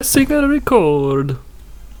Sing on a record.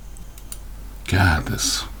 God,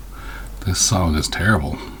 this song is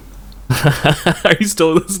terrible. Are you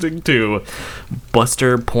still listening to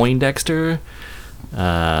Buster Poindexter?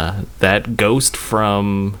 That ghost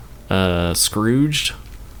from Scrooged?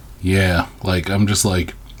 Yeah, I'm just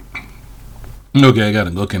like, okay, I gotta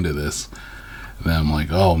look into this. And then I'm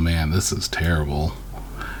like, oh man, this is terrible.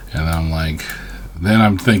 And then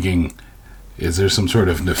I'm thinking, is there some sort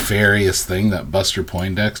of nefarious thing that Buster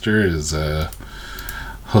Poindexter is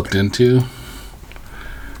hooked into?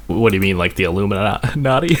 What do you mean, like the Illuminati?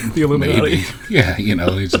 The Illuminati? Maybe. Yeah,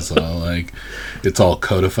 he's just all like, it's all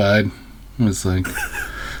codified. It's like,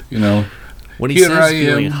 When he here says I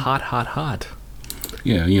feeling am. hot, hot, hot.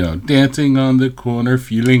 Yeah, dancing on the corner,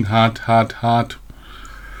 feeling hot, hot, hot.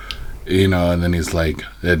 And then he's like,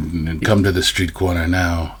 and come to the street corner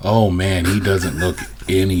now. Oh man, he doesn't look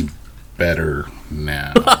any better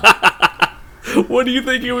now. What do you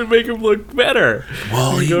think it would make him look better?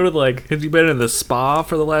 Well, has he been in the spa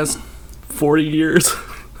for the last 40 years?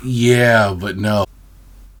 Yeah, but no.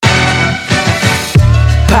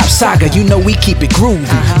 Pop Saga, we keep it groovy.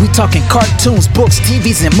 We talking cartoons, books,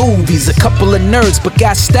 TVs, and movies. A couple of nerds, but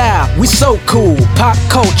got style. We so cool. Pop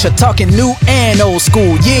culture, talking new and old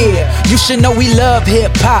school. Yeah, you should know we love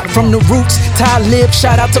hip hop. From the roots, Talib,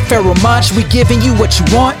 shout out to Pharoah Monch. We giving you what you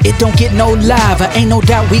want. It don't get no lava. Ain't no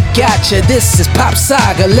doubt we got ya. This is Pop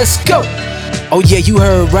Saga. Let's go. Oh yeah, you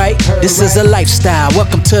heard right. This is a lifestyle.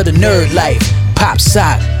 Welcome to the nerd life. Pop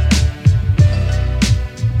Saga.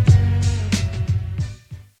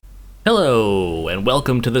 Hello, and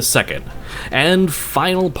welcome to the second and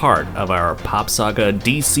final part of our Pop Saga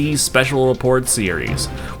DC Special Report series.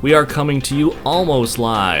 We are coming to you almost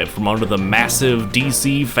live from under the massive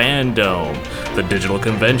DC Fandome, the digital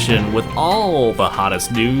convention with all the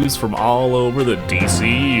hottest news from all over the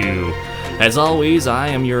DCU. As always, I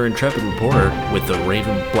am your intrepid reporter with the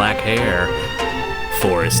raven black hair,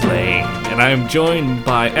 Forrest Lane, and I am joined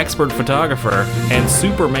by expert photographer and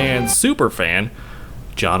Superman superfan,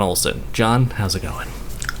 John Olson. John, how's it going?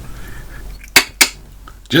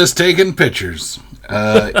 Just taking pictures.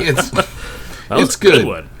 It's good.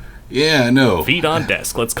 One. Yeah, I know. Feet on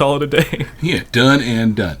desk. Let's call it a day. Yeah, done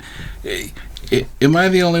and done. Am I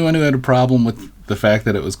the only one who had a problem with the fact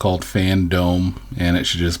that it was called Fandome and it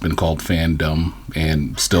should just been called Fandom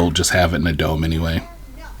and still just have it in a dome anyway?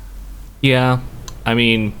 Yeah, I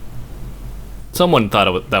mean, someone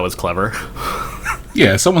thought that was clever.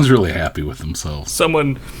 Yeah, someone's really happy with themselves.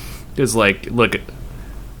 Someone is like, look,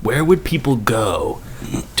 where would people go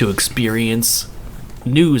to experience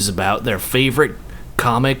news about their favorite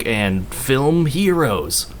comic and film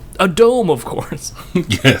heroes? A dome, of course.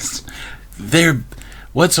 Yes.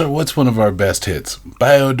 What's one of our best hits?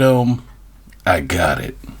 Biodome. I got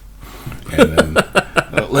it. And then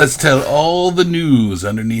let's tell all the news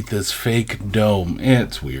underneath this fake dome.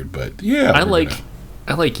 It's weird, but yeah.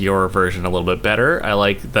 I like your version a little bit better. I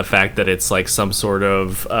like the fact that it's like some sort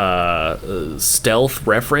of stealth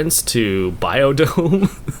reference to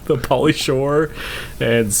Biodome, the Pauly Shore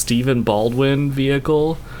and Stephen Baldwin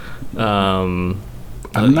vehicle. I'm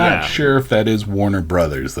not sure if that is Warner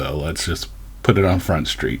Brothers, though. Let's just put it on Front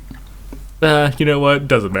Street. You know what?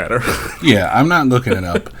 Doesn't matter. Yeah, I'm not looking it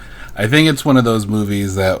up. I think it's one of those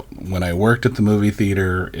movies that when I worked at the movie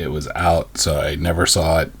theater, it was out, so I never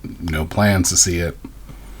saw it. No plans to see it.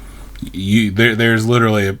 There's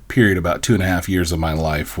literally a period about 2.5 years of my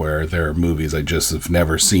life where there are movies I just have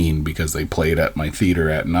never seen because they played at my theater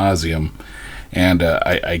ad nauseum, and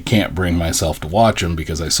I can't bring myself to watch them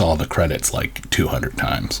because I saw the credits like 200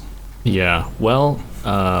 times. Yeah, well,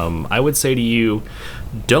 I would say to you,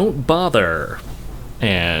 don't bother.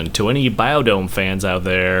 And to any Biodome fans out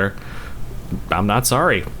there, I'm not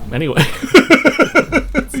sorry. Anyway.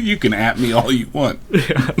 You can at me all you want.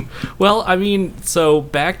 Yeah. Well, I mean, so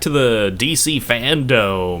back to the DC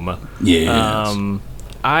Fandome. Yes.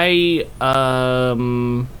 I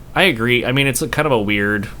agree. I mean, it's kind of a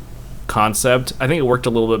weird concept. I think it worked a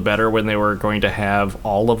little bit better when they were going to have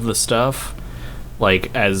all of the stuff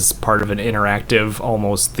like as part of an interactive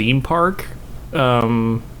almost theme park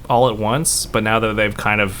all at once, but now that they've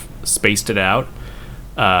kind of spaced it out,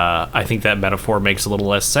 I think that metaphor makes a little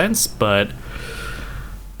less sense. But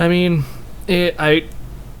I mean,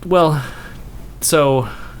 so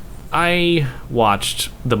I watched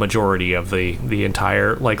the majority of the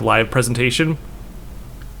entire like live presentation,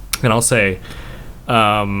 and I'll say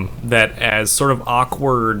that as sort of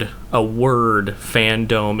awkward a word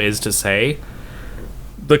Fandome is to say,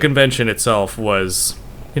 the convention itself was,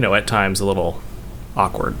 at times a little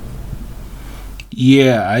awkward.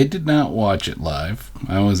 Yeah, I did not watch it live.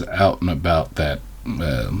 I was out and about that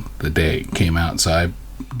the day it came out, so I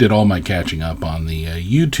did all my catching up on the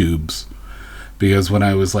YouTubes, because when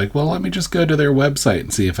I was like, well, let me just go to their website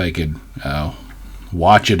and see if I could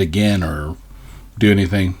watch it again or do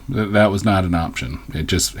anything, that was not an option. It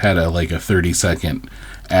just had a 30-second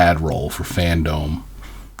ad roll for Fandom,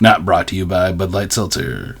 not brought to you by Bud Light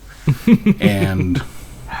Seltzer. And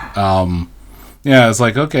yeah, I was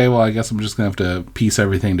like, okay, well, I guess I'm just gonna have to piece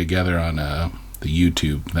everything together on the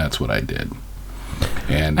YouTube. That's what I did.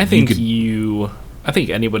 And I think I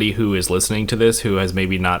think anybody who is listening to this who has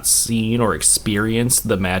maybe not seen or experienced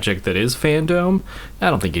the magic that is Fandom,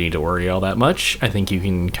 I don't think you need to worry all that much. I think you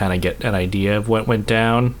can kind of get an idea of what went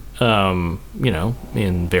down, in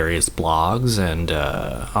various blogs and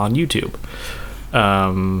on YouTube.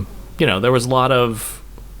 There was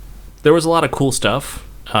a lot of cool stuff.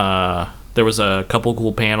 There was a couple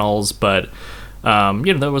cool panels, but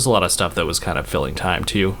there was a lot of stuff that was kind of filling time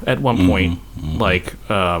too. At one point,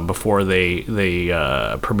 before they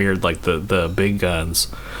premiered the big guns,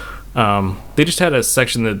 they just had a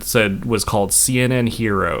section that was called CNN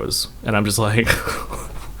Heroes, and I'm just like,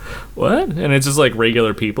 what? And it's just like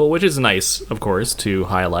regular people, which is nice, of course, to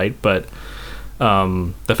highlight, but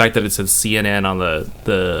the fact that it said CNN on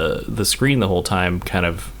the screen the whole time kind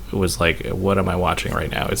of was like, what am I watching right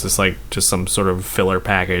now? Is this just some sort of filler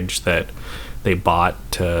package that they bought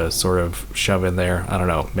to sort of shove in there? I don't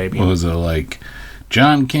know, maybe. What was it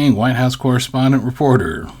John King, White House correspondent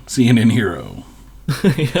reporter, CNN hero.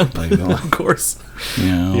 Yep, of course.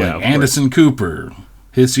 Anderson course. Cooper,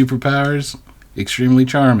 his superpowers, extremely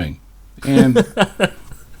charming and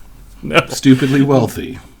stupidly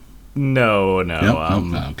wealthy. No.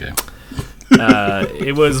 Yep. Okay.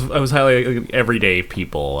 I was highlighting everyday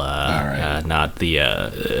people, right. Not the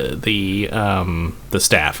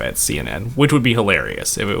staff at CNN, which would be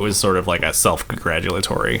hilarious if it was sort of like a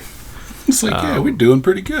self-congratulatory. It's like, yeah, we're doing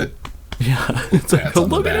pretty good. Yeah, it's like,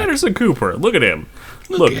 look at Anderson Cooper. Look at him.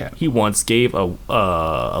 Look, he once gave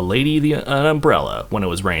a lady an umbrella when it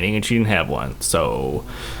was raining and she didn't have one. So,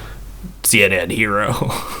 CNN hero.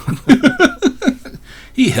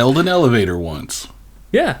 He held an elevator once.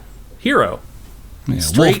 Yeah. Hero. Yeah,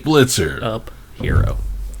 Wolf Blitzer. Up hero.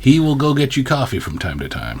 He will go get you coffee from time to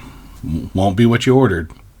time. Won't be what you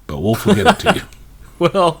ordered, but Wolf will get it to you.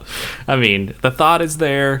 Well, I mean, the thought is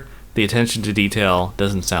there. The attention to detail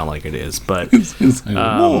doesn't sound like it is, but... It's like,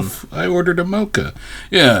 Wolf, I ordered a mocha.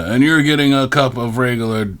 Yeah, and you're getting a cup of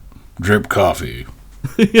regular drip coffee.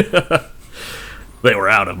 Yeah. They were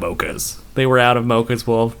out of mochas,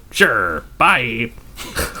 Wolf. Sure, bye.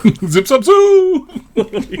 Zip zap zoo.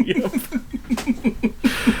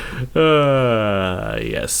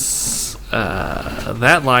 Yes.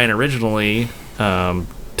 That line originally, to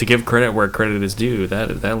give credit where credit is due,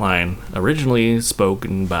 that line originally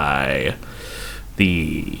spoken by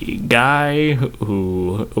the guy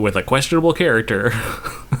who with a questionable character,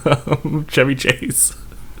 Chevy Chase,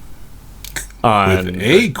 on with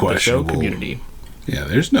a questionable the show Community. Yeah,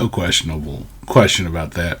 there's no question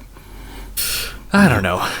about that. I don't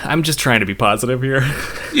know. I'm just trying to be positive here.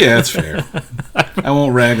 Yeah, that's fair. I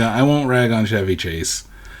won't rag on Chevy Chase.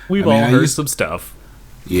 We've all heard some stuff.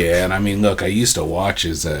 Yeah, and I mean, look, I used to watch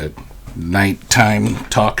his nighttime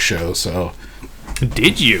talk show, so...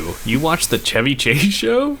 Did you? You watched the Chevy Chase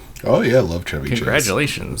show? Oh, yeah, I love Chevy Chase.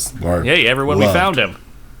 Congratulations. Hey, everyone, we found him.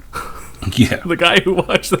 Yeah. The guy who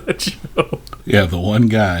watched that show. Yeah, the one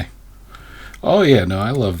guy. Oh, yeah, no,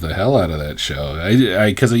 I love the hell out of that show.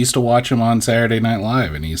 Because I used to watch him on Saturday Night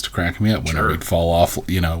Live, and he used to crack me up whenever he'd fall off.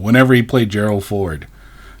 Whenever he played Gerald Ford.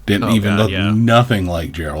 Didn't look nothing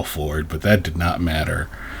like Gerald Ford, but that did not matter.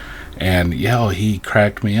 And, he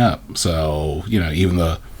cracked me up. So, even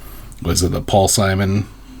the Paul Simon,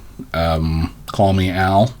 Call Me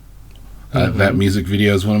Al? That music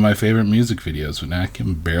video is one of my favorite music videos, and I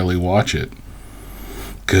can barely watch it.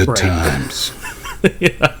 Good times.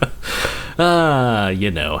 Yeah. You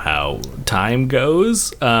know how time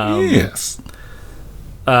goes. Yes.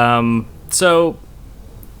 So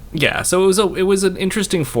it was an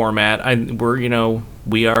interesting format.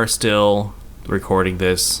 We are still recording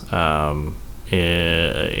this in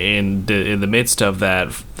the midst of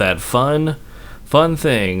that fun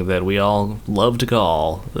thing that we all love to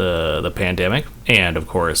call the pandemic. And of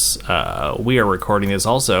course, we are recording this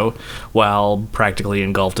also while practically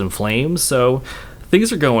engulfed in flames. So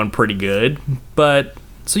things are going pretty good, but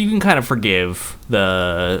so you can kind of forgive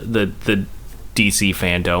the DC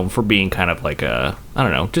fandom for being kind of like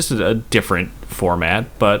just a different format.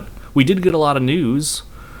 But we did get a lot of news.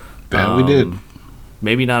 That we did.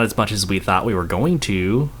 Maybe not as much as we thought we were going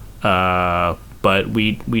to, but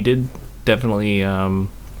we did definitely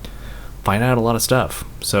find out a lot of stuff.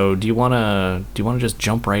 So do you wanna just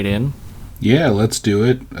jump right in? Yeah, let's do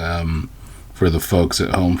it. For the folks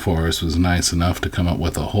at home, Forrest was nice enough to come up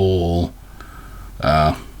with a whole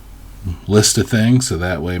list of things, so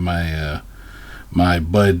that way my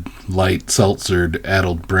Bud Light seltzered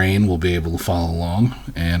addled brain will be able to follow along.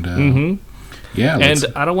 And yeah, and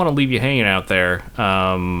I don't want to leave you hanging out there.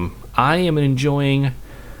 I am enjoying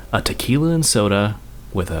a tequila and soda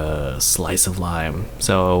with a slice of lime.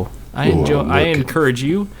 So I encourage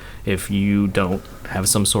you, if you don't have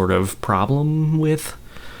some sort of problem with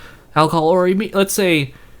alcohol, or let's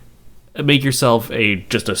say make yourself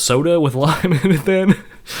just a soda with lime in it then.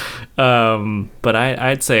 But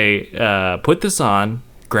I'd say put this on,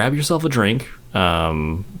 grab yourself a drink,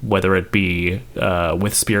 whether it be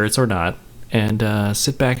with spirits or not, and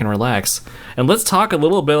sit back and relax. And let's talk a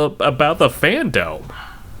little bit about the Fandome.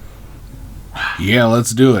 Yeah,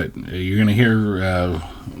 let's do it. You're going to hear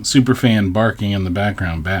Superfan barking in the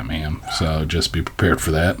background, Batman, so just be prepared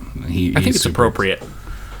for that. I think it's appropriate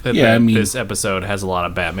that this episode has a lot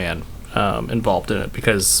of Batman involved in it,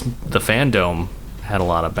 because the Fandome had a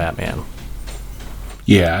lot of Batman.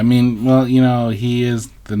 Yeah, I mean, well, you know, he is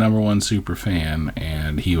the number one super fan,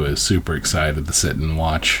 and he was super excited to sit and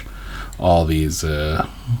watch all these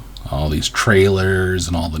trailers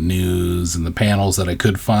and all the news and the panels that I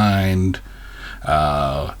could find.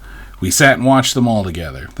 We sat and watched them all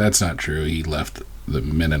together. That's not true. He left the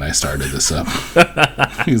minute I started this up.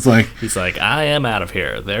 He's like, I am out of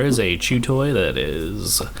here. There is a chew toy that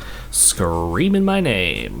is screaming my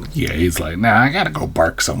name. Yeah, he's like, nah, I gotta go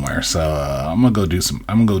bark somewhere, so I'm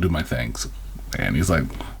gonna go do my things. And he's like,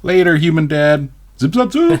 later, human dad. Zip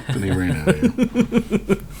zap zoop. And he ran out of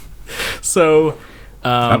here. So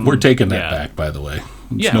we're taking that back, by the way.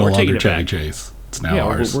 It's no longer Chevy Chase. It's now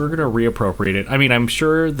ours. We're gonna reappropriate it. I mean, I'm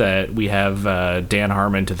sure that we have Dan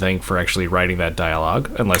Harmon to thank for actually writing that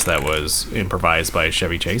dialogue, unless that was improvised by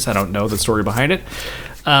Chevy Chase. I don't know the story behind it.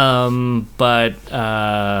 But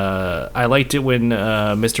I liked it when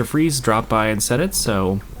Mr. Freeze dropped by and said it,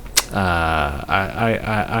 so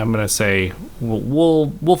I'm gonna say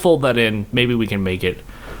we'll fold that in. Maybe we can make it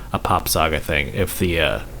a Pop Saga thing if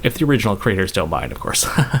the original creators don't mind, of course.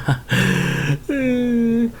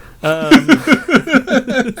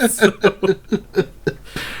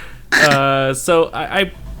 So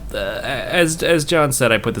I as John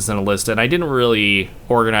said, I put this in a list, and I didn't really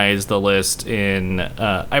organize the list in.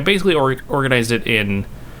 I basically organized it in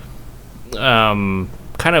kind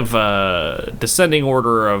of descending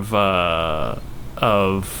order of.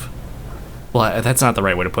 Well, that's not the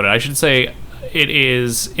right way to put it. I should say it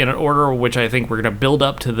is in an order which I think we're going to build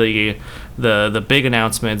up to the big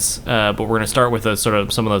announcements, but we're going to start with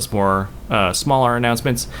some of those more smaller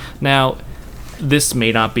announcements. Now, this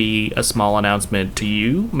may not be a small announcement to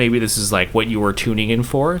you. Maybe this is like what you were tuning in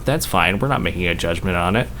for. That's fine. We're not making a judgment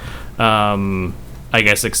on it. I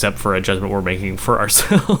guess except for a judgment we're making for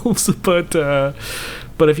ourselves. But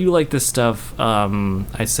if you like this stuff,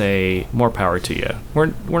 I say more power to you.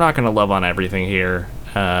 We're not going to love on everything here.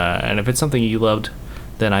 And if it's something you loved,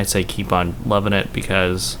 then I say keep on loving it,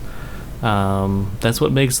 because that's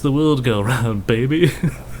what makes the world go round, baby.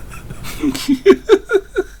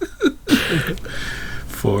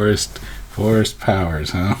 Forest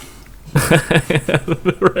Powers, huh?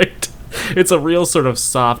 Right. It's a real sort of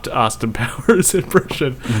soft Austin Powers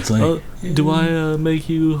impression. It's like, do I make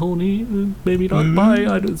you horny? Maybe not.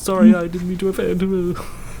 Bye. Sorry, I didn't mean to offend.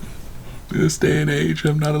 This day and age,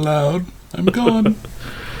 I'm not allowed. I'm gone.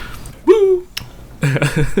 Woo!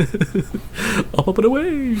 Up and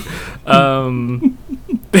away.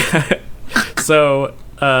 So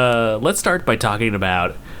let's start by talking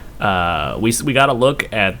about. We got a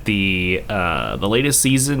look at the latest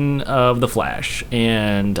season of The Flash,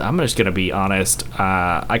 and I'm just gonna be honest.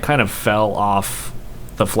 I kind of fell off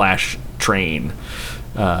the Flash train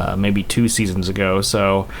maybe 2 seasons ago,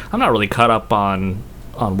 so I'm not really caught up on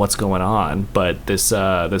what's going on. But this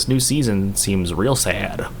new season seems real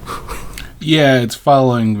sad. Yeah, it's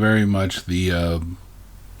following very much the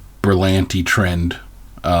Berlanti trend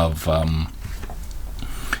of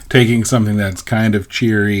taking something that's kind of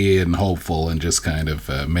cheery and hopeful and just kind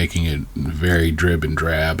of making it very drib and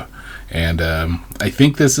drab. And I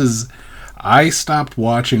think I stopped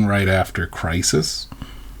watching right after Crisis.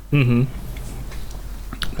 Mm-hmm.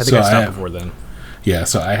 I think I stopped before then. Yeah,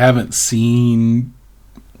 so I haven't seen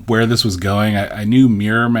where this was going. I knew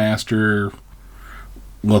Mirror Master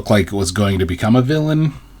looked like it was going to become a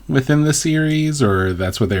villain within the series, or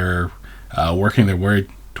that's what they're working their way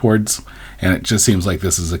towards. And it just seems like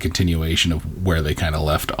this is a continuation of where they kind of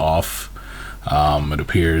left off. It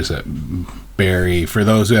appears that Barry, for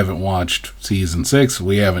those who haven't watched season 6,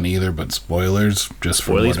 we haven't either, but spoilers, just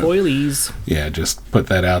for Spoilies. Yeah, just put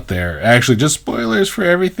that out there. Actually, just spoilers for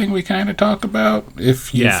everything we kind of talk about,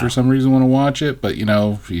 if you for some reason want to watch it. But,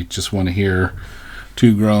 if you just want to hear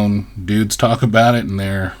two grown dudes talk about it in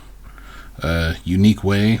their unique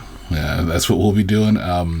way, that's what we'll be doing.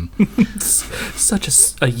 Such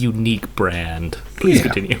a unique brand. Please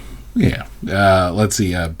continue. Yeah. Let's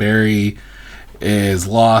see. Barry is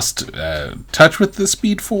lost touch with the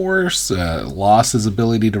Speed Force, lost his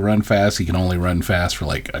ability to run fast. He can only run fast for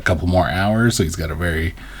like a couple more hours, so he's got a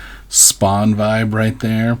very Spawn vibe right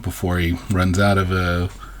there before he runs out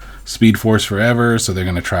of Speed Force forever. So they're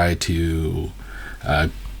going to try to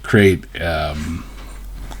create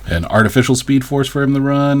an artificial Speed Force for him to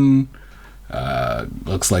run.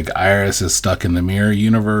 Looks like Iris is stuck in the Mirror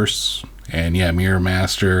Universe, and Mirror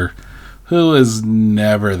Master, who is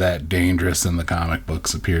never that dangerous in the comic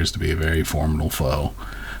books, appears to be a very formidable foe.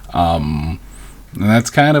 And that's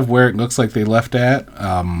kind of where it looks like they left at.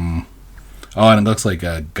 And it looks like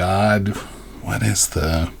what is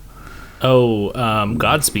the...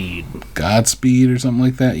 Godspeed. Godspeed or something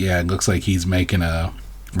like that? Yeah, it looks like he's making a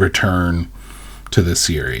return to the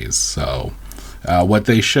series. So, what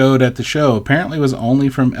they showed at the show apparently was only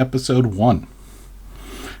from episode 1.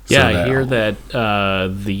 Yeah, I hear that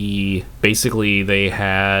basically they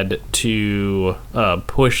had to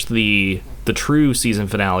push the true season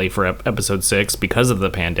finale for episode 6 because of the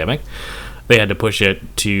pandemic. They had to push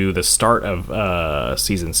it to the start of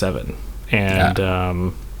season 7,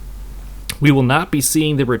 and we will not be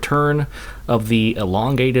seeing the return of the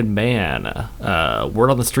elongated man. Word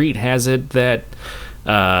on the street has it that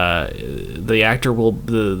the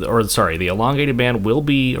elongated man will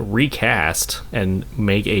be recast and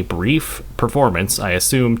make a brief performance, I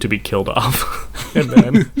assume, to be killed off, and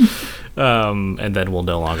then will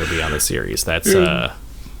no longer be on the series. That's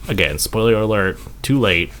again, spoiler alert, too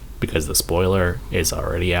late, because the spoiler is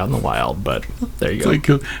already out in the wild. But there you go. Like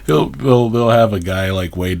they'll have a guy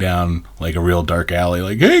like way down like a real dark alley,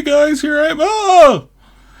 like, "Hey guys, here I am!" Oh!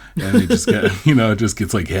 And he just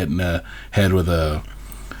gets like hit in the head with a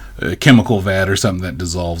chemical vat or something that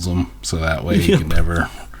dissolves him, so that way he can never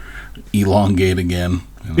elongate again.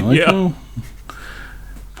 And I'm like, oh,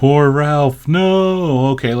 poor Ralph. No.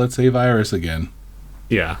 Okay, let's save Iris again.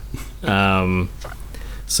 Yeah.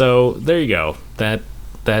 So there you go.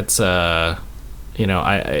 That's it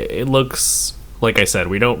looks, like I said,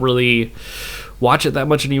 we don't really watch it that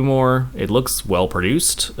much anymore. It looks well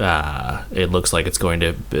produced. It looks like it's going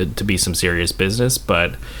to be some serious business,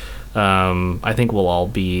 but I think we'll all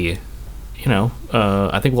be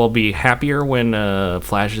happier when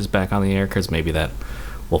Flash is back on the air, because maybe that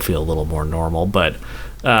will feel a little more normal. But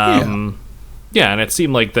and it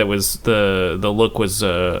seemed like that was the look was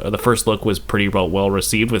the first look was pretty well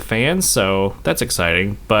received with fans, so that's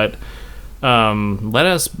exciting. But let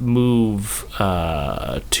us move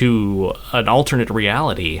to an alternate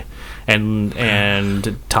reality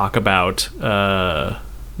and talk about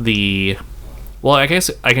the... Well, I guess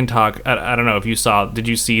I can talk... I don't know if you saw... Did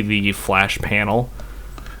you see the Flash panel?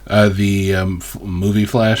 The movie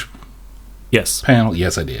Flash Yes. panel?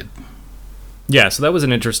 Yes, I did. Yeah, so that was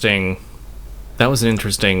an interesting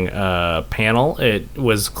panel. It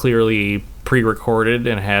was clearly pre-recorded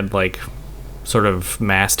and had like sort of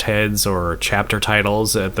mastheads or chapter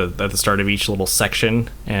titles at the start of each little section,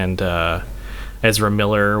 and Ezra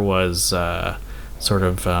Miller was sort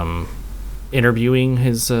of interviewing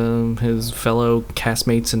his fellow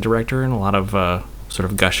castmates and director, and a lot of sort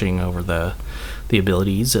of gushing over the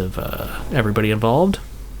abilities of everybody involved.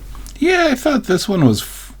 Yeah, I thought this one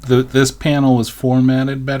was this panel was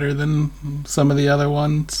formatted better than some of the other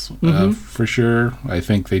ones, for sure. I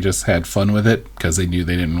think they just had fun with it because they knew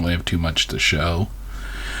they didn't really have too much to show.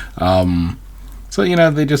 So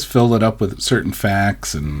they just filled it up with certain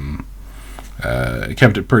facts and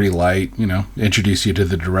kept it pretty light. Introduce you to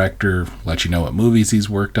the director, let you know what movies he's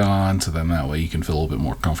worked on, so then that way you can feel a little bit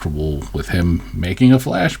more comfortable with him making a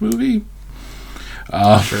Flash movie.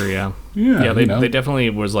 Sure, yeah. They definitely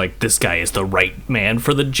was like, this guy is the right man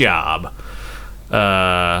for the job.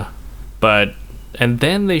 And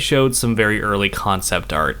then they showed some very early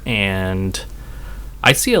concept art, and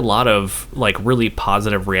I see a lot of like really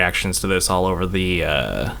positive reactions to this all over the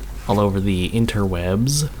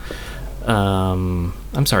interwebs. I'm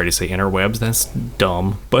sorry to say interwebs, that's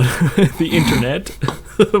dumb, but the internet.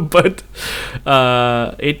 But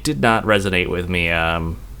it did not resonate with me. I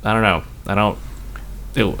don't know.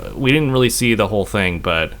 We didn't really see the whole thing,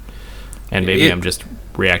 and maybe I'm just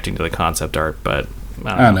reacting to the concept art, but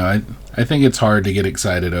I don't know. I think it's hard to get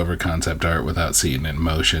excited over concept art without seeing it in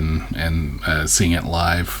motion and seeing it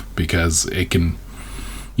live, because it can,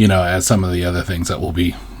 as some of the other things that we'll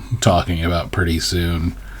be talking about pretty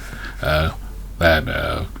soon,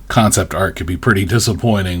 that concept art could be pretty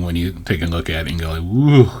disappointing when you take a look at it and go like,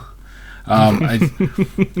 woo.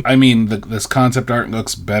 I mean, this concept art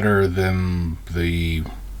looks better than the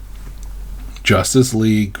Justice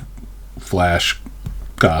League Flash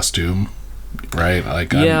costume, right?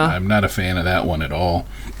 Like, yeah. I'm not a fan of that one at all.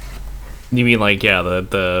 You mean like,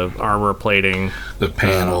 the armor plating, the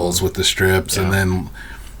panels with the strips, and then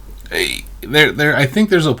there. I think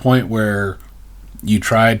there's a point where you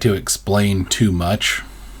tried to explain too much,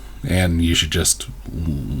 and you should just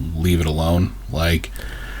leave it alone. Like,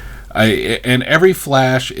 and every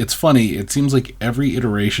Flash, it's funny, it seems like every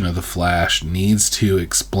iteration of the Flash needs to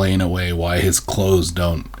explain away why his clothes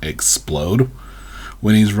don't explode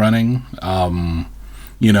when he's running,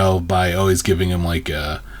 by always giving him like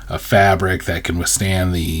a fabric that can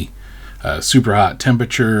withstand the super hot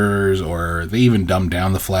temperatures, or they even dumb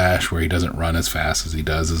down the Flash where he doesn't run as fast as he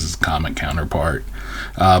does as his comic counterpart.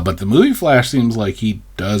 But the movie Flash seems like he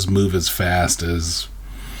does move as fast as,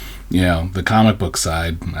 the comic book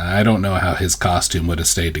side. I don't know how his costume would have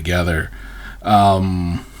stayed together,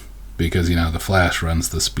 because, the Flash runs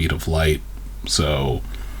the speed of light. So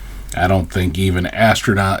I don't think even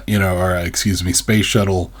space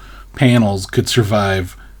shuttle panels could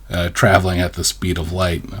survive traveling at the speed of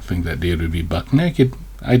light. I think that dude would be buck naked.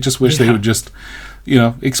 I just wish they would just,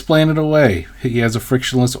 explain it away. He has a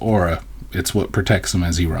frictionless aura. It's what protects him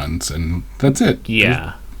as he runs, and that's it.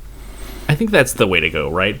 Yeah. I think that's the way to go,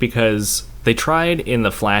 right? Because they tried in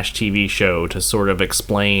the Flash TV show to sort of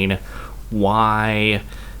explain why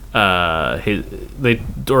to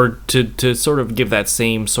sort of give that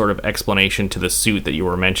same sort of explanation to the suit that you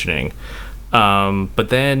were mentioning. But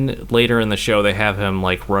then later in the show, they have him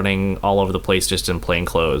like running all over the place just in plain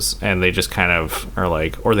clothes, and they just kind of are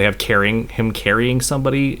like, or they have him carrying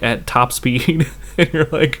somebody at top speed, and you're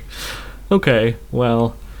like, okay,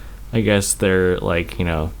 well, I guess they're like,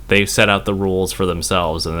 they set out the rules for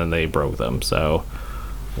themselves and then they broke them, so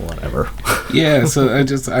whatever. Yeah, so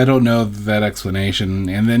I don't know that explanation.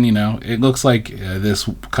 And then, it looks like this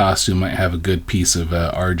costume might have a good piece of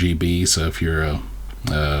RGB, so if you're a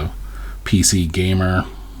PC gamer,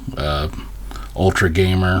 ultra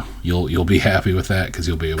gamer, you'll be happy with that, because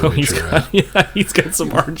you'll be able to he's got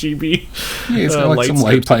some RGB. Yeah, he's got like some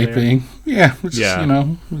light piping. Yeah, it's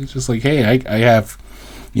just like, hey, I have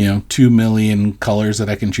 2 million colors that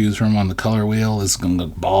I can choose from on the color wheel. It's gonna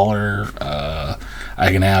look baller.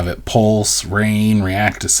 I can have it pulse, rain,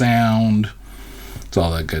 react to sound. It's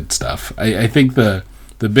all that good stuff. I think the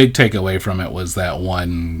big takeaway from it was that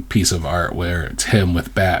one piece of art where it's him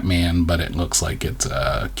with Batman, but it looks like it's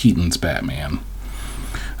Keaton's Batman.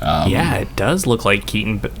 Yeah, it does look like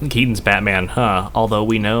Keaton's Batman, huh? Although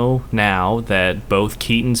we know now that both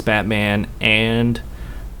Keaton's Batman and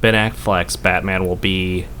Ben Affleck's Batman will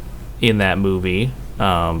be in that movie,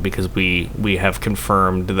 because we have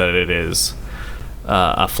confirmed that it is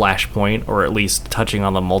a Flashpoint, or at least touching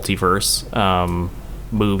on the multiverse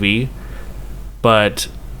movie. But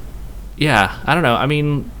yeah, I don't know. I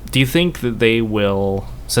mean, do you think that they will,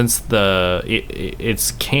 since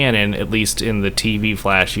it's canon, at least in the TV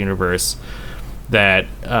Flash universe, that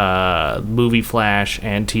movie Flash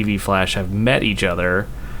and TV Flash have met each other?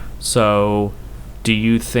 So do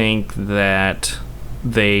you think that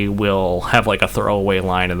they will have like a throwaway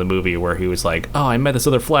line in the movie where he was like, oh, I met this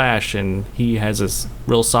other Flash and he has this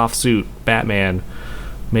real soft suit, Batman,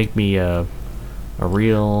 make me a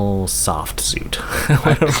real soft suit.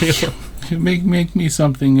 Make me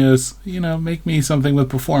something make me something with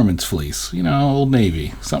performance fleece, Old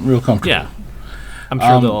Navy, something real comfortable. Yeah, I'm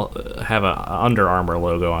sure they'll have a Under Armour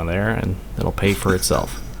logo on there and it'll pay for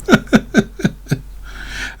itself.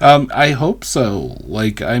 I hope so.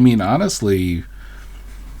 Honestly,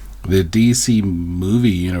 the DC movie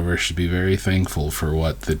universe should be very thankful for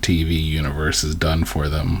what the TV universe has done for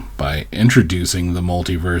them by introducing the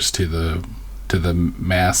multiverse to the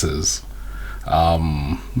masses.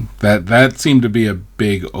 That seemed to be a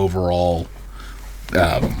big overall.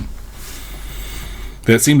 That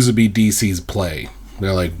seems to be DC's play.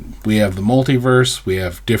 They're like, we have the multiverse, we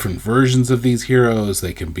have different versions of these heroes.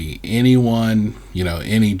 They can be anyone,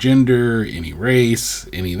 any gender, any race,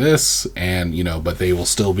 any this, and, but they will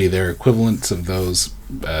still be their equivalents of those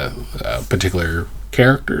particular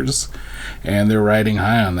characters. And they're riding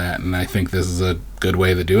high on that, and I think this is a good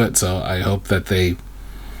way to do it. So I hope that they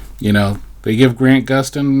they give Grant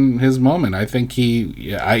Gustin his moment. I think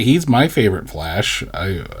he's my favorite Flash.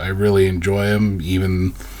 I really enjoy him,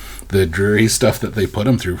 even the dreary stuff that they put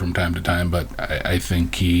him through from time to time, but I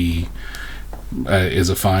think he is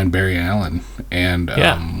a fine Barry Allen, and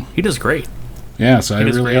he does great. Yeah, so I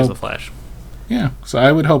really hope hope the Flash. Yeah, so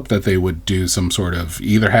I would hope that they would do some sort of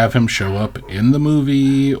either have him show up in the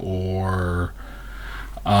movie or,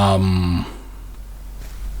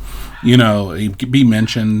 be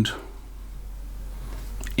mentioned.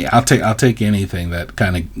 Yeah, I'll take anything that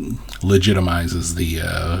kind of legitimizes the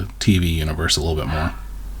TV universe a little bit more.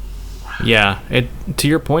 Yeah, to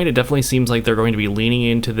your point, it definitely seems like they're going to be leaning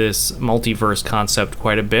into this multiverse concept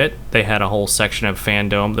quite a bit. They had a whole section of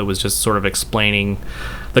Fandom that was just sort of explaining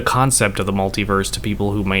the concept of the multiverse to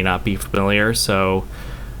people who may not be familiar. So,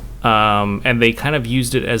 and they kind of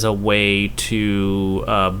used it as a way to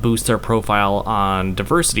boost their profile on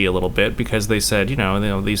diversity a little bit, because they said,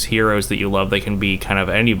 these heroes that you love, they can be kind of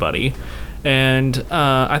anybody. And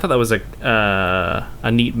I thought that was a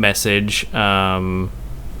neat message.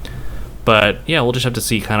 But yeah, we'll just have to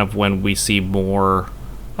see kind of when we see more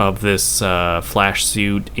of this Flash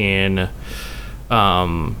suit in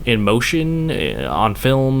motion on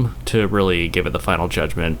film to really give it the final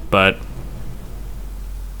judgment. But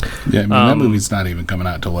yeah, I mean, that movie's not even coming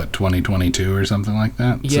out till 2022 or something like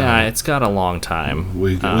that. Yeah, so it's got a long time.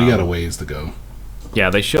 We got a ways to go.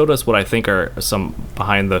 Yeah, they showed us what I think are some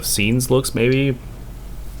behind the scenes looks, maybe,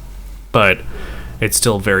 but it's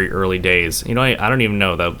still very early days. I don't even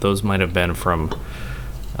know that those might have been from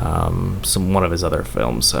one of his other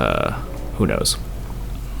films. Who knows?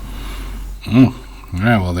 All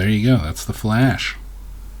right, well, there you go. That's the Flash.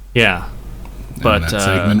 Yeah, but that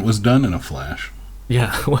segment was done in a flash.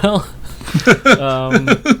 Yeah, well, not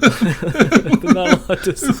a lot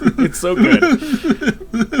to say. It's so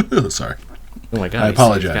good. Sorry. Oh my god! I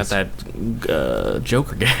apologize. He's got that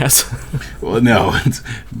Joker gas. Well, no, it's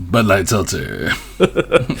Bud Light Seltzer.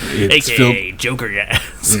 It's AKA Joker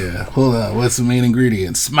gas. Yeah. Hold on. What's the main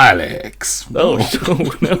ingredient? Smilex. Oh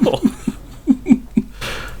no.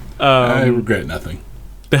 I regret nothing.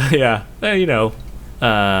 Yeah. Better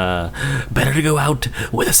to go out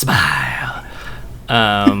with a smile.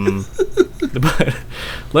 But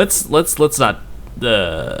let's not.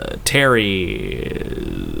 Terry,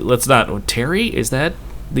 is that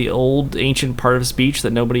the old ancient part of speech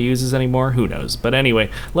that nobody uses anymore? Who knows? But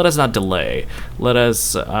anyway, let us not delay.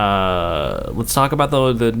 Let's talk about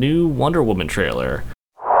the new Wonder Woman trailer.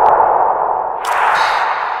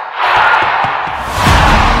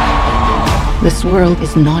 This world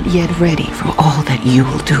is not yet ready for all that you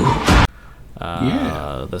will do.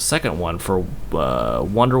 The second one for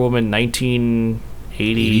Wonder Woman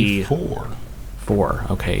 1984.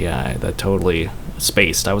 Okay, yeah, that totally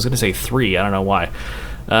spaced. I was going to say 3. I don't know why.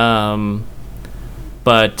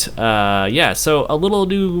 Yeah, so a little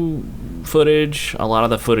new footage. A lot of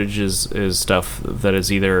the footage is stuff that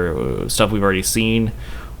is either stuff we've already seen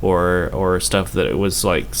or stuff that it was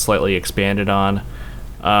like slightly expanded on.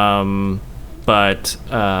 I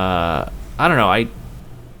don't know.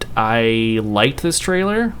 I liked this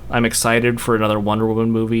trailer. I'm excited for another Wonder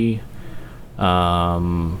Woman movie.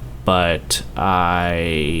 But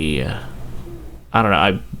I don't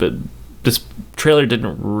know. But this trailer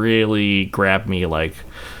didn't really grab me like,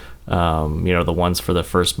 the ones for the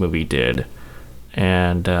first movie did.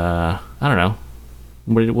 And I don't know.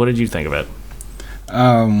 What did you think of it?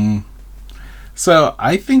 So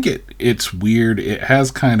I think it's weird. It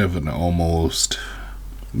has kind of an almost,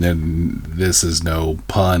 and this is no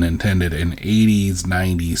pun intended, an 80s,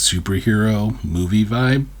 90s superhero movie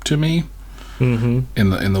vibe to me. Mm-hmm.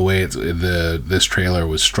 In the way this trailer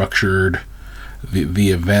was structured,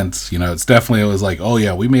 the events, it's definitely, it was like, oh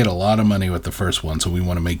yeah, we made a lot of money with the first one, so we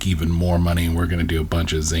want to make even more money, and we're going to do a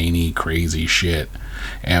bunch of zany, crazy shit,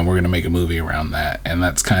 and we're going to make a movie around that. And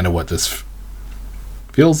that's kind of what this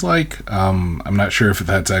feels like. I'm not sure if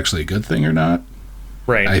that's actually a good thing or not.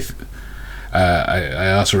 Right.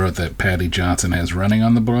 I also wrote that Patty Johnson has running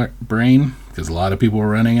on the brain, because a lot of people are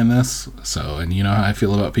running in this. So, and you know how I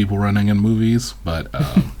feel about people running in movies, but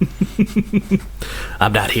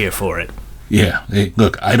I'm not here for it. Yeah. Hey,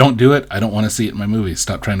 look, I don't do it. I don't want to see it in my movies.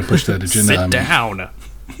 Stop trying to push that agenda on me. Sit down.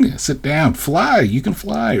 Yeah, sit down. Fly. You can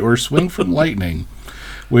fly or swing from lightning,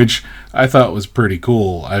 which I thought was pretty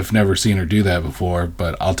cool. I've never seen her do that before,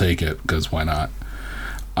 but I'll take it because why not?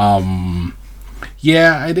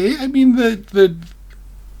 Yeah, I mean the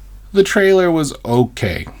trailer was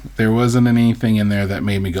okay. There wasn't anything in there that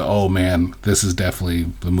made me go, "Oh man, this is definitely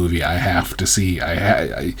the movie I have to see."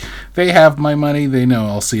 They have my money. They know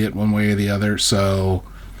I'll see it one way or the other. So,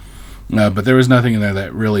 but there was nothing in there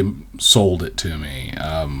that really sold it to me.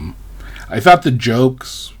 I thought the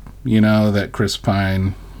jokes, that Chris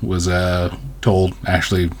Pine was told,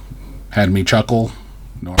 actually had me chuckle.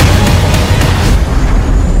 The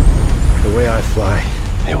way I fly,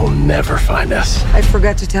 they will never find us. I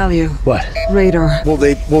forgot to tell you. What? Radar. Will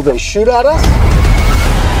they shoot at us?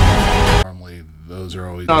 Normally, those are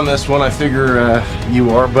always... On this one, I figure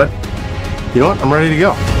you are, but you know what? I'm ready to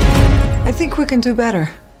go. I think we can do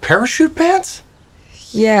better. Parachute pants?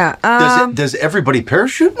 Yeah, Does everybody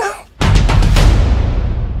parachute now?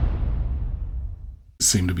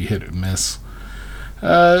 Seem to be hit and miss.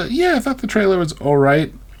 Yeah, I thought the trailer was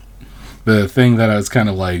alright. The thing that I was kind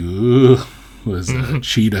of like, ooh, was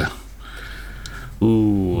Cheetah.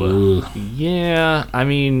 Ooh. Yeah, I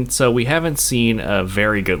mean, so we haven't seen a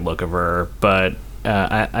very good look of her, but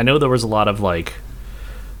I know there was a lot of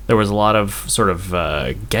sort of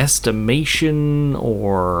guesstimation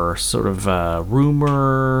or sort of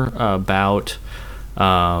rumor about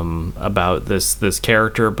this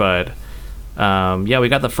character, but yeah, we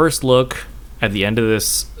got the first look at the end of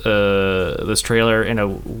this trailer in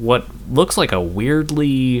what looks like a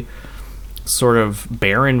weirdly sort of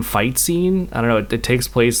barren fight scene. I don't know, it takes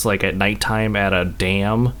place like at nighttime at a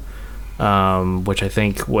dam, which I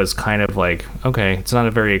think was kind of like, okay, it's not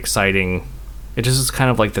a very exciting. It just is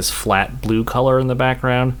kind of like this flat blue color in the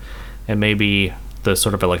background, and maybe the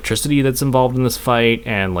sort of electricity that's involved in this fight,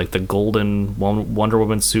 and like the golden Wonder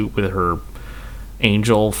Woman suit with her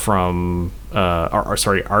angel from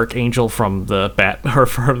Archangel from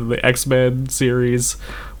the X-Men series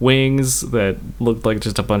wings that looked like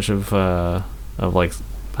just a bunch of like,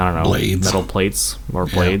 I don't know, blades. Metal plates or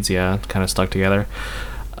blades, yeah, kind of stuck together.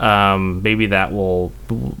 Maybe the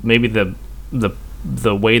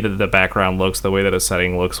way that the background looks, the way that a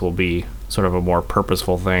setting looks, will be sort of a more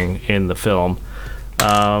purposeful thing in the film.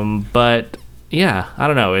 But yeah, I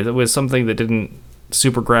don't know. It was something that didn't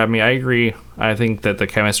super grab me. I agree. I think that the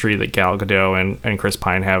chemistry that Gal Gadot and Chris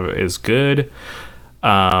Pine have is good.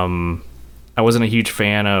 I wasn't a huge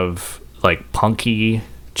fan of like punky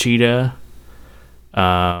Cheetah.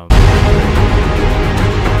 I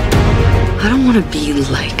don't want to be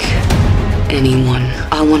like anyone.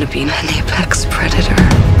 I want to be an apex predator.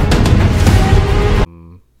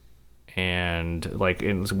 And like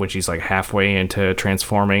when she's like halfway into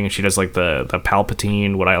transforming, she does like the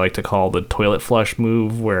Palpatine, what I like to call the toilet flush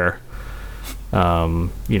move, where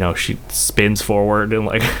she spins forward and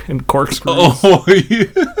like and corkscrews. Oh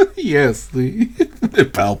yes, the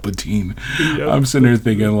Palpatine. Yep. I'm sitting here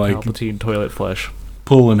thinking like Palpatine toilet flush.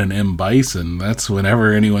 Pulling an M. Bison. That's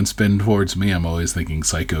whenever anyone spin towards me, I'm always thinking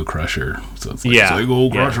Psycho Crusher. So it's like Psycho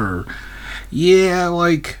Crusher. Yeah,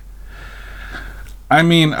 like, I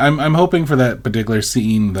mean, I'm hoping for that particular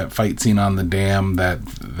scene, that fight scene on the dam,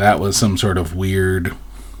 that was some sort of weird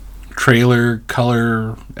trailer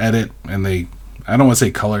color edit, and I don't want to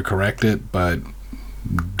say color correct it, but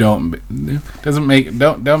don't make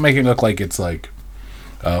it look like it's like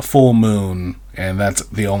a full moon and that's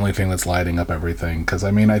the only thing that's lighting up everything. Because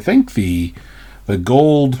I mean, I think the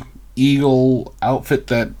gold eagle outfit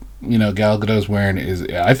that Gal Gadot's wearing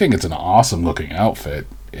I think it's an awesome looking outfit.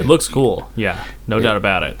 It looks cool, yeah, no doubt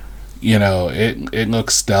about it. It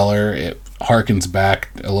looks stellar. It harkens back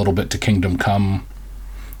a little bit to Kingdom Come,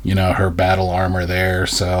 her battle armor there.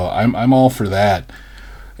 So I'm all for that.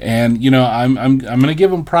 And I'm gonna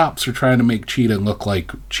give them props for trying to make Cheetah look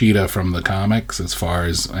like Cheetah from the comics, as far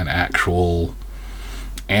as an actual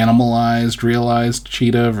animalized, realized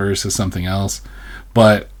Cheetah versus something else.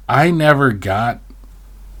 But I never got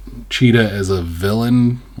Cheetah as a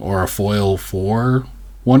villain or a foil for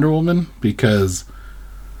Wonder Woman, because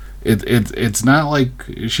it's not like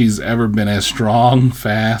she's ever been as strong,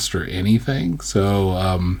 fast, or anything. So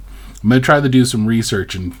I'm gonna try to do some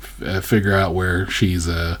research and figure out where she's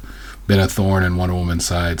been a thorn in Wonder Woman's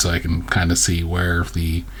side, so I can kind of see where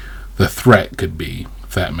the threat could be,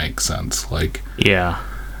 if that makes sense. Like, yeah,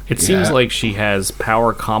 it seems like she has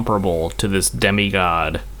power comparable to this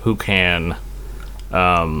demigod who can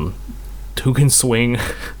swing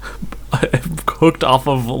hooked off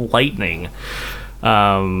of lightning,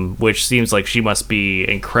 which seems like she must be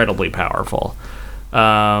incredibly powerful.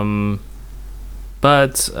 But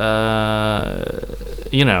I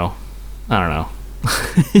don't know.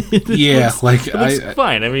 It's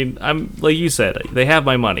fine. I mean, I'm like you said, they have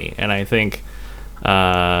my money, and I think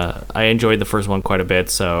I enjoyed the first one quite a bit.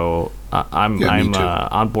 So I'm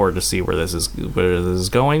on board to see where this is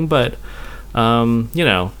going. But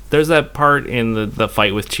there's that part in the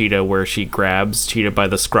fight with Cheetah where she grabs Cheetah by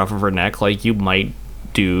the scruff of her neck, like you might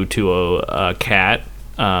do to a cat,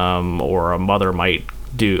 or a mother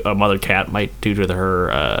cat might do to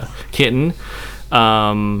her kitten.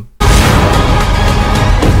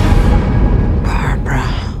 Barbara,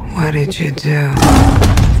 what did you do?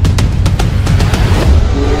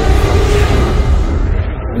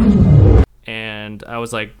 And I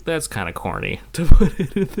was like, that's kind of corny to put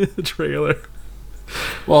it in the trailer.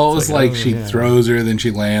 Well, it was like she throws her, then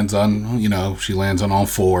she lands on, she lands on all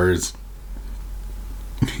fours.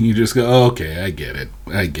 You just go, oh, okay, I get it.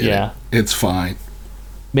 It. It's fine.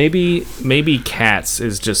 Maybe Cats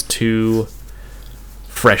is just too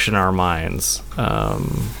fresh in our minds.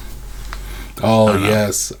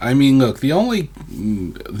 Yes. I mean, look, the only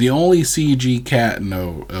CG cat in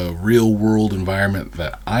a real world environment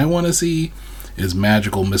that I want to see is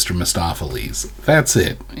Magical Mr. Mistopheles. That's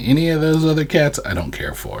it. Any of those other cats, I don't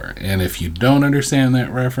care for. And if you don't understand that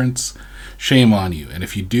reference, shame on you. And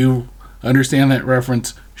if you do understand that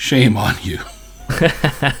reference, shame on you.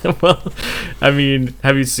 Well, I mean,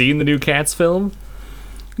 have you seen the new Cats film?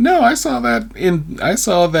 No, I saw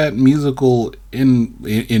that musical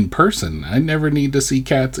in person. I never need to see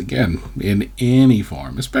Cats again in any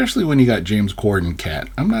form, especially when you got James Corden cat.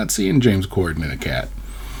 I'm not seeing James Corden in a cat.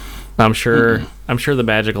 I'm sure the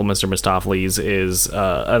Magical Mr. Mistopheles is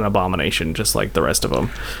an abomination, just like the rest of them.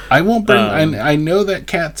 I won't bring. I know that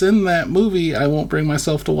Cat's in that movie. I won't bring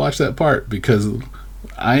myself to watch that part because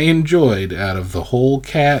I enjoyed, out of the whole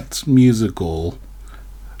Cats musical,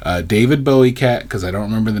 David Bowie cat, because I don't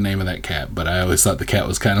remember the name of that cat, but I always thought the cat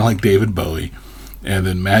was kind of like David Bowie, and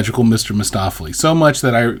then Magical Mr. Mistopheles. So much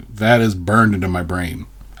that is burned into my brain.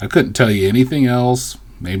 I couldn't tell you anything else.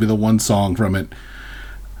 Maybe the one song from it.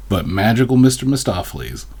 But Magical Mr.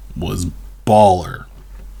 Mistopheles was baller.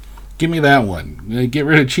 Give me that one. Get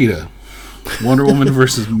rid of Cheetah. Wonder Woman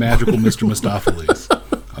versus Magical Mr. Mistopheles.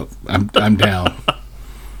 I'm down.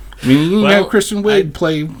 I mean, you can have Kristen Wiig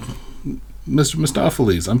play Mr.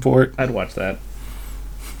 Mistopheles. I'm for it. I'd watch that.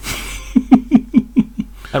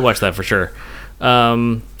 I'd watch that for sure.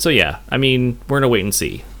 So yeah, I mean, we're gonna wait and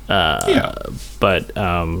see. But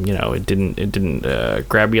it didn't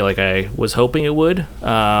grab me like I was hoping it would.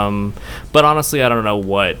 But honestly, I don't know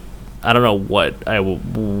what I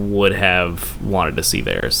would have wanted to see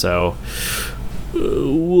there. So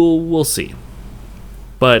we'll see.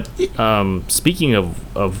 But speaking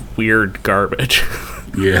of weird garbage,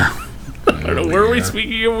 yeah, I don't know. Were we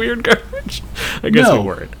speaking of weird garbage? I guess we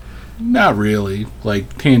weren't. Not really.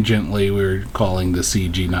 Like tangentially, we were calling the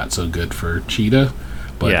CG not so good for Cheetah.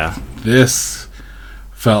 But this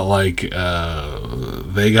felt like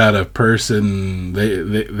they got a person.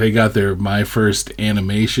 They got their My First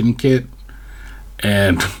animation kit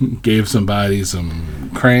and gave somebody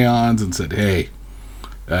some crayons and said, "Hey,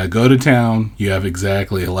 go to town. You have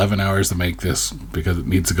exactly 11 hours to make this because it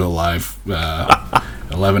needs to go live.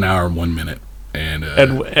 11 hour and 1 minute."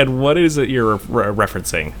 And what is it you're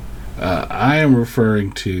referencing? I am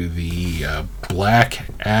referring to the Black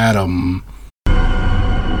Adam.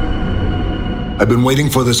 I've been waiting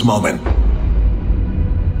for this moment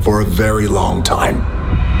for a very long time.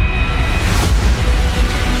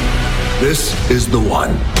 This is the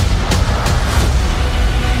one.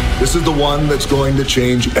 This is the one that's going to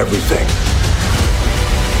change everything.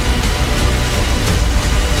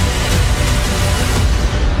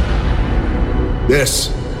 This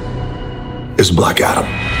is Black Adam.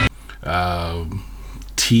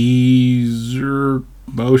 Teaser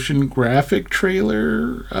motion graphic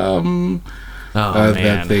trailer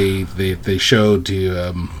that they showed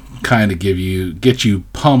to kind of get you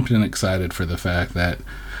pumped and excited for the fact that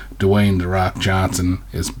Dwayne "The Rock" Johnson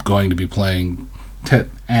is going to be playing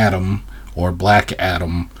Adam or Black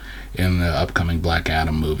Adam in the upcoming Black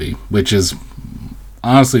Adam movie, which is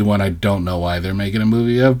honestly one I don't know why they're making a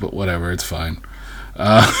movie of, but whatever, it's fine.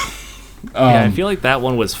 I feel like that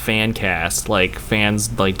one was fan cast. Like fans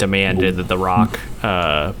demanded that The Rock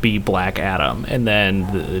be Black Adam, and then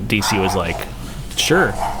the DC was like,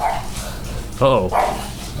 "Sure."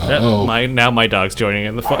 Now my dog's joining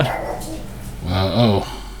in the fun.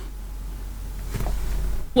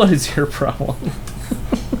 What is your problem?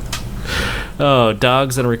 Oh,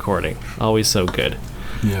 dogs and recording, always so good.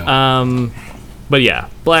 Yeah. But yeah,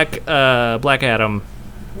 Black Adam.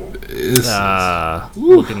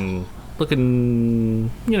 Looking,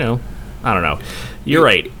 I don't know. You're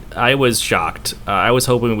right. I was shocked. I was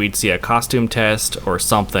hoping we'd see a costume test or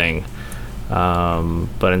something,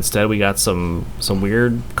 but instead we got some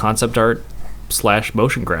weird concept art /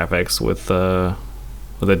 motion graphics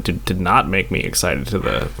that did not make me excited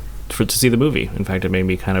to see the movie. In fact, it made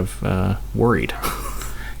me kind of worried.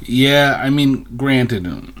 Yeah, I mean, granted,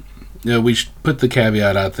 we should put the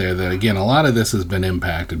caveat out there that again, a lot of this has been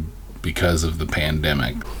impacted because of the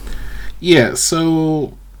pandemic. Yeah,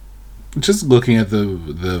 so just looking at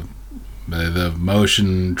the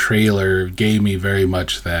motion trailer gave me very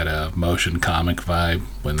much that motion comic vibe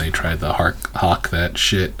when they tried to hawk that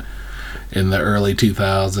shit. in the early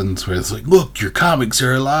 2000s where it's like, look, your comics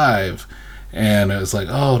are alive. And it was like,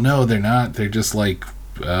 oh, no, they're not. They're just like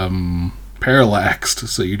parallaxed.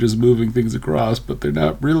 So you're just moving things across, but they're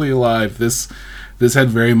not really alive. This had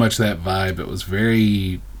very much that vibe. It was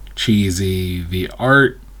very cheesy. The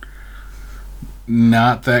art,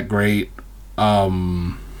 not that great.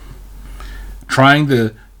 Trying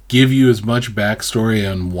to give you as much backstory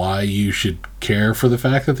on why you should care for the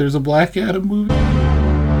fact that there's a Black Adam movie.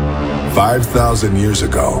 5,000 years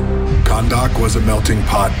ago, Kahndaq was a melting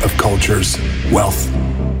pot of cultures, wealth,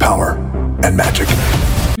 power, and magic.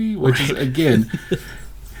 Which is, again,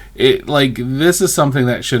 this is something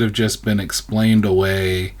that should have just been explained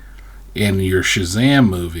away in your Shazam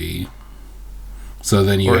movie. So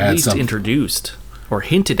then you or had at least something introduced or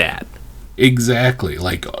hinted at. Exactly.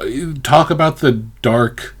 Like, talk about the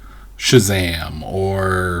dark Shazam,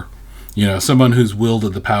 or, someone who's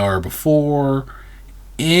wielded the power before.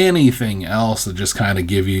 Anything else that just kind of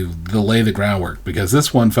give you lay the groundwork, because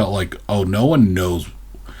this one felt like, oh, no one knows.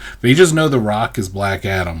 They just know The Rock is Black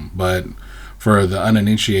Adam, but for the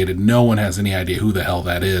uninitiated, no one has any idea who the hell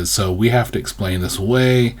that is. So we have to explain this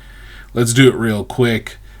away. Let's do it real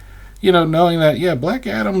quick. Knowing that, yeah, Black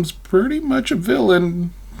Adam's pretty much a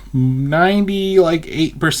villain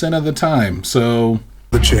 98% of the time. So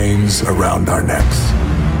the chains around our necks.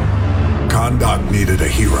 Kahndaq needed a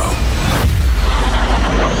hero.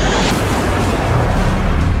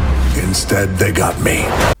 Instead, they got me.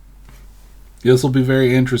 This will be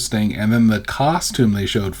very interesting. And then the costume they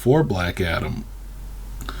showed for Black Adam,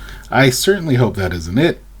 I certainly hope that isn't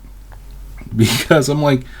it. Because I'm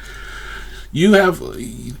like, you have,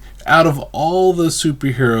 out of all the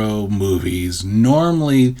superhero movies,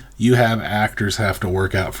 normally you have actors have to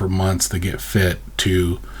work out for months to get fit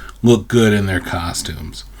to look good in their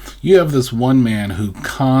costumes. You have this one man who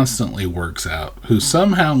constantly works out, who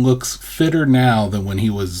somehow looks fitter now than when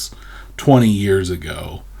he was 20 years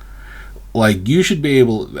ago. Like, you should be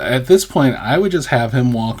able, at this point, I would just have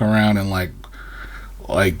him walk around in like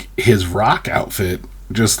his Rock outfit,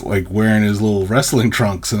 just like wearing his little wrestling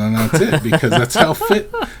trunks, and then that's it, because that's how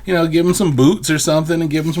fit. Give him some boots or something, and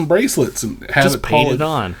give him some bracelets, and have just it paint polished. it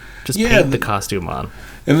on. Just paint the costume on.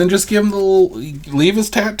 And then just give him leave his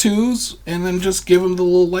tattoos, and then just give him the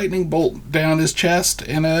little lightning bolt down his chest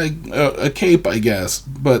and a cape, I guess.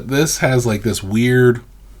 But this has like this weird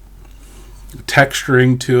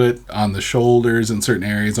texturing to it on the shoulders in certain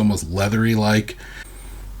areas, almost leathery like.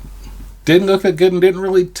 Didn't look that good and didn't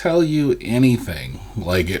really tell you anything.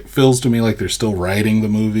 Like, it feels to me like they're still writing the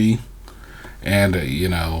movie. And, they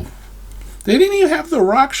didn't even have The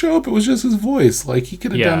Rock show up. It was just his voice. Like, he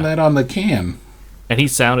could have done that on the can. And he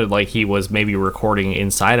sounded like he was maybe recording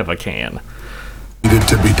inside of a can. Needed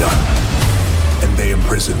to be done. And they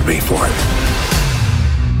imprisoned me for it.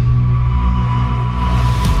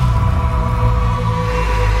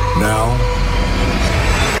 Now,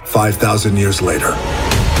 5,000 years later,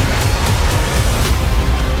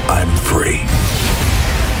 I'm free.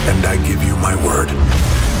 And I give you my word.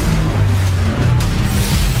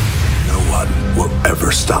 No one will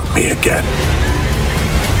ever stop me again.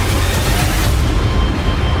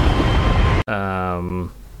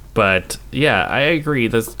 But yeah, I agree.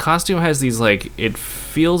 The costume has these, like, it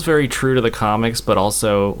feels very true to the comics, but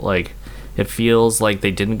also, like, it feels like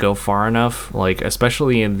they didn't go far enough, like,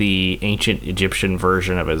 especially in the ancient Egyptian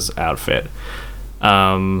version of his outfit.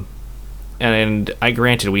 And I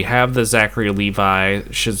granted, we have the Zachary Levi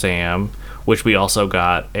Shazam, which we also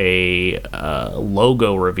got a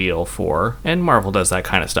logo reveal for, and Marvel does that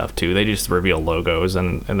kind of stuff too. They just reveal logos,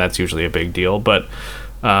 and that's usually a big deal. But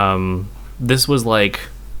this was like,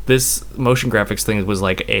 this motion graphics thing was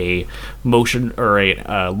like a motion or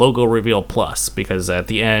a logo reveal plus, because at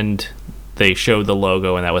the end they showed the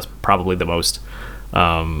logo, and that was probably the most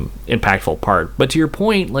impactful part. But to your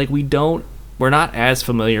point, like, we're not as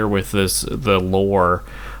familiar with the lore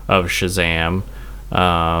of Shazam.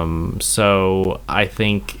 So I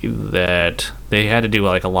think that they had to do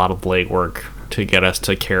like a lot of legwork to get us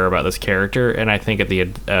to care about this character, and I think at the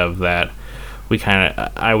end of that,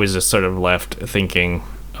 I was just sort of left thinking,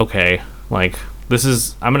 okay, like,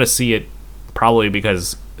 I'm gonna see it probably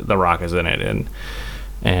because The Rock is in it,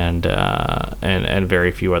 and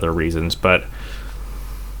very few other reasons, but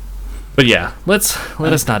yeah, let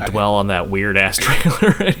us not dwell on that weird ass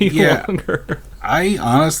trailer any longer. I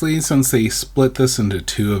honestly, since they split this into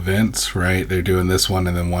two events, right? They're doing this one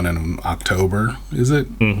and then one in October, is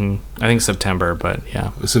it? Mm-hmm. I think September, but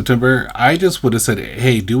yeah. September. I just would have said,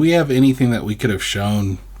 hey, do we have anything that we could have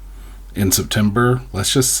shown in September?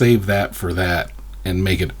 Let's just save that for that and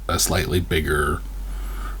make it a slightly bigger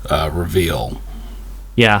reveal.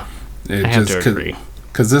 Yeah. I have to agree.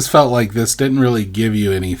 Because this felt like this didn't really give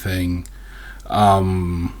you anything.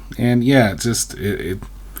 And yeah,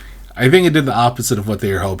 I think it did the opposite of what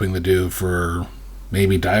they were hoping to do for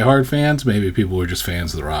maybe diehard fans. Maybe people who are just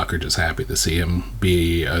fans of The Rock are just happy to see him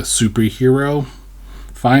be a superhero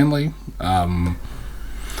finally.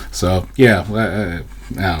 So yeah, I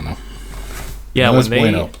don't know. Yeah,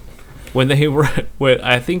 No, when they were,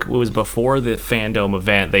 I think it was before the fandom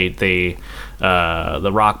event, they The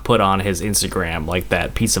Rock put on his Instagram like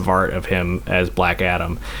that piece of art of him as Black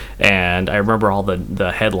Adam, and I remember all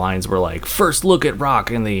the headlines were like, "First look at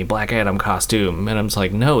Rock in the Black Adam costume," and I'm just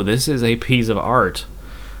like, no, this is a piece of art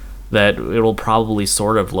that it'll probably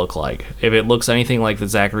sort of look like. If it looks anything like the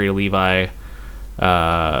Zachary Levi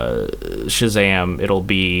Shazam, it'll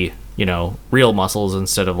be, you know, real muscles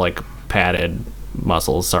instead of like padded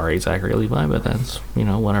muscles. Sorry, Zachary Levi, but that's, you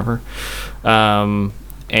know, whatever. And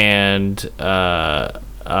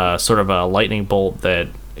sort of a lightning bolt that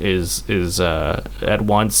is at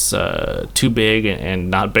once too big and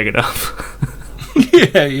not big enough.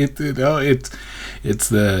 Yeah,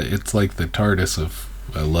 it's like the TARDIS of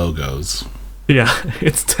logos. Yeah,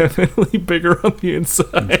 it's definitely bigger on the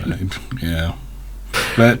inside. Yeah,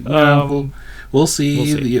 but we'll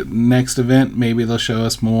see. The next event, maybe they'll show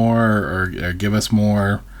us more or give us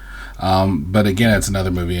more. But again, it's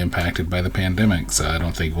another movie impacted by the pandemic, so I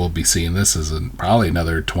don't think we'll be seeing this as probably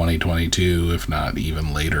another 2022, if not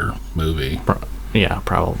even later, movie. Yeah,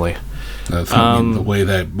 probably. The way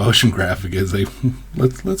that motion graphic is,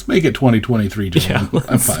 let's make it 2023. John. Yeah,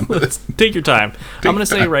 I'm fine with it. Take your time. I'm gonna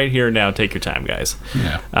say right here now, take your time, guys.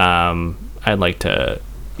 Yeah. I'd like to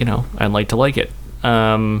like it.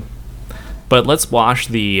 But let's wash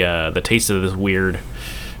the taste of this weird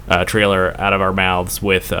trailer out of our mouths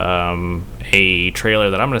with a trailer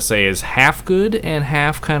that I'm going to say is half good and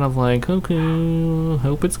half kind of like, okay,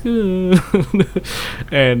 hope it's good.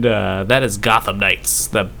 And that is Gotham Knights,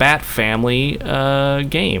 the Bat Family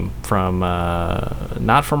game from,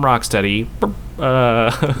 not from Rocksteady.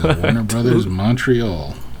 The Warner Brothers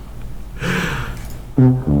Montreal.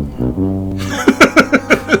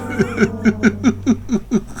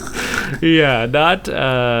 Yeah, not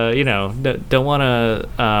don't want to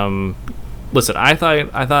listen. I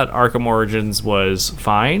thought Arkham Origins was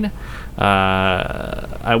fine.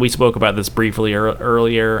 We spoke about this briefly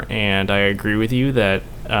earlier, and I agree with you that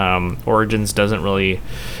Origins doesn't really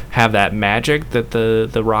have that magic that the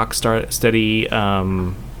Rocksteady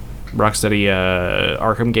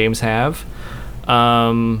Arkham games have.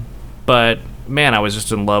 But man, I was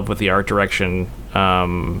just in love with the art direction.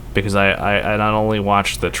 Because I not only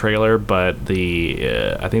watched the trailer, but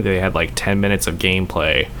I think they had like 10 minutes of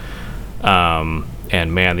gameplay,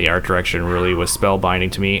 and man, the art direction really was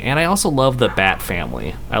spellbinding to me. And I also love the Bat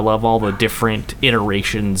Family. I love all the different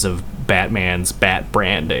iterations of Batman's bat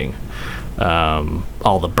branding,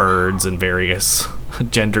 all the birds and various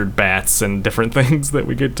gendered bats and different things that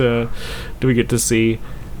we get to see.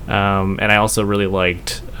 And I also really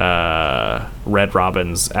liked Red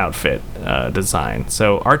Robin's outfit design.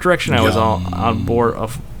 So art direction, I was all on board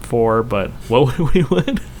for. But what would we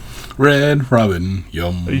win? Red Robin,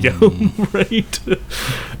 yum. Yum, right?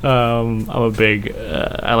 I'm a big.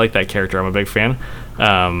 I like that character. I'm a big fan.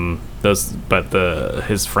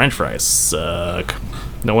 His French fries suck.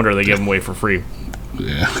 No wonder they give them away for free.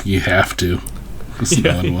 Yeah, you have to.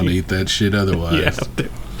 No one want to eat that shit otherwise. You have to.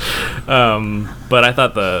 But I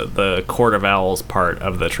thought the Court of Owls part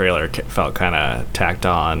of the trailer felt kind of tacked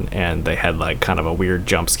on, and they had like kind of a weird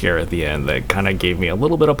jump scare at the end that kind of gave me a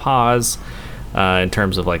little bit of pause in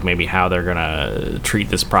terms of like maybe how they're gonna treat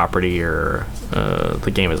this property or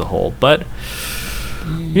the game as a whole. But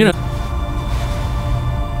you know,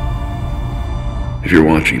 if you're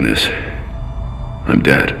watching this, I'm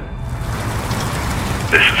dead.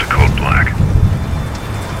 This is a Code Black.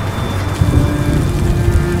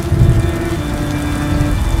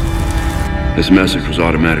 This message was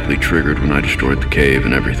automatically triggered when I destroyed the cave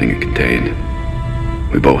and everything it contained.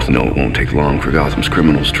 We both know it won't take long for Gotham's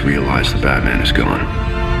criminals to realize the Batman is gone.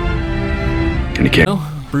 And he can't...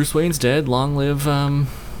 Oh, Bruce Wayne's dead. Long live, I don't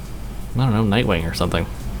know, Nightwing or something.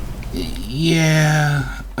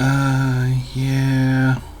 Yeah,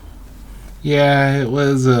 it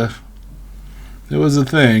was a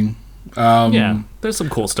thing. Yeah, there's some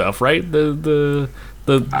cool stuff, right? The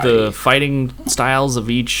fighting styles of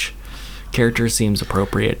each character seems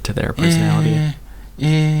appropriate to their personality.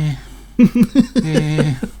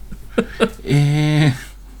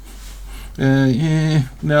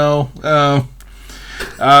 No.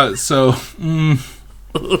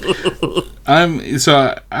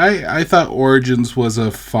 I thought Origins was a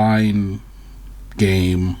fine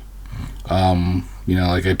game.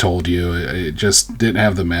 Like I told you, it just didn't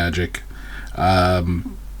have the magic. I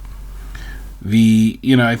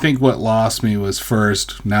think what lost me was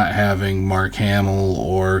first not having Mark Hamill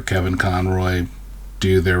or Kevin Conroy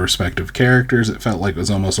do their respective characters. It felt like it was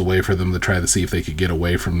almost a way for them to try to see if they could get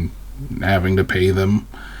away from having to pay them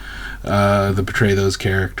to portray those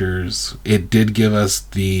characters. It did give us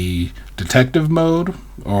the detective mode,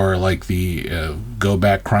 or like the go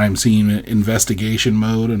back crime scene investigation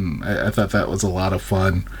mode, and I thought that was a lot of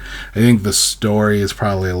fun. I think the story is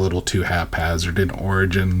probably a little too haphazard in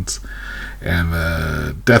Origins, and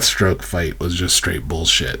the Deathstroke fight was just straight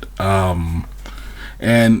bullshit.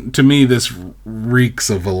 And to me, this reeks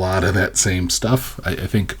of a lot of that same stuff. I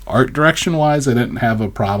think art direction wise, I didn't have a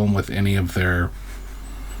problem with any of their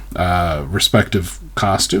respective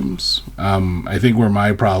costumes. I think where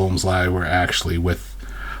my problems lie were actually with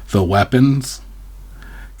the weapons,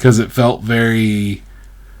 because it felt very,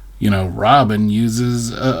 Robin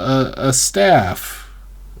uses a staff.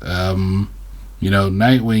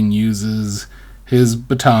 Nightwing uses his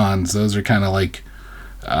batons. Those are kind of like,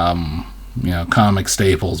 comic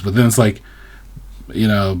staples. But then it's like,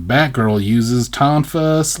 Batgirl uses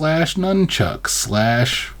tonfa / nunchucks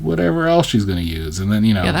 / whatever else she's going to use. And then,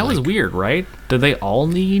 that was weird, right? Did they all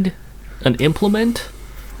need an implement?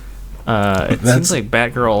 It seems like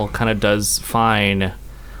Batgirl kind of does fine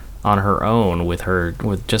on her own with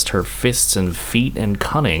just her fists and feet and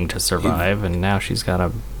cunning to survive, and now she's got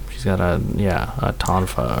a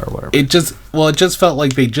tonfa or whatever. It just felt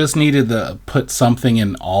like they just needed to put something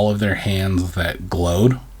in all of their hands that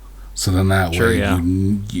glowed. So then that way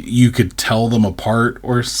you could tell them apart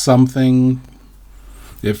or something.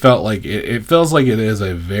 It felt like it feels like it is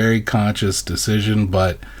a very conscious decision,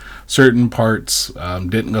 but certain parts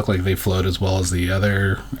didn't look like they flowed as well as the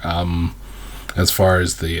other. As far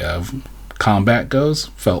as the combat goes,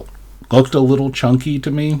 looked a little chunky to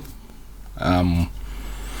me.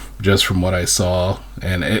 Just from what I saw,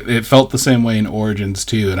 and it felt the same way in Origins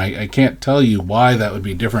too, and I can't tell you why that would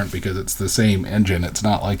be different, because it's the same engine. It's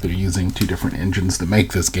not like they're using two different engines to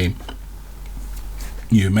make this game.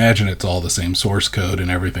 You imagine it's all the same source code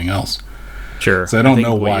and everything else. Sure. So I don't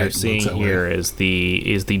know what why you're seeing here is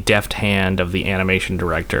the deft hand of the animation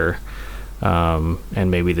director,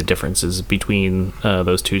 and maybe the differences between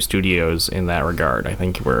those two studios in that regard. I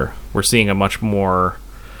think we're seeing a much more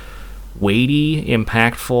weighty,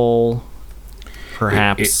 impactful,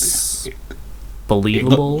 perhaps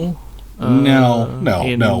believable.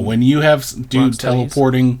 No. When you have dude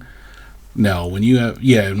teleporting, in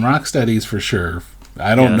Rocksteady's for sure.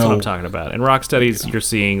 I don't know. That's what I'm talking about. In Rocksteady's, you're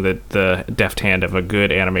seeing the deft hand of a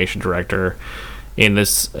good animation director.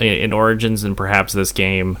 In Origins and perhaps this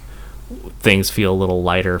game, things feel a little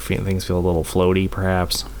lighter. Things feel a little floaty,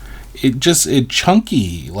 perhaps. It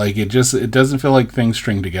chunky, like it doesn't feel like things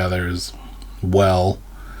string together as well.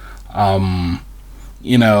 I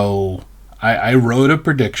wrote a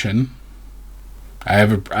prediction. I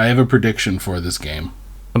have a prediction for this game.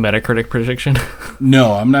 A Metacritic prediction?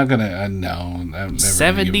 No, I'm not gonna. No,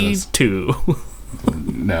 72.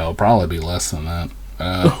 No, probably be less than that.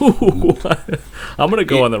 I'm gonna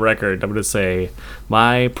go on the record. I'm gonna say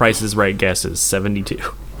my Price is Right guess is 72.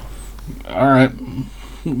 All right.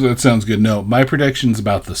 That sounds good. No, my prediction's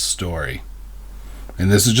about the story.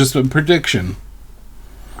 And this is just a prediction.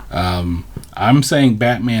 I'm saying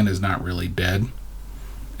Batman is not really dead,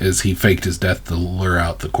 as he faked his death to lure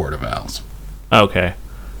out the Court of Owls. Okay.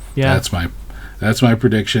 Yeah. That's my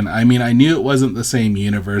prediction. I mean, I knew it wasn't the same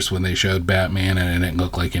universe when they showed Batman, and it didn't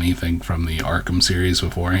look like anything from the Arkham series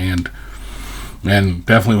beforehand. And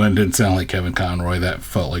definitely when it didn't sound like Kevin Conroy, that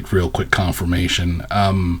felt like real quick confirmation.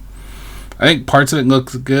 I think parts of it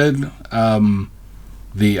looked good.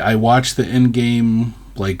 I watched the in-game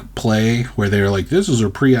play where they were like, "This is a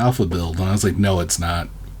pre-alpha build," and I was like, "No, it's not.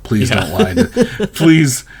 Please don't lie.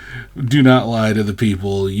 Please do not lie to the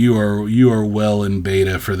people. You are well in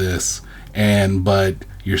beta for this, but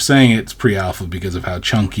you're saying it's pre-alpha because of how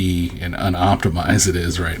chunky and unoptimized it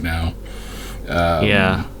is right now."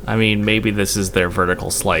 I mean, maybe this is their vertical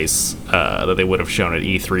slice that they would have shown at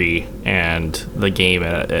E3, and the game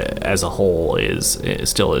as a whole is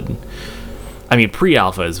still in. I mean,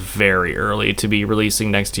 pre-alpha is very early to be releasing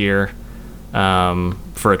next year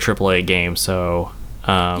for a AAA game, so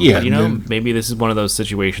maybe this is one of those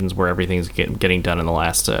situations where everything's getting done in the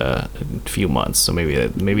last few months, so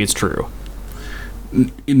maybe it's true.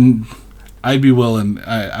 I'd be willing.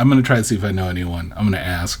 I'm going to try to see if I know anyone. I'm going to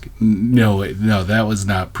ask. No, that was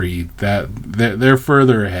not pre. They're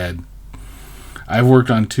further ahead. I've worked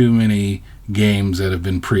on too many games that have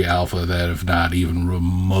been pre-alpha that have not even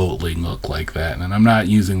remotely looked like that. And I'm not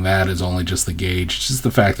using that as only just the gauge. It's just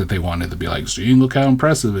the fact that they wanted to be like, see, look how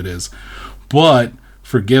impressive it is. But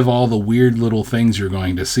forgive all the weird little things you're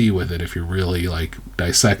going to see with it if you're really like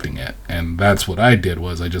dissecting it. And that's what I did,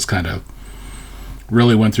 was I just kind of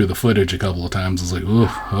really went through the footage a couple of times. I was like, ooh,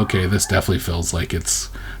 okay, this definitely feels like it's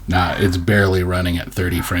barely running at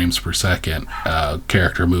 30 frames per second.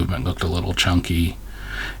 Character movement looked a little chunky.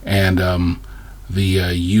 And the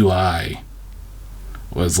UI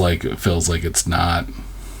was like, it feels like it's not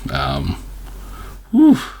a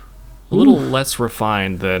little less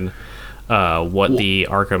refined than what the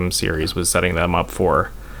Arkham series was setting them up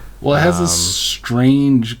for. Well, it has a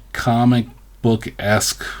strange comic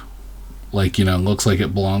book-esque, like, you know, looks like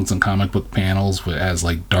it belongs in comic book panels, but it has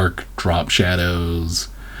like dark drop shadows.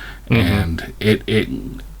 And it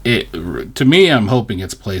to me, I'm hoping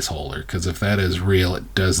it's placeholder, because if that is real,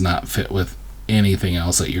 it does not fit with anything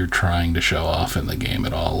else that you're trying to show off in the game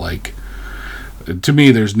at all. Like, to me,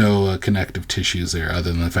 there's no connective tissues there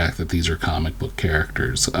other than the fact that these are comic book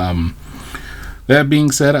characters. That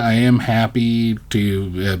being said, I am happy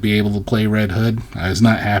to be able to play Red Hood. I was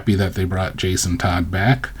not happy that they brought Jason Todd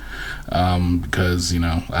back, because, you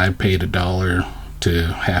know, I paid $1 to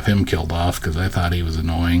have him killed off because I thought he was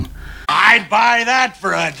annoying. I'd buy that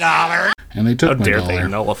for $1. And they took my $1. How dare dollar. they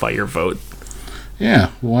nullify your vote?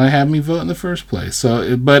 Yeah, why have me vote in the first place?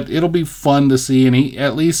 So, but it'll be fun to see, and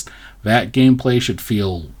at least that gameplay should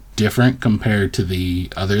feel different compared to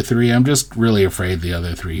the other three. I'm just really afraid the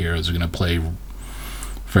other three heroes are going to play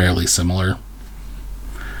fairly similar.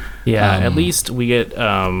 Yeah, at least we get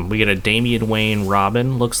a Damian Wayne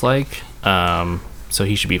Robin, looks like. So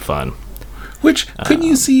he should be fun. Which, couldn't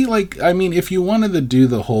you see, like, I mean, if you wanted to do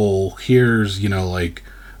the whole, here's, you know, like,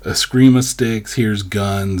 a scream sticks, here's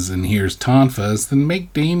guns, and here's tonfas, then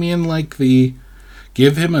make Damian, like,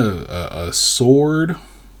 give him a sword,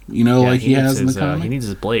 you know, like he has in the comic. He needs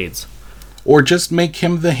his blades. Or just make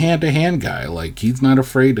him the hand-to-hand guy. Like, he's not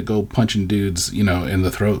afraid to go punching dudes, you know, in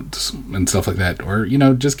the throats and stuff like that. Or, you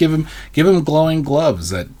know, just give him glowing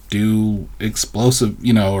gloves that do explosive,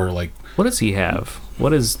 you know, or like... What does he have?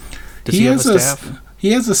 Does he have a staff?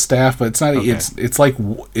 He has a staff, but it's not... Okay.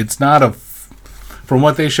 It's not a... From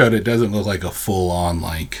what they showed, it doesn't look like a full-on,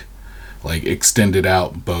 like extended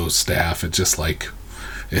out bow staff. It's just like...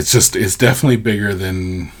 It's definitely bigger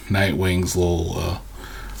than Nightwing's little...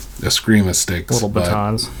 Eskrima sticks. Little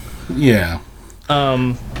batons. Yeah.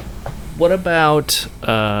 What about...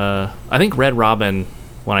 I think Red Robin,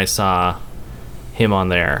 when I saw him on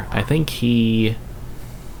there, I think he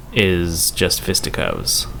is just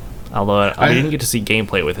fisticuffs. Although I didn't get to see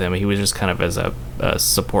gameplay with him. He was just kind of as a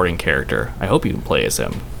supporting character. I hope you can play as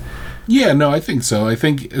him. Yeah, no, I think so. I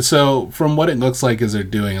think so. From what it looks like, is they're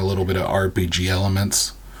doing a little bit of RPG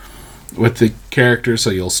elements with the character.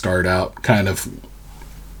 So you'll start out kind of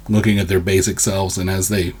looking at their basic selves, and as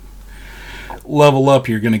they level up,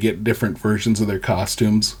 you're going to get different versions of their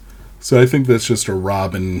costumes. So I think that's just a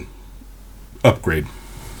Robin upgrade.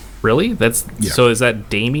 Really? So is that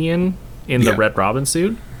Damian in the Red Robin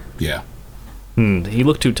suit? Yeah. He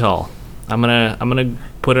looked too tall. I'm gonna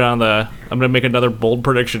put it on the... I'm gonna make another bold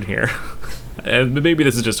prediction here. And maybe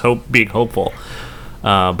this is just being hopeful.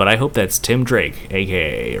 But I hope that's Tim Drake,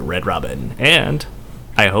 aka Red Robin. And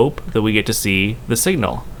I hope that we get to see the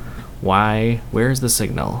Signal. Where's the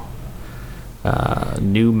Signal?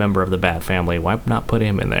 New member of the Bat family. Why not put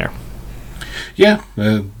him in there? Yeah,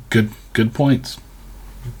 good points.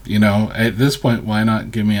 You know, at this point, why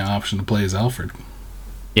not give me an option to play as Alfred?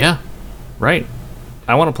 Yeah, right.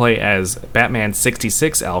 I want to play as Batman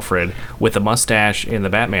 66 Alfred with a mustache in the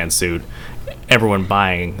Batman suit. Everyone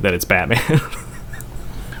buying that it's Batman.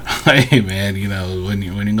 Hey, man, you know, when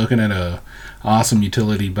you're looking at a awesome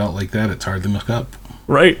utility belt like that, it's hard to look up.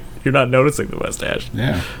 Right. You're not noticing the mustache.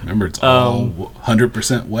 Yeah. Remember, it's all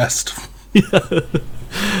 100% West.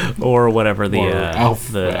 Or whatever the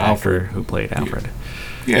actor who played Alfred.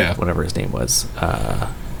 Yeah. Whatever his name was.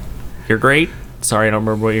 You're great. Sorry, I don't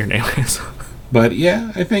remember what your name is. But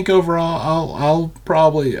yeah, I think overall,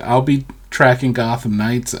 I'll be tracking Gotham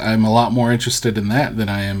Knights. I'm a lot more interested in that than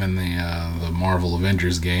I am in the Marvel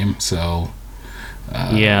Avengers game. So.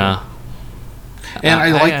 Yeah. And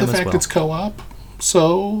I like the fact it's co-op.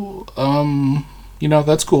 So, you know,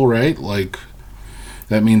 that's cool, right? Like,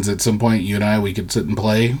 that means at some point you and we could sit and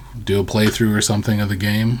do a playthrough or something of the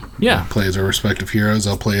game. Yeah. Play as our respective heroes.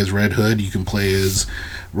 I'll play as Red Hood. You can play as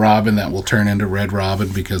Robin. That will turn into Red Robin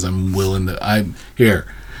because for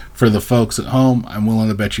the folks at home, I'm willing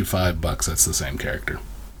to bet you $5 that's the same character.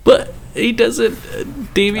 But He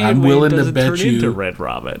doesn't. Damian I'm Wayne willing to doesn't bet turn you- into Red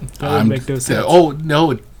Robin. That would make no sense. Oh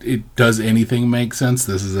no, it does anything make sense?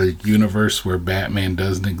 This is a universe where Batman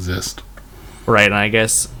doesn't exist. Right, and I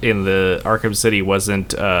guess in the Arkham City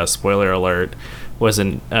wasn't, spoiler alert,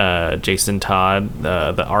 wasn't Jason Todd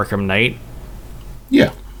the Arkham Knight?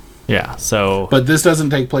 Yeah. Yeah, so... But this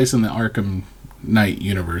doesn't take place in the Arkham Knight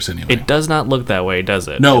universe anyway. It does not look that way, does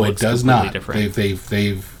it? No, it looks does completely not. Different.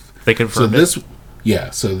 They confirmed so this, it?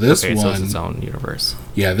 Yeah, so this okay, one... so it's its own universe.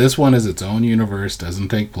 Yeah, this one is its own universe, doesn't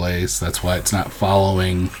take place. That's why it's not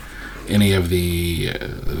following any of the...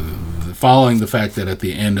 following the fact that at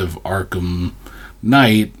the end of Arkham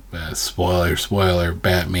Knight, spoiler,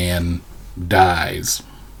 Batman dies.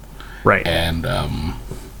 Right. And,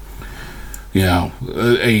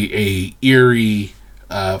 a eerie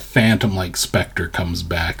phantom-like specter comes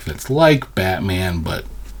back that's like Batman, but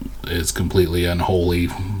is completely unholy,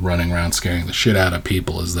 running around scaring the shit out of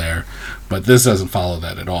people is there. But this doesn't follow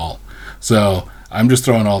that at all. So I'm just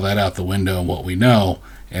throwing all that out the window and what we know,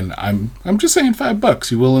 and I'm just saying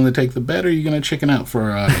 $5. You willing to take the bet, or are you going to chicken out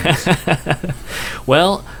for our audience?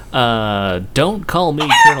 Well, don't call me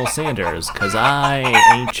Colonel Sanders, because I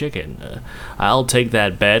ain't chicken. I'll take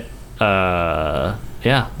that bet. Yeah,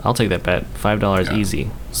 I'll take that bet. $5 easy.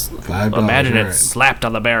 $5. Imagine it right. slapped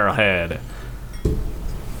on the barrel head.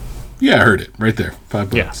 Yeah, I heard it right there.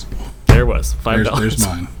 $5. Yeah, there was $5. There's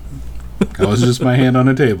mine. That was just my hand on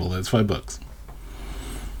a table. That's $5.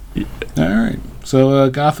 Yeah. All right. So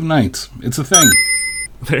Gotham Knights, it's a thing.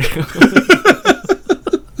 There you go.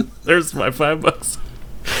 There's my $5.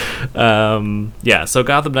 Yeah. So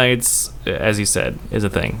Gotham Knights, as you said, is a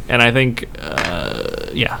thing, and I think,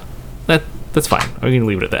 yeah, that's fine. We can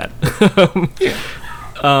leave it at that. Yeah.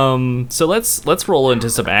 So let's roll into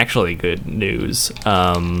some actually good news.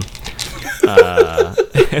 And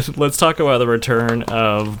let's talk about the return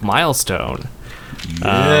of Milestone.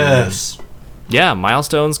 Yes. Yeah,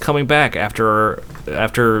 Milestone's coming back after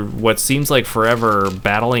what seems like forever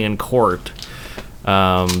battling in court.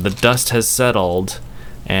 The dust has settled,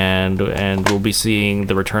 and we'll be seeing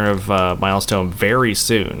the return of Milestone very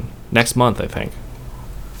soon. Next month, I think.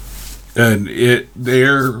 And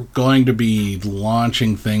they're going to be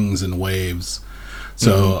launching things in waves.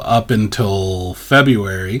 So up until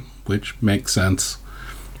February, which makes sense,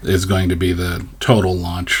 is going to be the total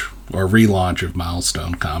launch or relaunch of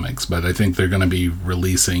Milestone Comics. But I think they're going to be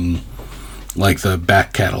releasing like the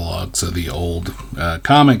back catalog, so the old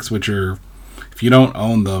comics, which are, if you don't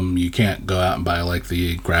own them, you can't go out and buy like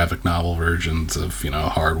the graphic novel versions of,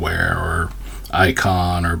 Hardware or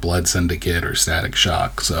Icon or Blood Syndicate or Static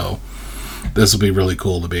Shock. So this will be really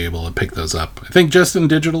cool to be able to pick those up. I think just in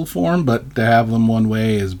digital form, but to have them one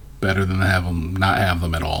way is better than to have them not have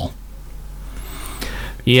them at all.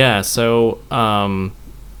 Yeah, so,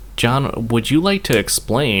 John, would you like to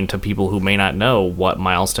explain to people who may not know what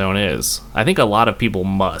Milestone is? I think a lot of people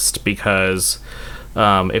must, because,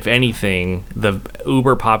 if anything, the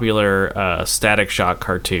uber popular Static Shock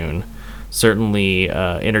cartoon certainly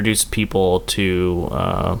introduced people to,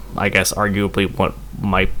 I guess, arguably what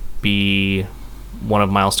might be one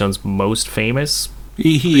of Milestone's most famous.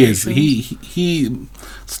 He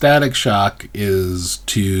Static Shock is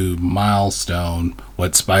to Milestone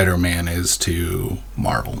what Spider-Man is to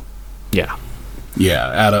Marvel. Yeah. Yeah,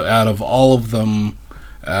 out of all of them,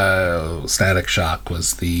 Static Shock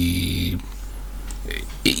was he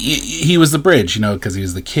was the bridge, because he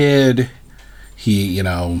was the kid.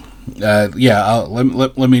 Let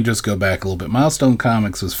me just go back a little bit. Milestone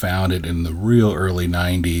Comics was founded in the real early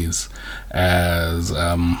 90s as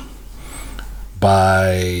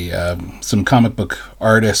by some comic book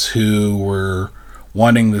artists who were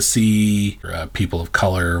wanting to see people of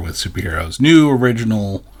color with superheroes, new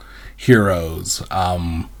original heroes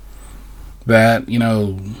that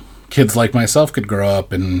kids like myself could grow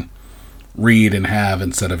up and read and have,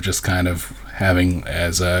 instead of just kind of having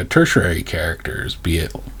as tertiary characters, be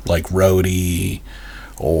it like Rhodey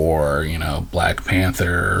or Black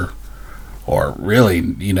Panther, or really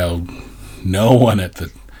no one at the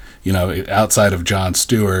outside of Jon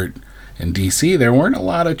Stewart in DC. There weren't a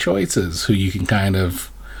lot of choices who you can kind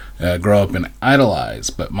of grow up and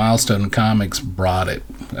idolize, but Milestone Comics brought it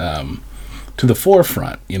to the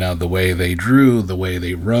forefront. The way they drew, the way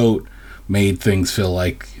they wrote, made things feel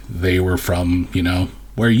like they were from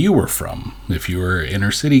where you were from. If you were an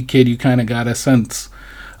inner city kid, you kind of got a sense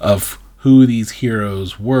of who these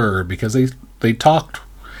heroes were, because they talked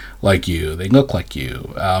like you, they looked like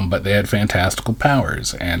you, but they had fantastical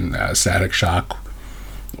powers. And Static Shock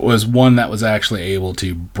was one that was actually able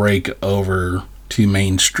to break over to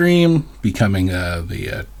mainstream, becoming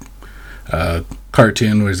the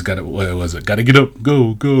cartoon where he's got what was it? Gotta get up,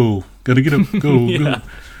 go, go. Gotta get up, go, Yeah.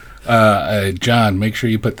 go. John, make sure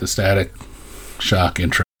you put the Static Shock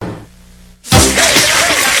intro.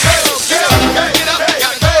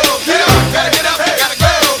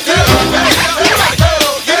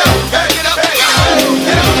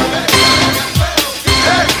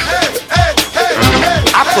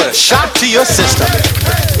 I put a shock to your system.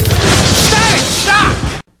 Static shock!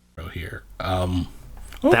 Here.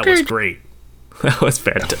 That was great. That was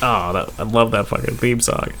fantastic. Oh, I love that fucking theme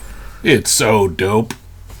song. It's so dope.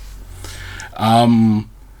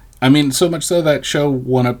 I mean, so much so that show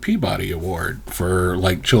won a Peabody Award for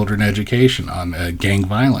like children education on gang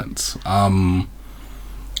violence.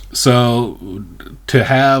 So to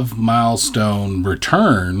have Milestone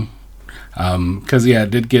return, because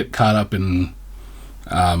it did get caught up in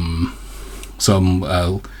some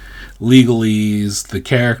legalese. The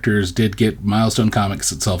characters did get Milestone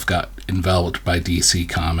Comics itself got enveloped by DC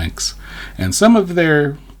Comics, and some of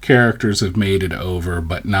their characters have made it over,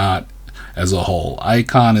 but not as a whole.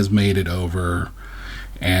 Icon has made it over,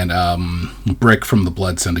 and Brick from the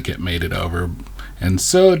Blood Syndicate made it over, and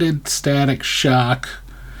so did Static Shock.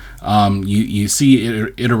 You see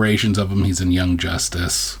iterations of him. He's in Young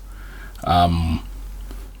Justice,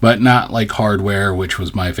 but not like Hardware, which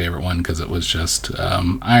was my favorite one because it was just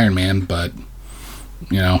Iron Man, but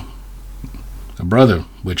a brother,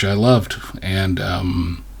 which I loved. And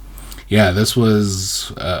this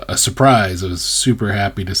was a surprise. I was super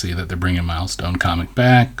happy to see that they're bringing Milestone comic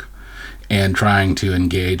back and trying to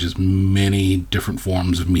engage as many different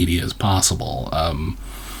forms of media as possible,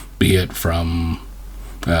 be it from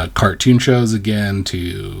cartoon shows again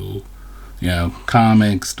to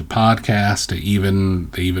comics to podcasts to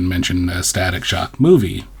they even mentioned a Static Shock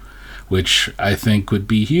movie, which I think would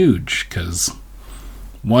be huge because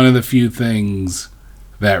one of the few things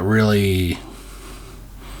that really,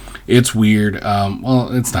 it's weird. Well,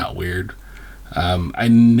 it's not weird. I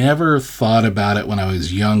never thought about it when I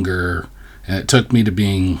was younger, and it took me to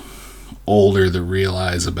being older to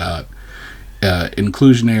realize about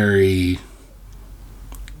inclusionary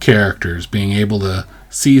characters, being able to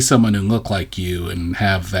see someone who look like you and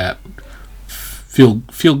have that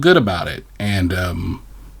feel good about it. And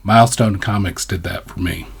Milestone Comics did that for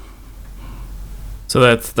me.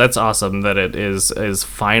 So that's awesome that it is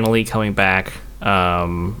finally coming back,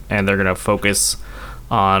 and they're gonna focus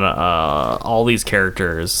on all these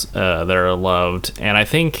characters that are loved. And I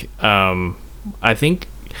think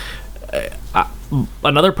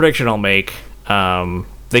another prediction I'll make.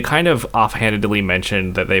 They kind of offhandedly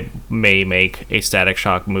mentioned that they may make a Static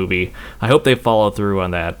Shock movie. I hope they follow through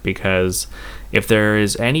on that, because if there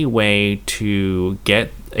is any way to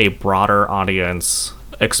get a broader audience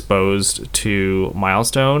exposed to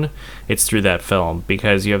Milestone, it's through that film,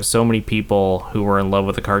 because you have so many people who were in love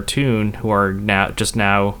with the cartoon who are now,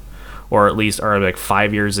 or at least are like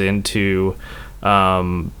 5 years into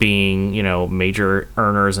being major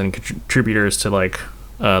earners and contributors to like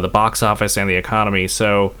the box office and the economy.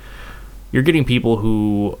 So you're getting people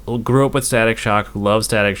who grew up with Static Shock, who love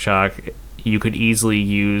Static Shock. You could easily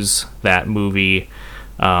use that movie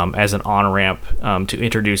as an on-ramp to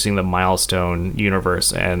introducing the Milestone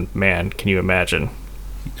universe. And man, can you imagine?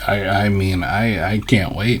 I mean, I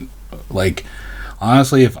can't wait. Like,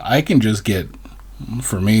 honestly, if I can just get,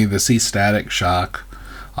 for me, to see Static Shock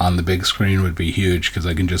on the big screen would be huge, because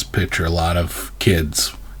I can just picture a lot of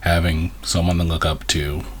kids having someone to look up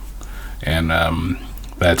to, and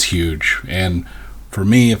that's huge. And for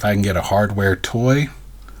me, if I can get a Hardware toy,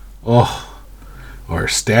 or a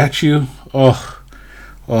statue, I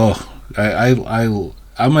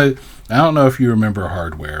don't know if you remember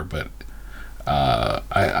Hardware, but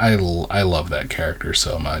I love that character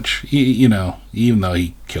so much. Even though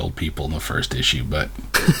he killed people in the first issue, but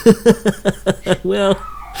well.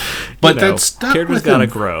 But that stuck characters with gotta him.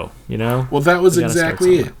 grow, Well, that was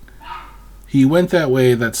exactly it. He went that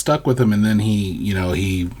way, that stuck with him, and then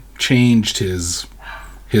he changed his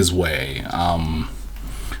way. I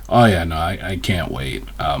can't wait.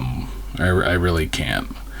 I really can't.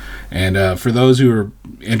 And for those who are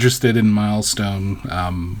interested in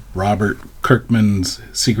Milestone, Robert Kirkman's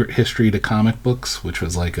Secret History to Comic Books, which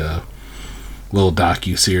was like a little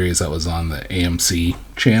docu-series that was on the AMC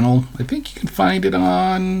channel. I think you can find it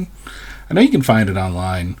on... I know you can find it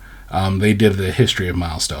online. They did the history of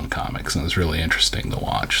Milestone Comics, and it was really interesting to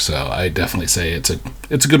watch. So I definitely say it's a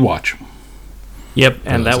good watch. Yep,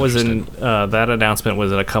 and that was that announcement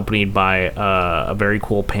was accompanied by a very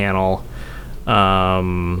cool panel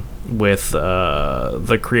with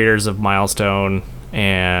the creators of Milestone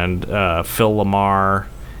and Phil Lamar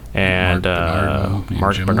and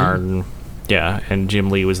Mark Bernardin. Yeah, and Jim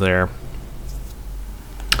Lee was there.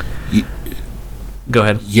 Go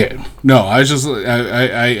ahead. Yeah, no, I was just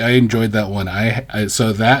I enjoyed that one.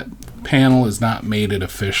 So that panel has not made it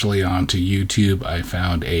officially onto YouTube. I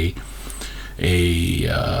found a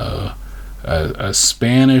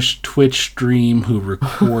Spanish Twitch stream who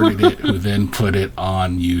recorded it, who then put it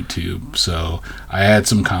on YouTube. So I had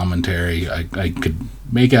some commentary. I could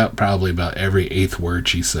make out probably about every 8th word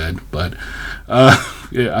she said, but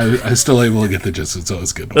I was still able to get the gist, so it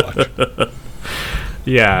was good to watch.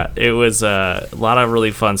 Yeah, it was a lot of really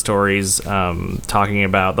fun stories talking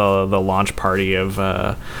about the launch party of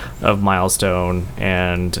Milestone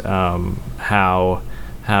and how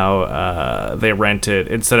they rented,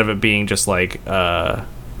 instead of it being just like a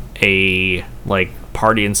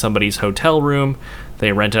party in somebody's hotel room,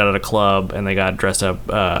 they rented out a club and they got dressed up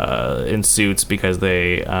in suits because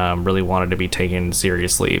they really wanted to be taken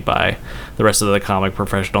seriously by the rest of the comic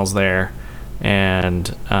professionals there.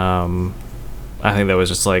 And I think that was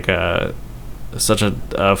just like such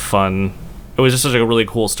a fun. It was just such a really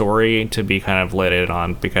cool story to be kind of let in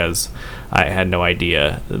on, because I had no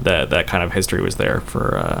idea that kind of history was there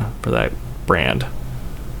for that brand.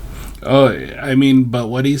 Oh, I mean, but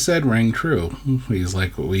what he said rang true. He's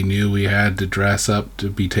like, we knew we had to dress up to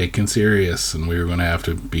be taken serious, and we were going to have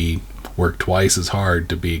to work twice as hard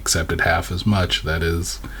to be accepted half as much. That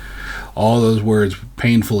is, all those words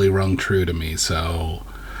painfully rung true to me. So,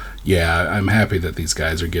 yeah, I'm happy that these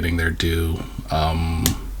guys are getting their due.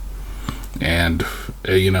 And,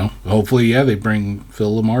 hopefully, yeah, they bring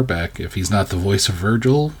Phil LaMarr back. If he's not the voice of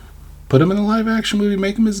Virgil, put him in a live-action movie,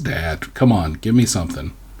 make him his dad. Come on, give me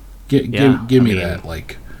something. Give me that,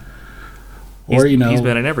 like... Or, he's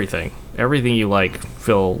been in everything. Everything you like,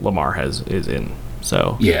 Phil LaMarr is in.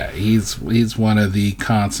 So yeah, he's one of the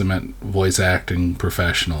consummate voice acting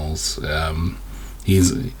professionals.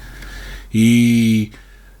 He's very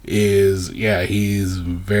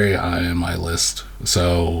high on my list.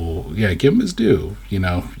 So yeah, give him his due.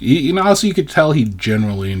 Also you could tell he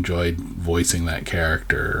generally enjoyed voicing that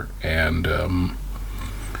character, and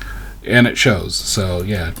it shows. So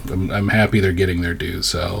yeah, I'm happy they're getting their due.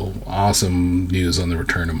 So awesome news on the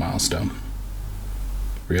return of Milestone.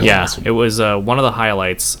 Real awesome. It was one of the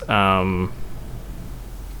highlights,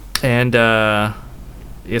 and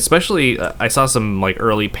especially I saw some like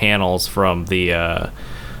early panels from the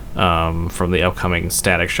upcoming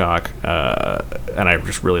Static Shock, and I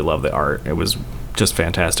just really love the art. It was just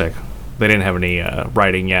fantastic. They didn't have any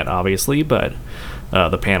writing yet, obviously, but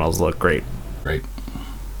the panels look great. Right.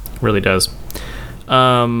 Really does.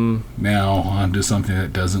 Now on to something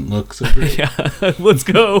that doesn't look so great. Yeah, let's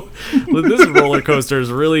go. This roller coaster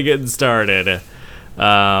is really getting started.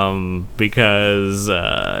 Because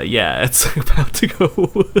it's about to go.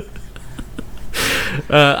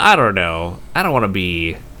 I don't know. I don't want to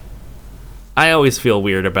be. I always feel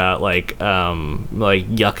weird about like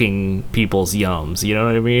yucking people's yums. You know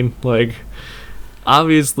what I mean? Like,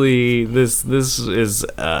 obviously, this is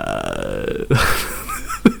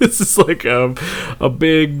this is like a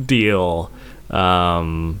big deal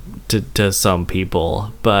to some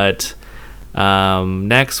people, but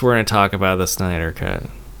next we're going to talk about the Snyder Cut.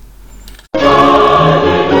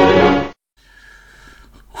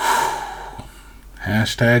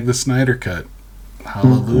 Hashtag the Snyder Cut.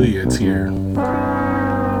 Hallelujah, it's here.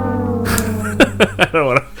 I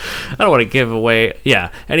don't want to give away.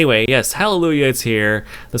 Yeah. Anyway, yes, hallelujah, it's here.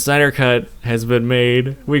 The Snyder Cut has been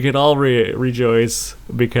made. We can all rejoice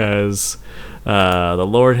because the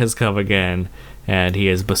Lord has come again, and he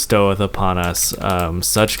has bestoweth upon us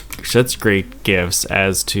such great gifts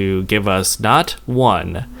as to give us not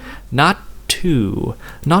 1, not 2,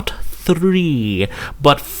 not 3,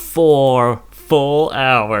 but 4 full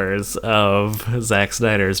hours of Zack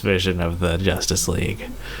Snyder's vision of the Justice League.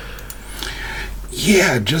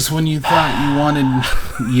 Yeah, just when you thought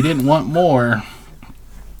you didn't want more,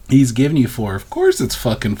 he's giving you 4. Of course it's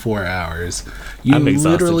fucking 4 hours. I'm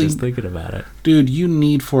exhausted just thinking about it. Dude, you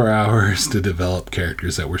need 4 hours to develop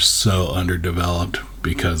characters that were so underdeveloped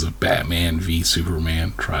because of Batman v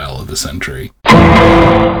Superman Trial of the Century.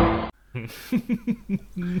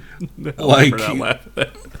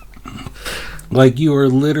 Like you are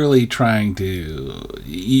literally trying to...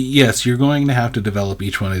 Yes, you're going to have to develop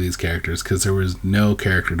each one of these characters because there was no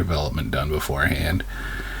character development done beforehand.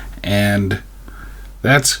 And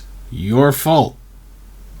that's your fault.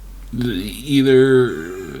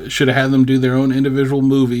 Either should have had them do their own individual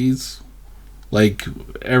movies like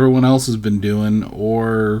everyone else has been doing,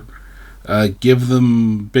 or give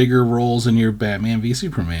them bigger roles in your Batman v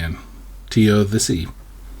Superman TOTC.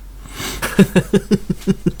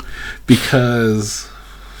 Because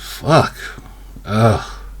fuck,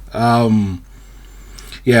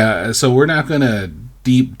 Yeah, so we're not going to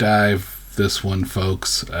deep dive this one,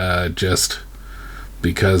 folks, just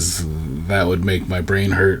because that would make my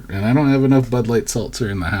brain hurt, and I don't have enough Bud Light Seltzer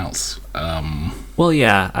in the house. Well,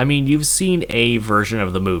 yeah, I mean, you've seen a version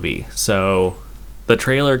of the movie, so the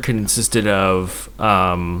trailer consisted of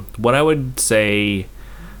what I would say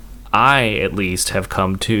I, at least, have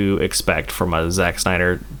come to expect from a Zack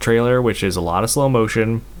Snyder trailer, which is a lot of slow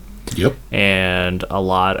motion. Yep. And a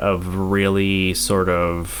lot of really sort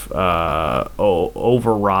of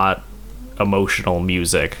overwrought emotional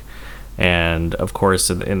music. And, of course,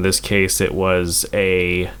 in this case, it was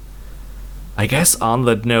I guess, on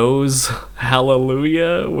the nose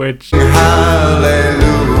Hallelujah, which...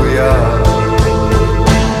 Hallelujah.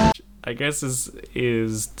 I guess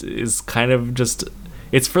is kind of just...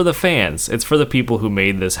 It's for the fans. It's for the people who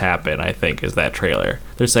made this happen, I think, is that trailer.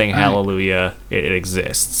 They're saying hallelujah, it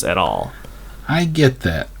exists at all. I get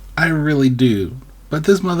that. I really do. But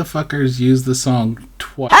this motherfucker's used the song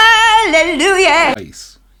twice. Hallelujah!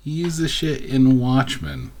 He used the shit in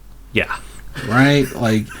Watchmen. Yeah. Right?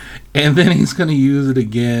 Like, and then he's going to use it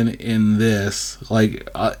again in this, like,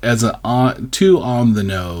 as too on the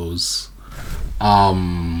nose.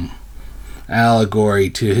 Allegory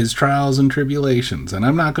to his trials and tribulations. And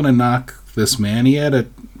I'm not going to knock this man. He had a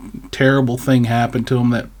terrible thing happen to him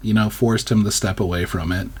that, forced him to step away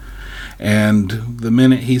from it. And the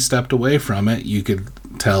minute he stepped away from it, you could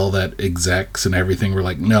tell that execs and everything were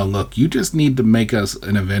like, no, look, you just need to make us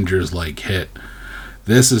an Avengers-like hit.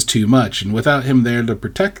 This is too much. And without him there to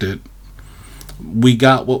protect it, we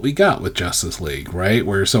got what we got with Justice League, right?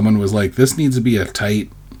 Where someone was like, this needs to be a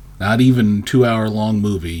tight, not even 2-hour long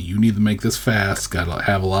movie. You need to make this fast. Got to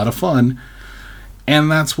have a lot of fun.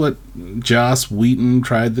 And that's what Joss Whedon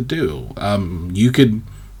tried to do.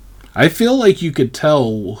 I feel like you could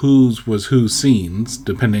tell whose was whose scenes,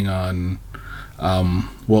 depending on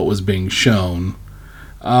what was being shown.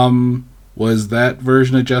 Was that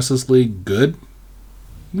version of Justice League good?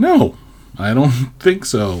 No, I don't think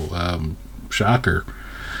so. Shocker.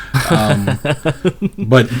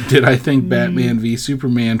 But did I think Batman v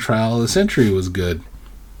Superman Trial of the Century was good?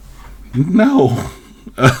 No.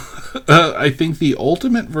 I think the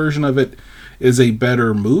ultimate version of it is a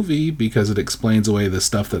better movie because it explains away the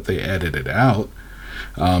stuff that they edited out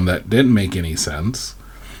that didn't make any sense.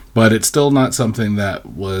 But it's still not something that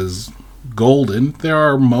was golden. There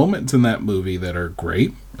are moments in that movie that are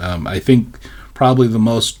great. I think probably the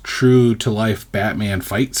most true-to-life Batman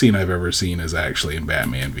fight scene I've ever seen is actually in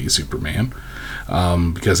Batman v Superman.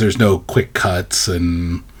 Because there's no quick cuts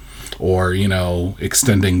or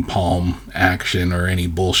extending palm action or any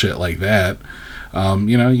bullshit like that.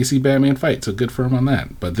 You see Batman fight, so good for him on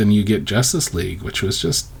that. But then you get Justice League, which was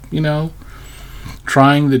just,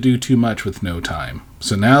 trying to do too much with no time.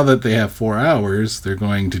 So now that they have 4 hours, they're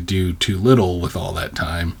going to do too little with all that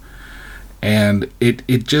time. And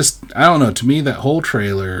it just, I don't know, to me that whole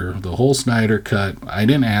trailer, the whole Snyder Cut, I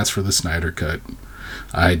didn't ask for the Snyder Cut.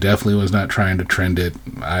 I definitely was not trying to trend it.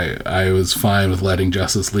 I was fine with letting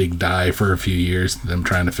Justice League die for a few years, them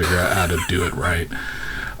trying to figure out how to do it right.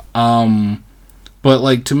 But,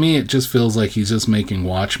 like, to me, it just feels like he's just making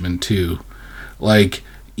Watchmen, too. Like,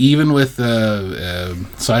 even with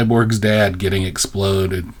Cyborg's dad getting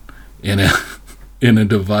exploded in a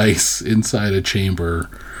device inside a chamber,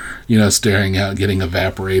 staring out, getting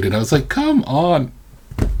evaporated. I was like, come on.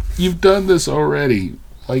 You've done this already.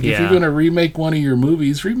 Like, if you're going to remake one of your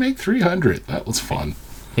movies, remake 300. That was fun.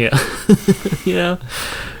 Yeah.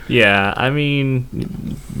 Yeah, I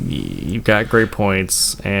mean, you've got great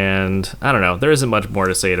points, and I don't know, there isn't much more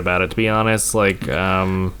to say about it, to be honest. Like,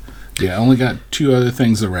 yeah, I only got 2 other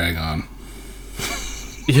things to rag on.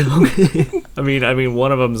 I mean,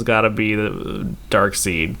 one of them's got to be the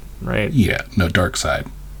Darkseid, right? Yeah, no, Darkseid.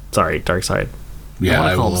 Sorry, Darkseid. Yeah,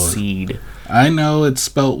 I call it Seed. I know it's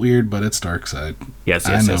spelt weird, but it's Darkseid. Yes,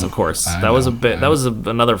 of course. That was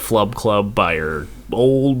another flub club by your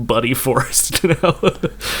old buddy Forrest.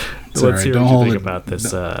 Let's hear what you think about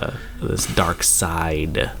this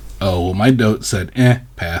Darkseid. Oh, well, my note said,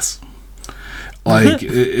 pass. Like,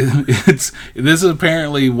 this is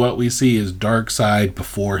apparently what we see is Darkseid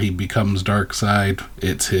before he becomes Darkseid.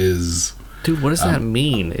 It's his... Dude, what does that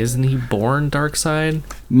mean? Isn't he born Darkseid?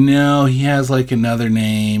 No, he has like another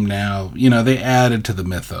name now. They added to the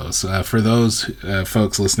mythos. For those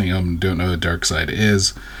folks listening who don't know what Darkseid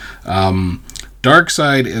is,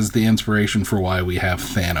 Darkseid is the inspiration for why we have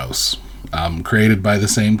Thanos, created by the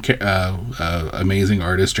same amazing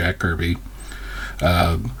artist Jack Kirby.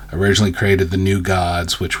 Originally created the New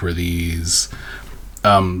Gods, which were these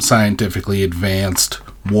scientifically advanced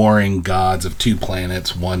warring gods of two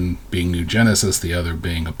planets, one being New Genesis, the other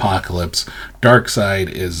being Apokolips. Darkseid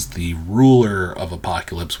is the ruler of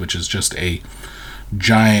Apokolips, which is just a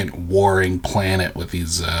giant warring planet with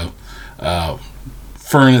these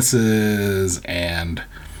furnaces, and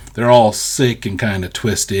they're all sick and kind of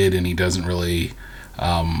twisted, and he doesn't really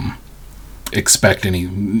expect any...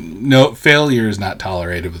 No, failure is not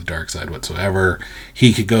tolerated with Darkseid whatsoever.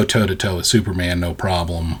 He could go toe-to-toe with Superman, no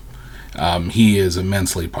problem. He is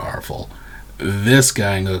immensely powerful. This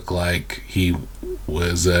guy looked like he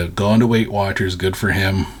was going to Weight Watchers, good for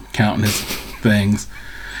him, counting his things.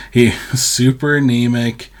 He was super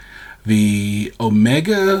anemic. The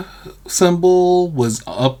Omega symbol was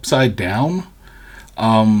upside down,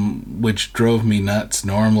 which drove me nuts.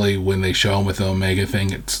 Normally, when they show him with the Omega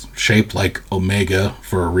thing, it's shaped like Omega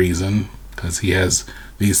for a reason, because he has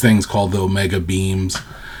these things called the Omega beams.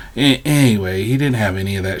 Anyway, he didn't have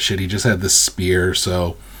any of that shit. He just had this spear,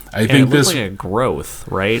 so I think it this... looked like a growth,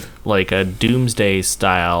 right? Like a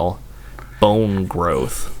Doomsday-style bone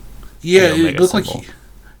growth. Yeah, it looked like he...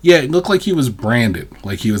 Yeah, it looked like he was branded.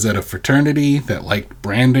 Like he was at a fraternity that liked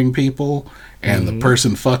branding people, and the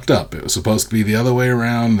person fucked up. It was supposed to be the other way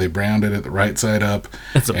around. They branded it the right side up.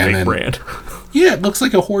 It's a big brand. Yeah, it looks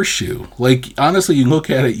like a horseshoe. Like, honestly, you look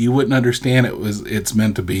at it, you wouldn't understand it's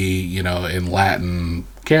meant to be, you know, in Latin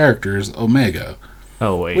characters, Omega.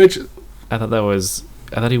 Oh, wait. Which... I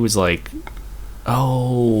thought he was like...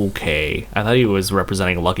 Oh, okay. I thought he was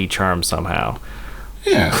representing Lucky Charms somehow.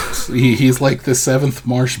 Yeah, he's like the seventh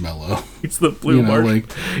marshmallow. He's the blue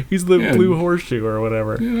he's the blue horseshoe or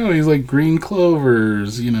whatever. You know, he's like green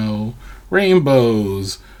clovers, you know,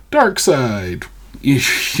 rainbows, Darkseid. You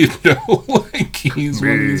know, like he's one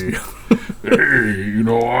of these. Hey, you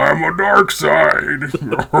know, I'm a Darkseid.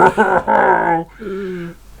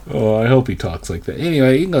 Oh, I hope he talks like that.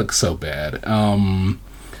 Anyway, he looks so bad.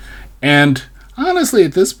 And honestly,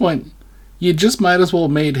 at this point, you just might as well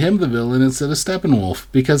have made him the villain instead of Steppenwolf,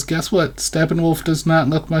 because guess what? Steppenwolf does not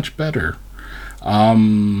look much better.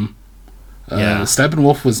 Steppenwolf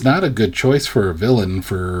was not a good choice for a villain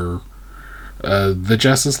for the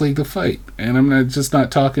Justice League to fight. And I'm just not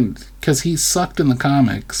talking... Because he sucked in the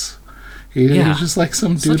comics. He's just like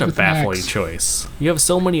some dude Such a with baffling choice. You have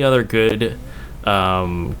so many other good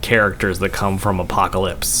characters that come from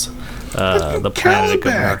Apokolips. The planet of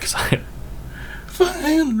Darkseid.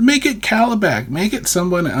 Make it Calabac. Make it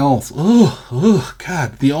someone else. Oh,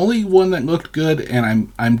 God. The only one that looked good,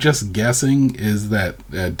 and I'm just guessing, is that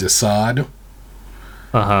Desaad.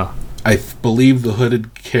 Uh-huh. I believe the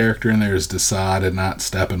hooded character in there is Desaad and not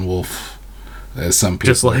Steppenwolf, as some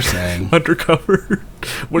people just like are saying. Undercover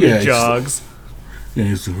when he jogs. And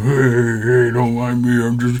he's like, hey, don't mind me.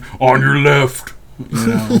 I'm just on your left. You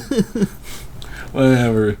know?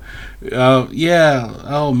 Whatever.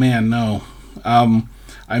 Oh, man, no.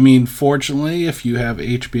 I mean, fortunately, if you have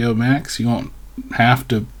HBO Max, you won't have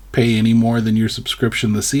to pay any more than your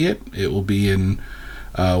subscription to see it. It will be in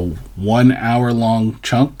 1 hour long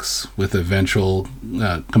chunks, with eventual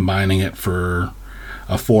combining it for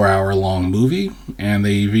a 4 hour long movie. And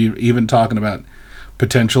they've even talking about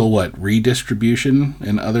potential redistribution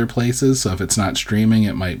in other places. So if it's not streaming,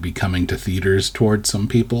 it might be coming to theaters towards some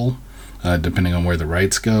people, depending on where the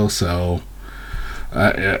rights go. So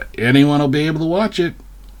anyone will be able to watch it.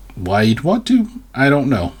 Why you'd want to, I don't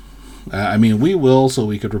know. I mean, we will, so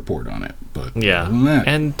we could report on it. But yeah, other than that,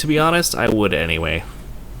 and to be honest, I would anyway.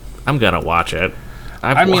 I'm gonna watch it.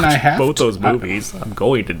 I have both those movies. I'm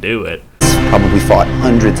going to do it. Probably fought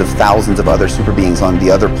hundreds of thousands of other super beings on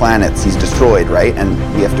the other planets he's destroyed, right? And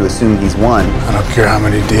we have to assume he's won. I don't care how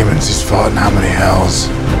many demons he's fought and how many hells.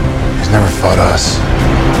 He's never fought us.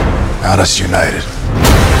 Not us united.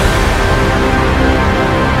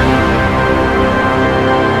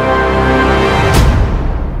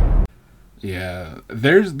 Yeah,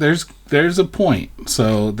 there's a point.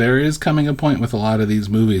 So there is coming a point with a lot of these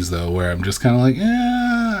movies, though, where I'm just kind of like,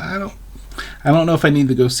 I don't know if I need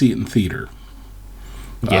to go see it in theater.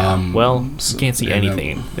 Yeah, you can't see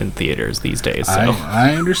anything in theaters these days. So.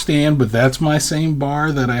 I understand, but that's my same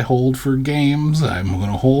bar that I hold for games. I'm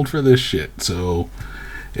going to hold for this shit. So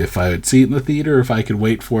if I would see it in the theater, if I could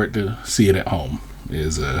wait for it to see it at home,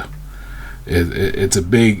 that's a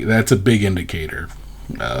big indicator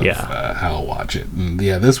of how I'll watch it. And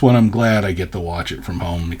this one I'm glad I get to watch it from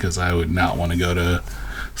home, because I would not want to go to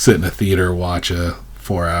sit in a theater, watch a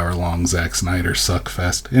 4 hour long Zack Snyder suck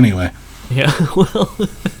fest. Anyway. Yeah,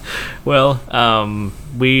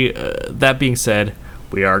 we that being said,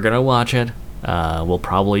 we are gonna watch it. We'll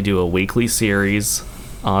probably do a weekly series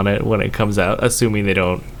on it when it comes out, assuming they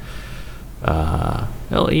don't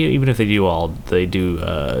Well, even if they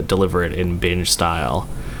do deliver it in binge style.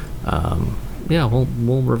 Yeah,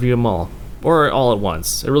 we'll review them all, or all at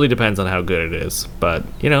once. It really depends on how good it is. But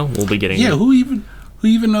we'll be getting. Yeah, who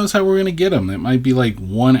even knows how we're gonna get them? It might be like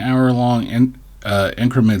 1 hour long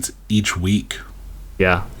increments each week.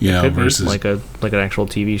 Yeah, versus like an actual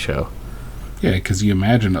TV show. Yeah, because you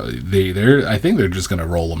imagine I think they're just gonna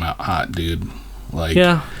roll them out hot, dude. Like,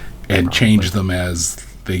 yeah, and probably change them as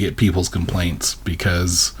they get people's complaints.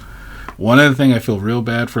 Because one other thing I feel real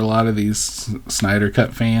bad for a lot of these Snyder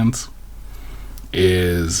Cut fans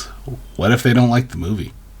is, what if they don't like the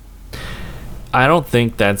movie? I don't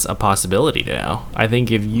think that's a possibility now. I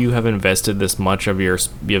think if you have invested this much of your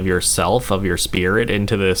spirit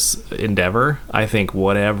into this endeavor, I think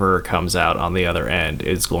whatever comes out on the other end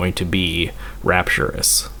is going to be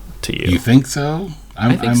rapturous to you. You think so?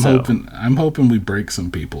 I'm so. I'm hoping we break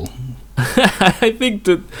some people. I think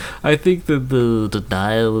that the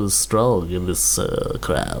denial is strong in this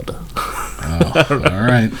crowd. Oh, all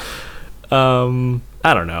right.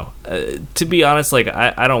 I don't know. To be honest, like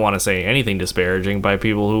I don't want to say anything disparaging by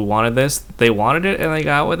people who wanted this. They wanted it and they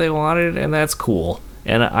got what they wanted, and that's cool.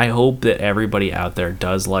 And I hope that everybody out there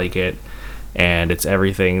does like it, and it's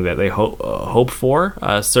everything that they hoped for.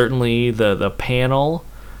 Certainly, the panel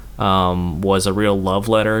was a real love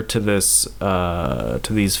letter to this to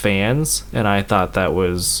these fans, and I thought that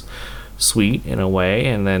was sweet in a way.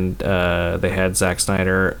 And then they had Zack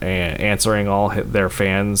Snyder answering all their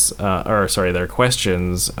fans their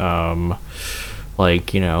questions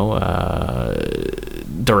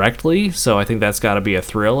directly. So I think that's got to be a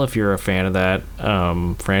thrill if you're a fan of that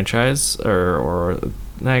franchise, or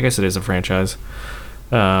I guess it is a franchise.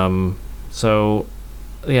 So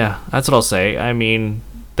yeah, that's what I'll say. I mean,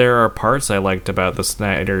 there are parts I liked about the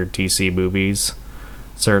Snyder DC movies,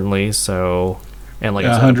 certainly. So, and like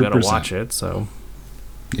I said, I'm gonna watch it. So,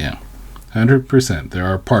 yeah, 100%. There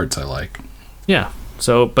are parts I like. Yeah.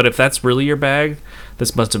 So, but if that's really your bag,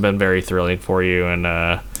 this must have been very thrilling for you, and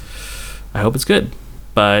I hope it's good.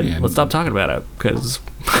 But let's stop talking about it, because.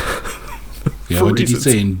 Yeah. What did you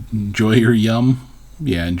say? Enjoy your yum.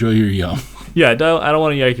 Yeah, enjoy your yum. Yeah, I don't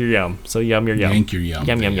want to yank your yum. So yum your yum. Yank your yum.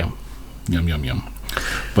 Yum yum yum. Yum yum yum.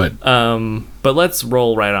 But let's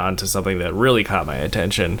roll right on to something that really caught my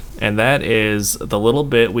attention, and that is the little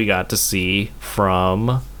bit we got to see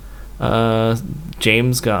from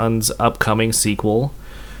James Gunn's upcoming sequel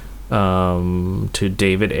to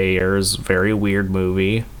David Ayer's very weird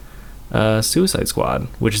movie, Suicide Squad,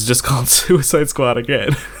 which is just called Suicide Squad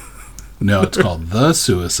again. No, it's called The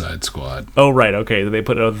Suicide Squad. Oh, right, okay. They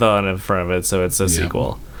put a "the" in front of it, so it's a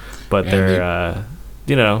sequel. But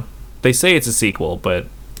they say it's a sequel, but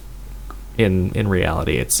in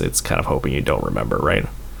reality, it's kind of hoping you don't remember, right?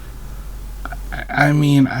 I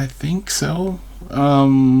mean, I think so.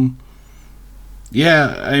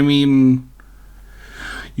 Yeah, I mean,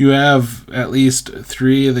 you have at least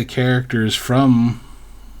 3 of the characters from,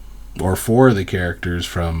 or 4 of the characters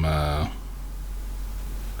from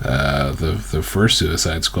the first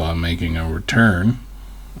Suicide Squad making a return.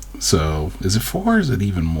 So, is it 4 or is it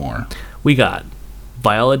even more? We got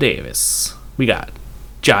Viola Davis. We got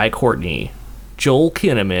Jai Courtney, Joel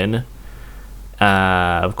Kinnaman,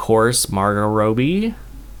 of course, Margot Robbie,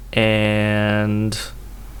 and...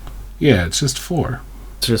 Yeah, it's just 4.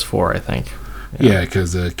 It's just 4, I think. Yeah,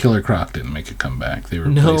 because Killer Croc didn't make a comeback. They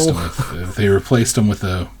replaced him with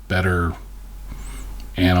a better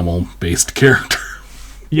animal-based character.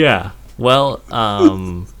 Yeah. Well,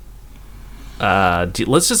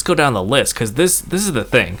 let's just go down the list, because this is the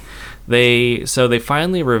thing. They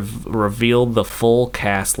finally revealed the full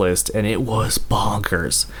cast list, and it was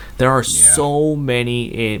bonkers. There are so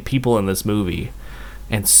many people in this movie,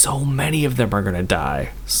 and so many of them are gonna die.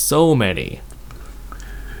 So many.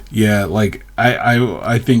 Yeah, like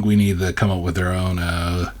I think we need to come up with our own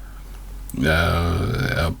a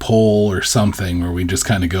poll or something where we just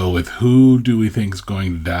kind of go with who do we think is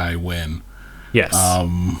going to die when. Yes.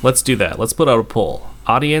 Let's do that. Let's put out a poll.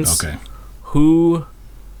 Audience. Okay. Who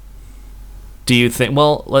do you think?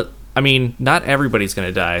 Well, not everybody's going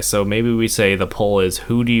to die, so maybe we say the poll is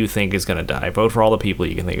who do you think is going to die? Vote for all the people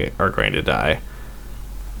you can think are going to die.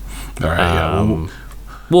 All right.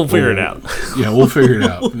 We'll figure it out. Yeah, we'll figure it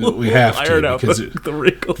out. We have to because the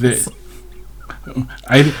wrinkles. It's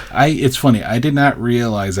funny. I did not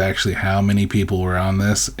realize actually how many people were on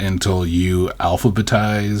this until you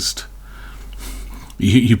alphabetized.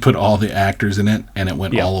 You put all the actors in it, and it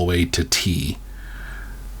went all the way to T.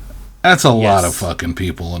 That's a lot of fucking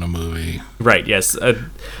people in a movie. Right, yes.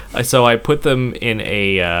 So I put them in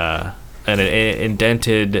an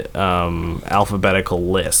indented alphabetical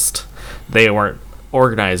list. They weren't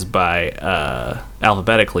organized by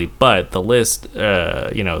alphabetically, but the list,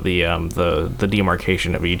 the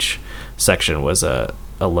demarcation of each section was a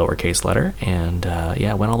lowercase letter, and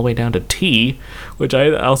went all the way down to T, which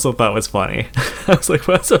I also thought was funny. I was like,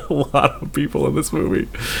 well, that's a lot of people in this movie.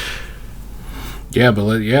 Yeah, but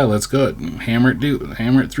let's go. Hammer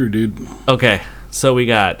it through, dude. Okay, so we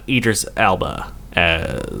got Idris Elba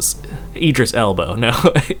as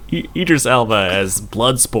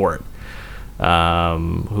Bloodsport,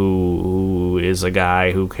 who is a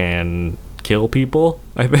guy who can kill people,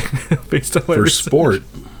 I think, based on my for research. sport.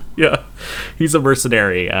 Yeah, he's a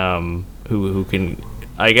mercenary who can.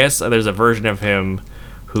 I guess there's a version of him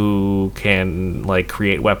who can like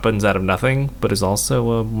create weapons out of nothing, but is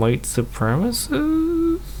also a white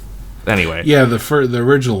supremacist. Anyway, yeah, the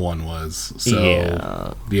original one was.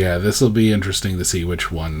 So yeah, this will be interesting to see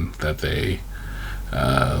which one that they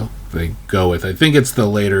go with. I think it's the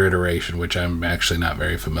later iteration, which I'm actually not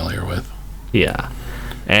very familiar with. Yeah.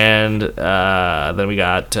 And then we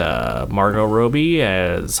got Margot Robbie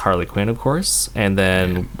as Harley Quinn, of course, and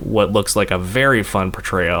then what looks like a very fun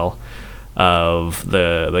portrayal of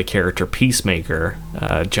the character Peacemaker.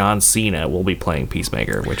 John Cena will be playing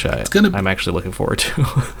Peacemaker, which I'm actually looking forward to.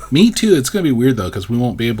 Me too. It's going to be weird, though, because we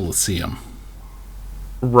won't be able to see him.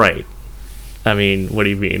 Right. I mean, what do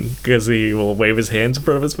you mean? Because he will wave his hands in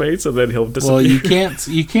front of his face and then he'll disappear? Well, you can't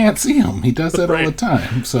see him. He does that all the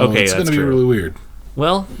time. So it's going to be really weird.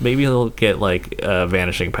 Well, maybe he'll get like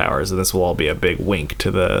vanishing powers, and this will all be a big wink to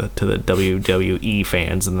the WWE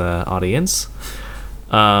fans in the audience.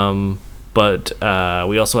 But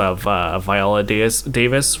we also have Viola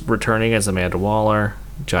Davis returning as Amanda Waller,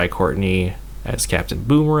 Jai Courtney as Captain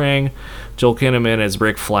Boomerang, Joel Kinnaman as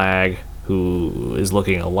Rick Flag, who is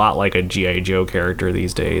looking a lot like a G.I. Joe character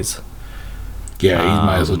these days. Yeah, you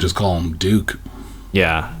might as well just call him Duke.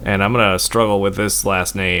 Yeah, and I'm going to struggle with this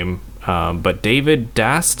last name. But David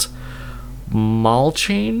Dast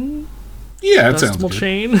Malchain? Yeah, that sounds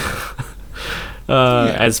good.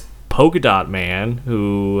 As Polka Dot Man,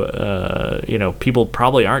 who, people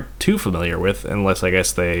probably aren't too familiar with, unless I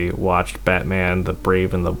guess they watched Batman the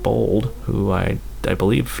Brave and the Bold, who I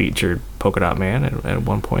believe featured Polka Dot Man at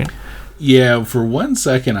one point. Yeah, for 1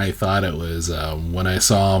 second I thought it was, when I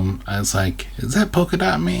saw him, I was like, is that Polka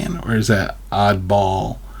Dot Man, or is that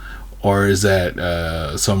Oddball? Or is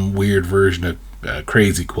that some weird version of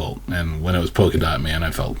Crazy Quilt? And when it was Polka Dot Man,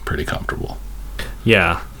 I felt pretty comfortable.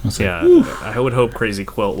 Yeah, I would hope Crazy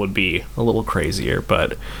Quilt would be a little crazier,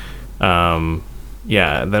 but then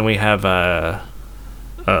we have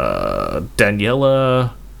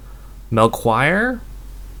Daniela Melchior.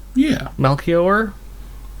 Yeah, Melchior.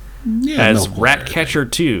 Yeah, as Ratcatcher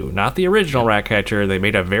 2, not the original Ratcatcher. They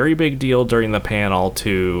made a very big deal during the panel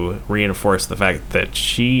to reinforce the fact that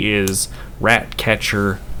she is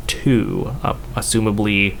Ratcatcher 2.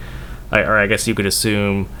 Assumably, or I guess you could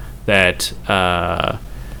assume that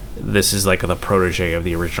this is like the protege of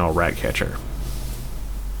the original Ratcatcher.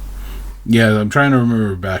 Yeah, I'm trying to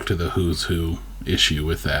remember back to the Who's Who issue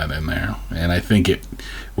with that in there, and I think it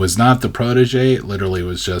was not the protege. It literally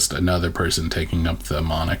was just another person taking up the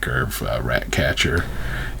moniker of Ratcatcher.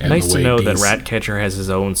 And nice to know that Ratcatcher has his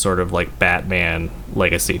own sort of like Batman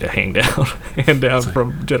legacy to hand down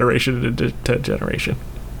from generation to generation.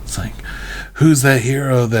 It's like, who's that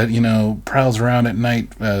hero that prowls around at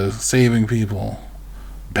night saving people?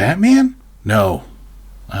 Batman? No,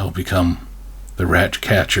 I will become the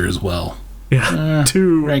Ratcatcher as well. Yeah,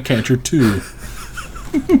 2 Ratcatcher 2.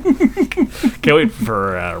 Can't wait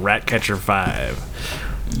for Ratcatcher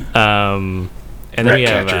 5. And then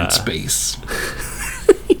Ratcatcher in space.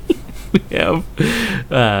 We have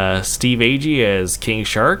Steve Agee as King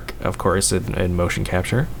Shark, of course, in motion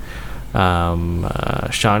capture.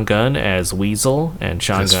 Sean Gunn as Weasel, and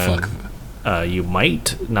Sean Gunn, you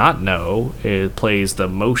might not know, it plays the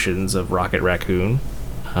motions of Rocket Raccoon.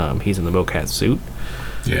 He's in the mocap suit.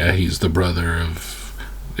 Yeah, he's the brother of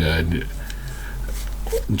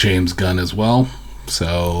James Gunn as well.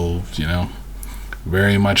 So,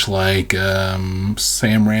 very much like Sam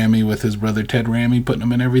Raimi with his brother Ted Raimi, putting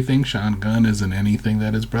him in everything. Sean Gunn is in anything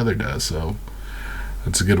that his brother does. So,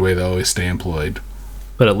 that's a good way to always stay employed.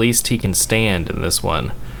 But at least he can stand in this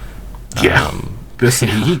one. Yeah.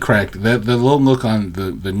 He cracked. The little look on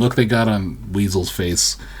the look they got on Weasel's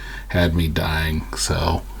face had me dying.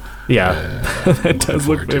 So, yeah, that does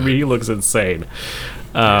look. I mean, he looks insane.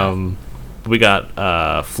 We got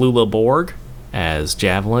Flula Borg as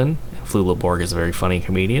Javelin. Flula Borg is a very funny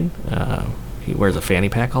comedian. He wears a fanny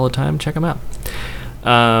pack all the time. Check him out.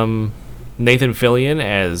 Nathan Fillion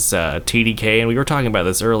as TDK, and we were talking about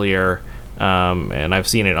this earlier. and I've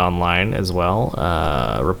seen it online as well,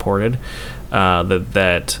 reported,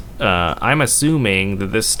 that I'm assuming that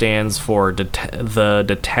this stands for the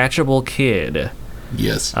Detachable Kid.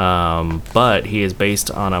 Yes. But he is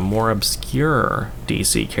based on a more obscure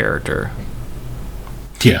DC character.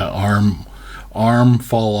 Yeah, arm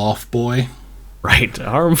fall off boy. Right,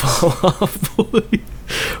 arm fall off boy.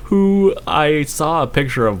 Who I saw a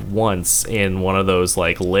picture of once in one of those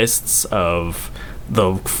like lists of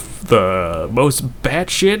the most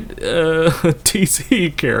batshit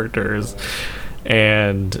DC characters,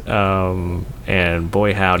 and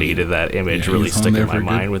boy howdy did that image really stick in my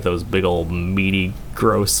mind with those big old meaty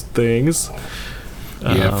gross things.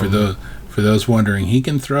 Yeah, for those wondering, he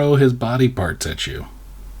can throw his body parts at you.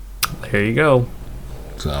 There you go.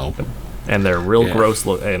 So, and they're real gross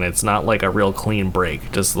look, and it's not like a real clean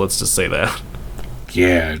break. Let's just say that.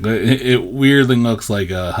 Yeah, it weirdly looks like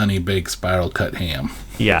a honey baked spiral cut ham.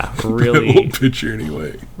 Yeah, really. Picture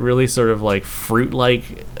anyway. Really sort of like fruit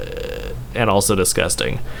like, and also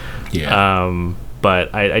disgusting. Yeah.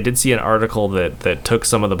 But I did see an article that took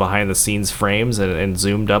some of the behind the scenes frames and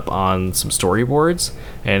zoomed up on some storyboards,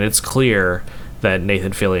 and it's clear that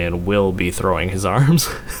Nathan Fillion will be throwing his arms.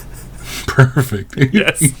 Perfect.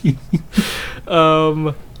 Yes.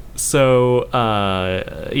 So,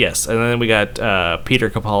 yes, and then we got Peter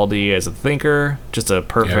Capaldi as a thinker, just a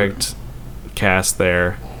perfect cast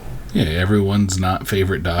there. Yeah, everyone's not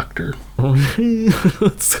favorite doctor.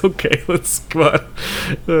 It's okay. Let's come on.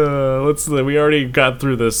 We already got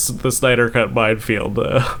through the Snyder Cut minefield.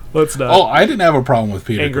 Let's not. Oh, I didn't have a problem with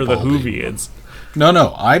Peter anger Capaldi. The Whovians.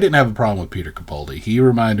 No, I didn't have a problem with Peter Capaldi. He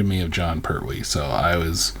reminded me of John Pertwee, so I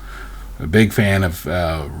was a big fan of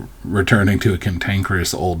returning to a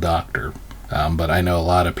cantankerous old doctor. But I know a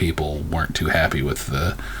lot of people weren't too happy with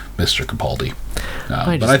Mr. Capaldi.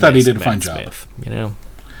 But I thought he did a fine job. You know,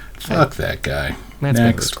 fuck that guy. Matt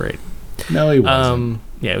Smith was great. No, he wasn't.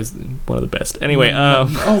 Yeah, it was one of the best. Anyway,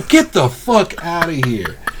 oh, get the fuck out of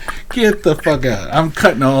here! Get the fuck out! I'm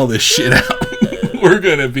cutting all this shit out. We're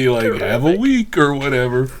gonna be like, have a week or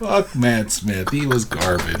whatever. Fuck Matt Smith. He was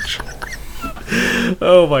garbage.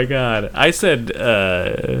 Oh my god. I said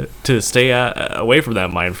to stay away from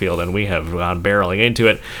that minefield, and we have gone barreling into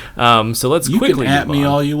it. So let's quickly can at move me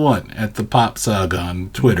on. all you want at the Pop Saga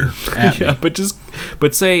on Twitter. At Yeah, me.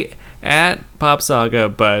 but say at Pop Saga,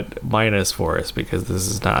 but minus Forrest, because this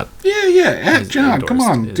is not. Yeah. At John, come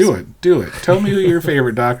on, endorsed. do it. Tell me who your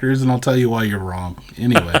favorite doctor is, and I'll tell you why you're wrong.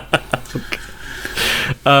 Anyway.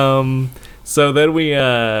 So then we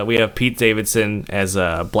have Pete Davidson as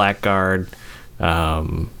a Blackguard.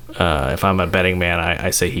 If I'm a betting man, I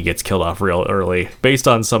say he gets killed off real early. Based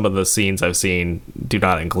on some of the scenes I've seen, do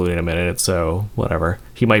not include him in it. So whatever.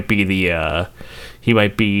 He might be the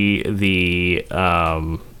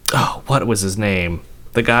what was his name?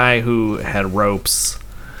 The guy who had ropes.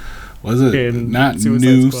 Was it not Suicide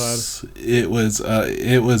Noose? Squad. It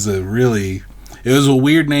was a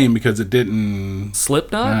weird name because it didn't.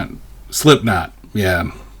 Slipknot. Slipknot.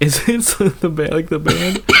 Yeah. Is it the band?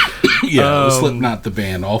 Yeah, it was Slipknot the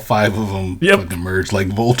band. All five of them fucking merged like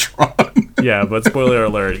Voltron. Yeah, but spoiler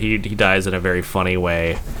alert, he dies in a very funny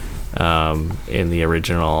way in the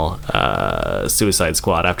original Suicide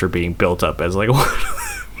Squad after being built up as like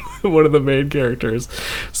one of the main characters.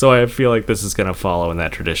 So I feel like this is going to follow in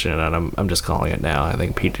that tradition, and I'm just calling it now. I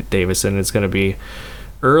think Pete Davidson is going to be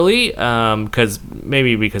early, because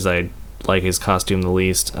I like his costume the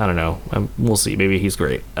least. I don't know. We'll see. Maybe he's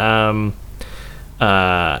great.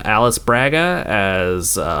 Alice Braga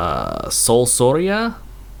as Sol Soria.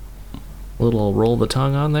 Little roll of the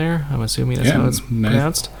tongue on there. I'm assuming that's how it's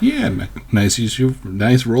pronounced. Yeah,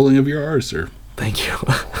 nice rolling of your R's, sir. Thank you.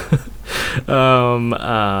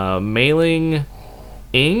 Mei-Ling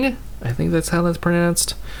Ing, I think that's how that's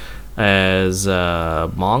pronounced, as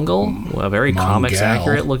Mongol, a very comics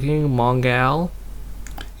accurate looking Mongol.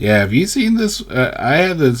 Yeah, have you seen this? I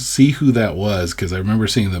had to see who that was because I remember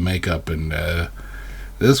seeing the makeup, and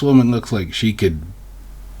this woman looks like she could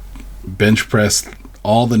bench press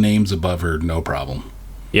all the names above her, no problem.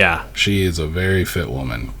 Yeah. She is a very fit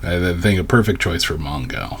woman. I think a perfect choice for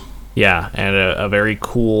Mongol. Yeah, and a very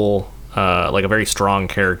cool, like a very strong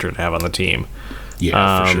character to have on the team.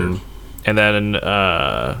 Yeah, for sure. And then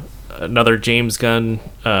another James Gunn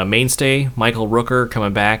mainstay, Michael Rooker,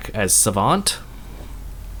 coming back as Savant.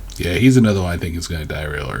 Yeah, he's another one I think is going to die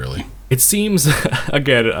real early. It seems,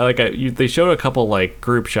 again, they showed a couple like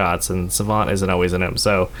group shots, and Savant isn't always in them,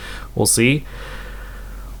 so we'll see.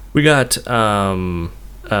 We got Storm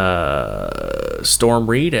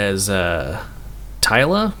Reed as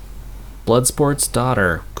Tyla, Bloodsport's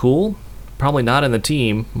daughter. Cool. probably not in the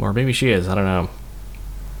team, or maybe she is. I don't know.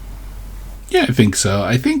 Yeah, I think so.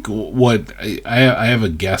 I think what I have a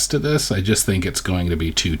guess to this. I just think it's going to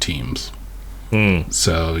be 2 teams.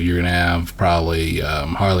 So you're going to have probably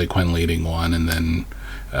Harley Quinn leading one, and then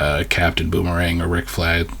Captain Boomerang or Rick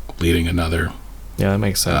Flag leading another. Yeah, that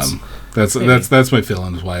makes sense. That's my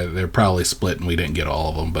feelings why they're probably split and we didn't get all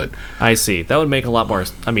of them. But I see. That would make a lot more.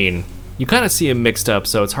 I mean, you kind of see them mixed up,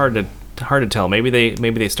 so it's hard to tell. Maybe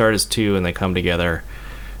they start as 2 and they come together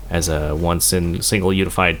as a single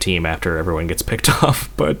unified team after everyone gets picked off.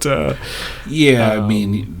 But yeah, I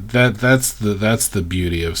mean that's the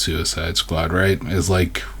beauty of Suicide Squad, right? Is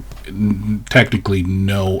like technically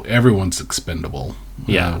everyone's expendable.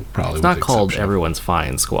 Yeah, probably it's not called Everyone's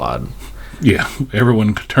Fine Squad. Yeah,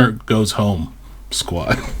 everyone goes home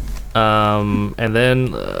squad. And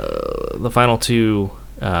then the final 2,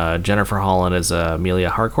 Jennifer Holland as Amelia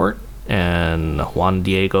Harcourt, and Juan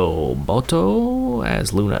Diego Boto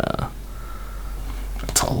as Luna.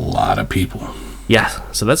 That's a lot of people. Yeah,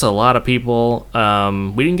 so that's a lot of people.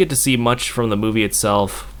 We didn't get to see much from the movie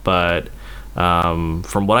itself, but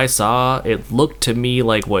from what I saw, it looked to me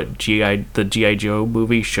like what the G.I. Joe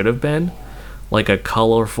movie should have been. Like a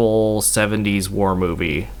colorful 70s war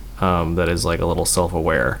movie that is like a little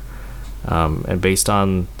self-aware. And based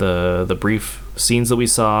on the brief scenes that we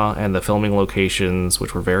saw and the filming locations,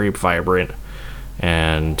 which were very vibrant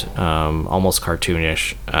and almost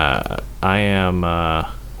cartoonish, I am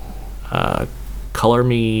color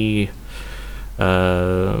me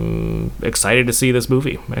excited to see this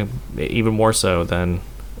movie, even more so than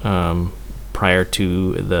prior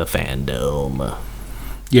to the fandom.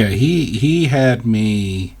 Yeah, he had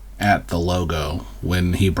me at the logo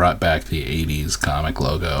when he brought back the 80s comic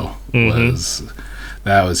logo.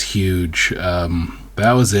 That was huge.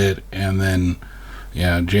 That was it. And then,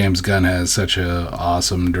 James Gunn has such a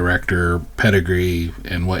awesome director pedigree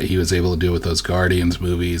and what he was able to do with those Guardians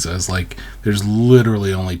movies. I was like, there's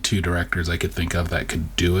literally only 2 directors I could think of that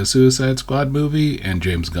could do a Suicide Squad movie, and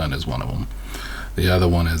James Gunn is one of them. The other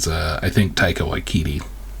one is, I think, Taika Waititi.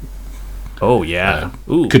 Oh, yeah.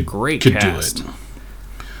 Great cast. Do it.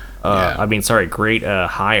 I mean, sorry, great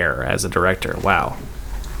hire as a director. Wow.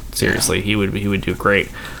 Seriously, he would do great.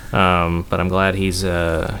 But I'm glad he's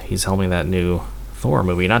helming that new Thor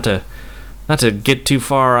movie. Not to get too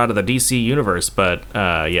far out of the DC universe, but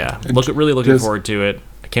really looking forward to it.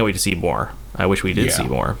 I can't wait to see more. I wish we did see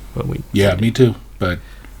more, but we. Yeah, me too. But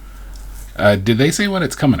did they say when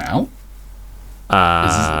it's coming out?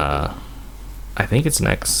 I think it's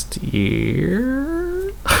next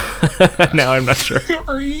year. Now I'm not sure.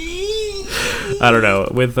 I don't know.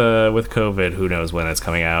 With COVID, who knows when it's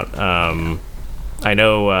coming out? I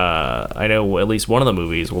know at least one of the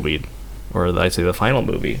movies will be, or I'd say the final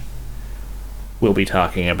movie we'll be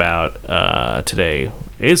talking about today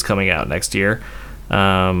is coming out next year.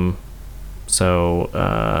 I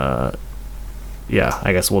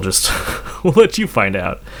guess we'll just we'll let you find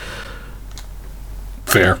out.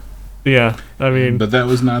 Fair. Yeah, I mean, but that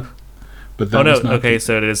was not. Okay,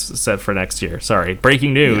 so it is set for next year. Sorry,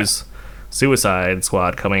 breaking news: Suicide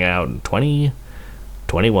Squad coming out in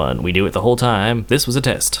 2021. We knew it the whole time. This was a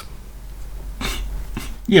test.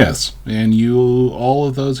 Yes, and all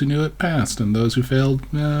of those who knew it passed, and those who failed,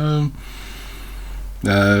 go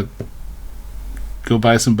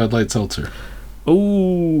buy some Bud Light Seltzer.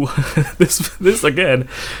 Ooh, this again.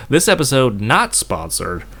 This episode not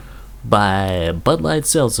sponsored by Bud Light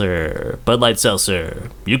Seltzer. Bud Light Seltzer.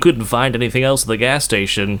 You couldn't find anything else at the gas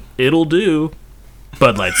station. It'll do.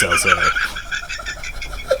 Bud Light Seltzer.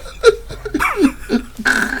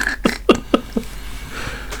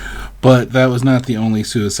 But that was not the only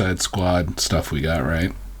Suicide Squad stuff we got,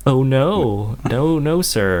 right? Oh no, no,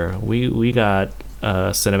 sir. We got a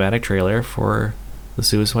cinematic trailer for the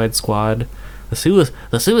Suicide Squad. The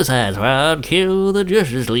Suicide Squad kill the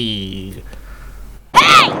Justice League.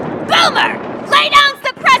 Hey! Boomer! Lay down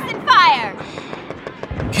suppressant fire!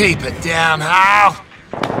 Keep it down, Hal.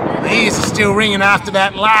 The ears are still ringing after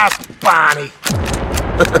that last Barney.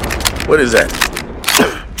 What is that?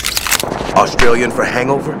 Australian for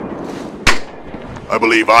hangover? I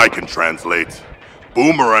believe I can translate.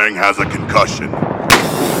 Boomerang has a concussion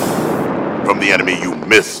from the enemy you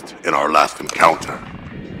missed in our last encounter.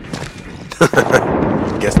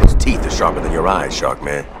 Guess those teeth are sharper than your eyes, Shark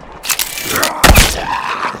Man.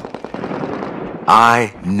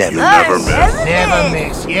 I never miss. Never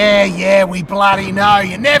miss. Yeah, we bloody know.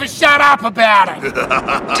 You never shut up about it.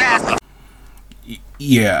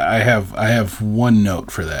 Yeah, I have one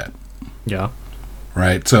note for that. Yeah.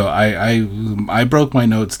 Right. So I broke my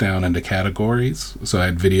notes down into categories. So I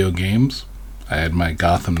had video games, I had my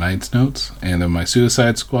Gotham Knights notes, and then my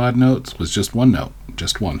Suicide Squad notes was just one note.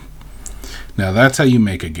 Just one. Now, that's how you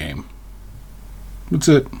make a game. That's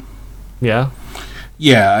it. Yeah?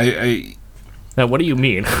 Yeah, I Now, what do you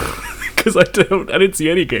mean? Because I didn't see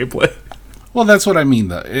any gameplay. Well, that's what I mean,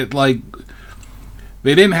 though.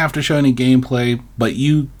 They didn't have to show any gameplay, but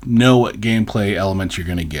you know what gameplay elements you're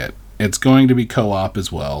going to get. It's going to be co-op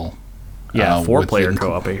as well. Yeah, 4-player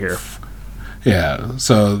co-op here. Yeah,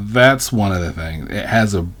 so that's one of the things. It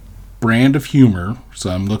has a brand of humor, so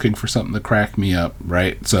I'm looking for something to crack me up,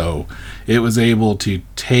 right? So it was able to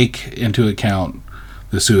take into account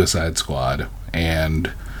the Suicide Squad,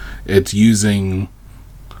 and it's using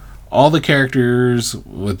all the characters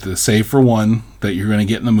with the save for one that you're going to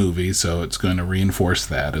get in the movie, so it's going to reinforce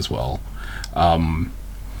that as well.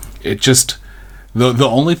 It just the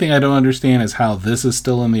only thing I don't understand is how this is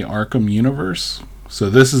still in the Arkham universe. So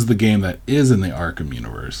this is the game that is in the Arkham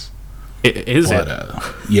universe. Is it?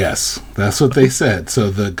 Yes, that's what they said. So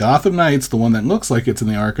the Gotham Knights, the one that looks like it's in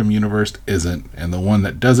the Arkham universe, isn't, and the one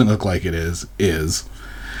that doesn't look like it is.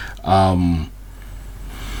 But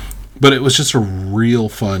it was just a real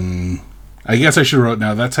fun. I guess I should have wrote,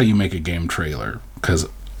 now that's how you make a game trailer, because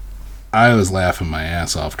I was laughing my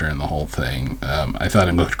ass off during the whole thing. I thought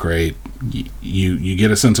it looked great. You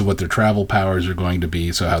get a sense of what their travel powers are going to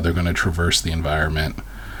be, so how they're going to traverse the environment.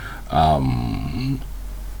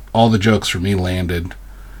 All the jokes for me landed,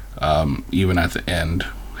 even at the end,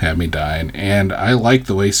 had me dying. And I liked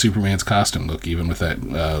the way Superman's costume looked, even with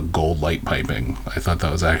that gold light piping. I thought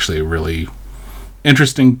that was actually a really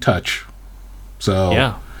interesting touch. So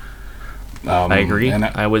yeah, I agree.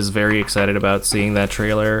 I was very excited about seeing that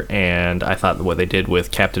trailer, and I thought what they did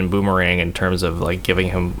with Captain Boomerang in terms of like giving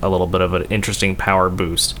him a little bit of an interesting power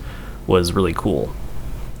boost was really cool.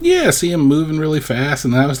 Yeah, see him moving really fast,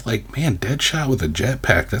 and I was like, man, Deadshot with a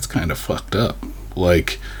jetpack, that's kind of fucked up.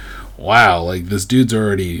 Like, wow, like this dude's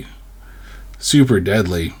already super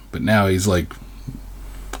deadly, but now he's like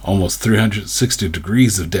almost 360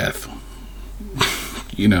 degrees of death.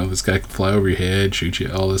 You know, this guy can fly over your head, shoot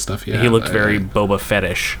you, all this stuff. Yeah, he looked very Boba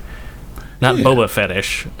Fettish. Not Boba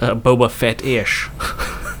Fettish, Boba Fett-ish.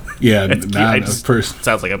 Yeah, not a person.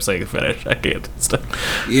 Sounds like I'm saying fetish. I can't.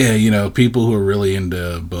 Yeah, you know, people who are really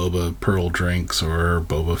into Boba Pearl drinks or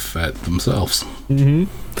Boba Fett themselves. Mm-hmm.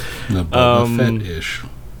 The Boba Fett-ish.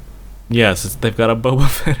 Yes, they've got a Boba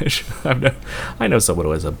Fetish. I know someone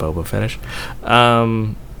who has a Boba Fetish.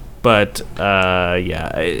 Yeah,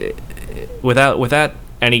 without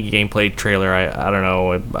any gameplay trailer, I don't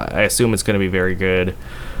know. I assume it's going to be very good.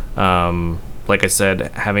 Like I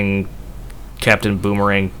said, having Captain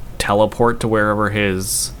Boomerang teleport to wherever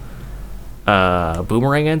his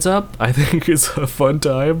boomerang ends up, I think is a fun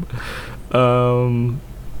time.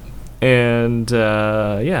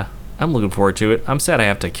 Yeah, I'm looking forward to it. I'm sad I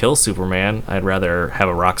have to kill Superman. I'd rather have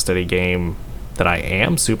a Rocksteady game that I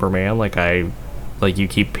am Superman, like you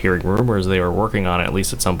keep hearing rumors they were working on it at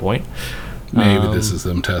least at some point. Maybe this is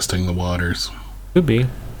them testing the waters. Could be.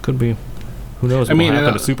 Who knows what will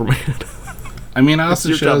happen to Superman? I mean, it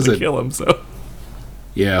also it's your shows job to that kill him, so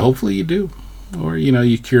yeah, hopefully you do, or you know,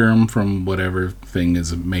 you cure him from whatever thing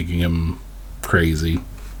is making him crazy.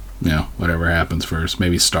 You know, whatever happens first.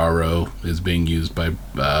 Maybe Starro is being used by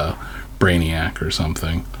Brainiac or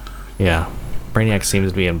something. Yeah, Brainiac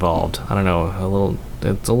seems to be involved. I don't know,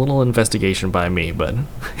 it's a little investigation by me, but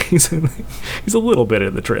he's a little bit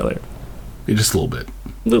in the trailer. Yeah, just a little bit.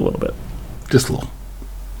 A little bit. Just a little.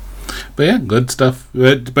 But yeah, good stuff.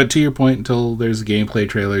 But to your point, until there's a gameplay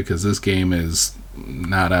trailer, because this game is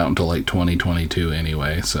not out until like 2022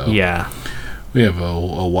 anyway, so yeah, we have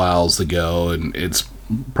a whiles to go, and it's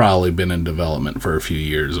probably been in development for a few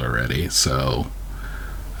years already. So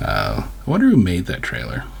I wonder who made that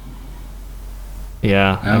trailer.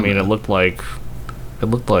 Yeah, I mean, it looked like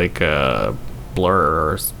Blur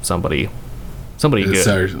or somebody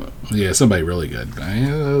good. Yeah, somebody really good.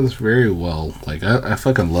 It was very well. Like I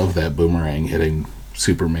fucking love that boomerang hitting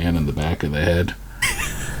Superman in the back of the head,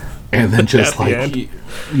 and then just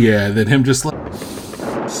then him just like.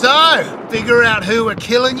 So, figure out who we're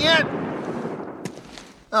killing yet?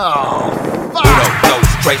 Oh,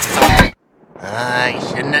 fuck! I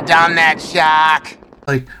shouldn't have done that, Shark.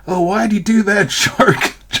 Like, oh, why'd you do that,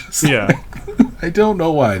 Shark? I don't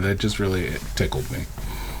know why. That just really tickled me.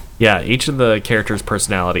 Yeah, each of the characters'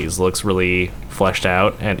 personalities looks really fleshed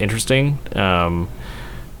out and interesting.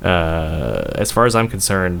 As far as I'm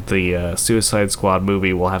concerned, the Suicide Squad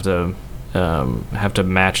movie will have to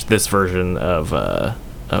match this version of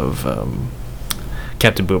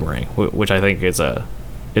Captain Boomerang, which I think is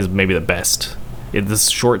maybe the best. This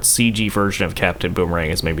short CG version of Captain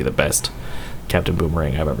Boomerang is maybe the best Captain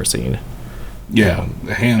Boomerang I've ever seen. Yeah,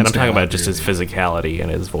 hands and I'm talking down, about just his physicality and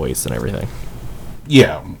his voice and everything.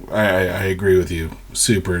 Yeah, I agree with you.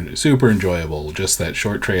 Super enjoyable. Just that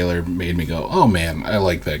short trailer made me go, oh man, I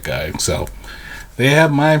like that guy. So they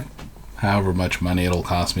have my however much money it'll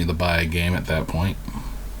cost me to buy a game at that point.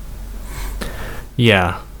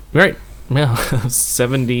 Yeah, right. Yeah,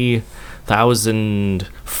 70,000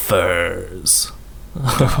 furs.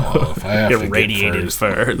 Oh, if I have to Irradiated get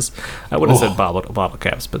furs. I would have said bottle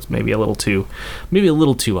caps, but maybe a little too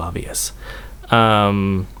obvious.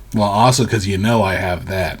 Well, also because I have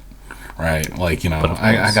that, right? Like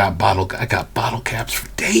I got bottle caps for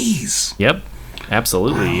days. Yep,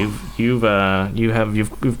 absolutely. Wow.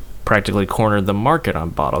 You've practically cornered the market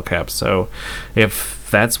on bottle caps. So if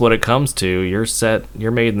that's what it comes to, you're set.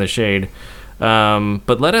 You're made in the shade.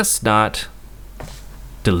 But let us not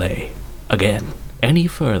delay again any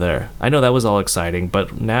further. I know that was all exciting,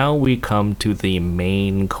 but now we come to the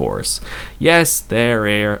main course. Yes,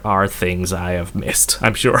 there are things I have missed,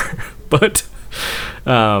 I'm sure, but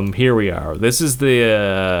here we are. This is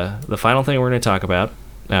the final thing we're going to talk about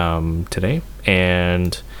today,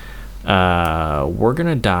 and we're going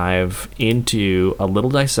to dive into a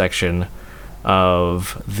little dissection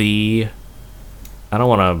of the, I don't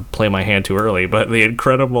want to play my hand too early, but the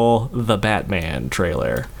incredible The Batman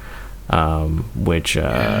trailer. Which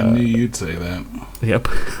I knew you'd say that. Yep.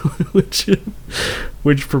 which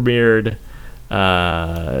premiered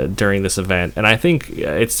during this event, and I think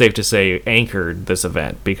it's safe to say anchored this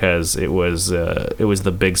event because it was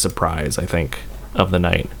the big surprise, I think, of the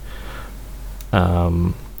night.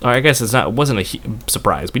 Or I guess it wasn't a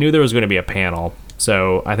surprise. We knew there was going to be a panel,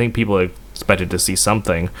 so I think people expected to see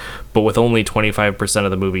something, but with only 25%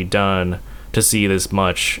 of the movie done, to see this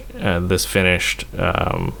much, this finished,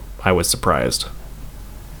 I was surprised.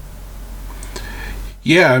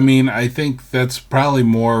 Yeah, I mean, I think that's probably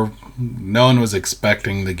more. No one was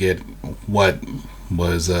expecting to get what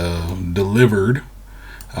was delivered,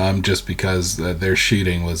 just because their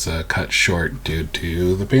shooting was cut short due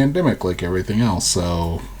to the pandemic, like everything else.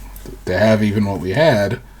 So to have even what we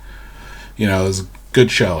had, is a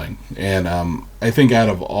good showing. And I think out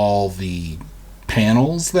of all the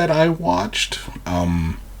panels that I watched,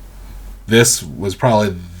 this was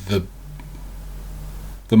probably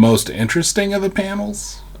the most interesting of the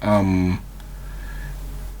panels,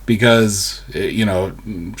 because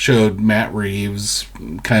it showed Matt Reeves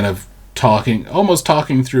kind of almost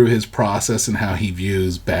talking through his process and how he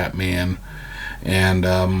views Batman, and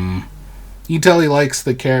you tell he likes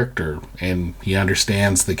the character and he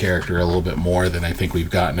understands the character a little bit more than I think we've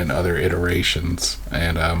gotten in other iterations.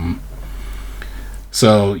 And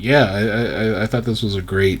so yeah, I thought this was a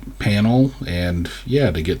great panel, and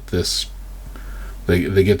yeah, to get this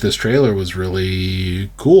this trailer was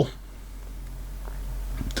really cool.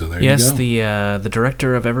 So there you go. The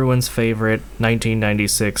director of everyone's favorite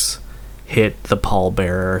 1996 hit The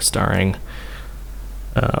Pallbearer, starring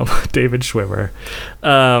David Schwimmer,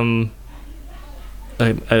 a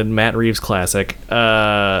Matt Reeves classic.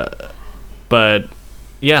 But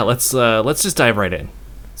yeah, let's just dive right in.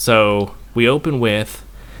 So we open with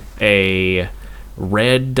a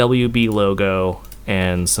red WB logo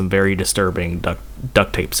and some very disturbing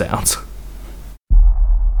duct tape sounds.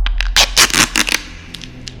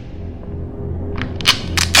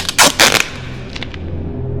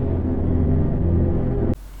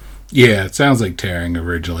 Yeah, it sounds like tearing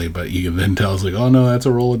originally, but you can then tell it's like, oh no, that's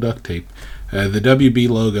a roll of duct tape. The WB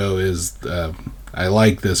logo is, I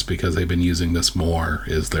like this because they've been using this more,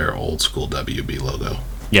 is their old school WB logo.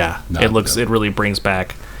 Yeah, it really brings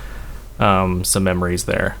back some memories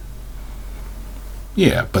there.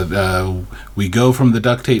 Yeah, but we go from the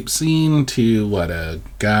duct tape scene to a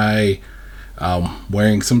guy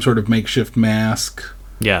wearing some sort of makeshift mask.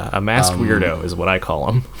 Yeah, a masked weirdo is what I call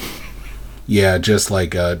him. Yeah, just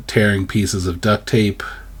like tearing pieces of duct tape.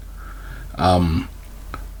 He's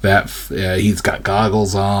got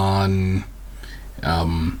goggles on,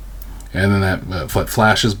 and then that foot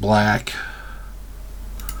flashes black.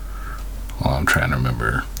 Well, I'm trying to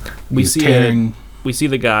remember. We see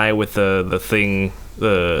the guy with the thing,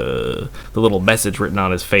 the little message written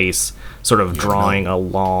on his face, sort of drawing a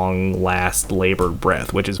long, last, labored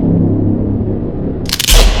breath, which is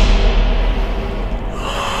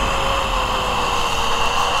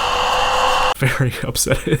very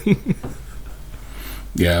upsetting.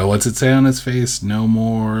 Yeah, what's it say on his face? No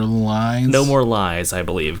more lies? No more lies, I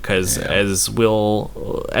believe, because as we'll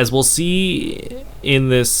see in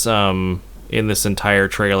this entire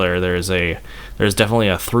trailer, there's definitely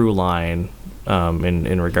a through line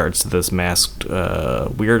in regards to this masked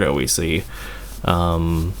weirdo we see.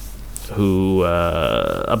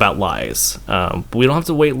 about lies. But we don't have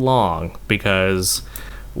to wait long because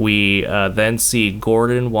we then see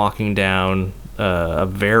Gordon walking down a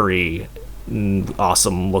very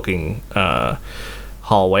awesome looking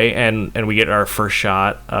hallway, and we get our first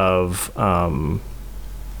shot of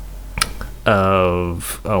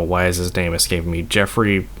why is his name escaping me?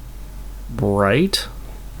 Jeffrey Wright?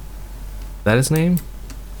 That his name?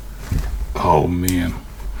 Oh man.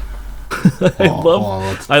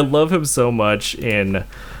 I love him so much in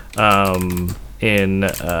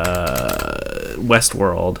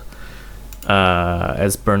Westworld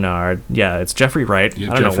as Bernard. Yeah, it's Jeffrey Wright.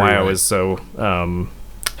 Yeah, I don't know why Jeffrey I Wright. was so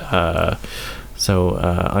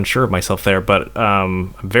unsure of myself there, but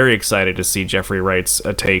I'm very excited to see Jeffrey Wright's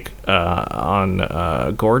take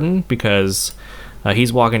on Gordon, because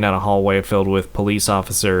he's walking down a hallway filled with police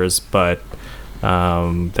officers, but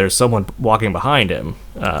there's someone walking behind him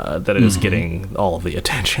that is getting all of the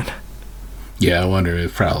attention. Yeah, I wonder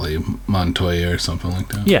if probably Montoya or something like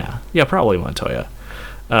that. Yeah, probably Montoya,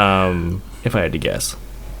 if I had to guess.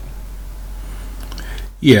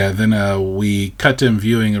 Yeah, then we cut to him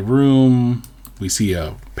viewing a room. We see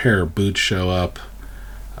a pair of boots show up,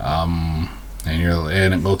 and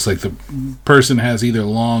it looks like the person has either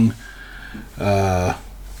long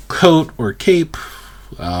coat or cape.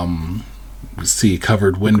 We see a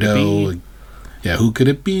covered window. Yeah, who could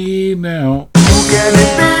it be now? Who can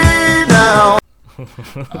it be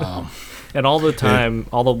now? And all the time,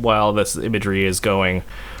 all the while this imagery is going,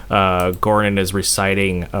 Gordon is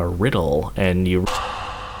reciting a riddle, and you...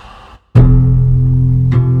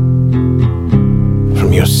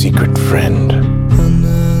 From your secret friend.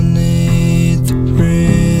 Underneath the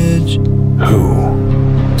bridge, Who?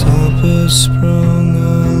 Topper sprung a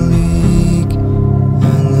leak,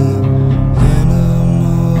 and the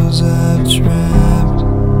animals I've trapped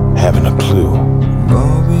Haven't a clue.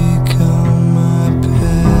 all become my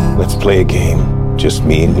pet. Let's play a game. Just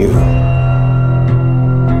me and you.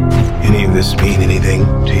 Any of this mean anything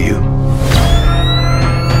to you?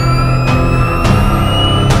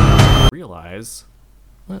 realize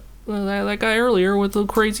that guy earlier with the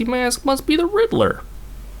crazy mask must be the Riddler.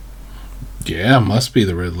 Yeah, must be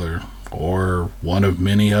the Riddler. Or one of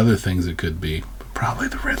many other things it could be. But probably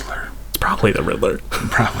the Riddler. It's probably the Riddler.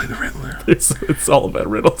 Probably the Riddler. It's all about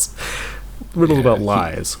riddles. Riddles about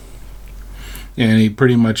lies. And he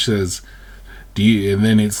pretty much says, "Do you?" And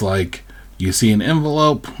then it's like you see an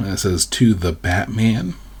envelope and it says "To the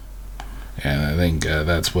Batman." And I think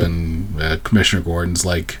that's when Commissioner Gordon's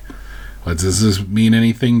like, "What, does this mean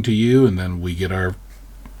anything to you?" And then we get our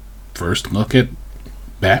first look at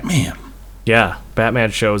Batman. Yeah, Batman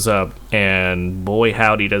shows up, and boy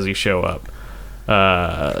howdy does he show up.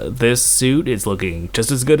 This suit is looking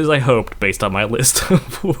just as good as I hoped based on my list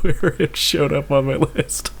of where it showed up on my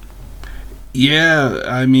list. Yeah,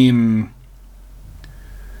 I mean,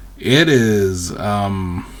 it is,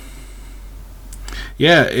 yeah,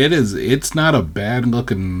 it is, it's not a bad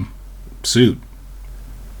looking suit.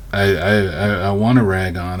 I want to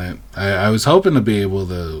rag on it. I was hoping to be able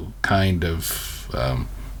to kind of,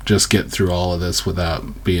 just get through all of this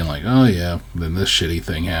without being like, oh yeah, then this shitty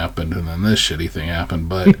thing happened, and then this shitty thing happened,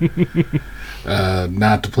 but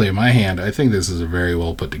not to play my hand. I think this is a very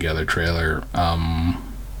well put together trailer.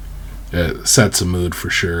 It sets a mood for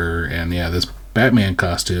sure, and yeah, this Batman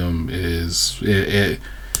costume is it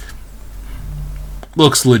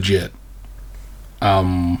looks legit.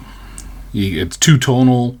 It's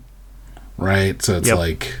two-tonal, right? So it's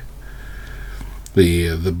like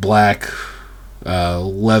the black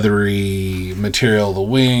leathery material, the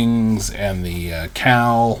wings and the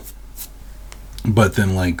cowl, but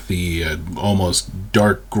then like the almost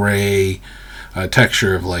dark gray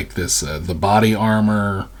texture of like this the body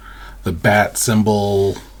armor, the bat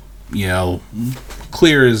symbol, you know,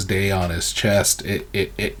 clear as day on his chest.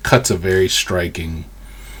 It cuts a very striking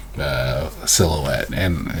silhouette,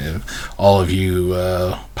 and all of you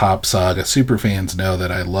Pop Saga super fans know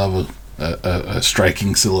that I love a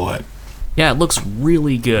striking silhouette. Yeah, it looks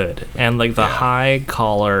really good, and like the high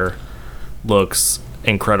collar looks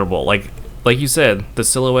incredible. Like you said, the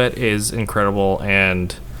silhouette is incredible,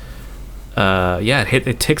 and yeah,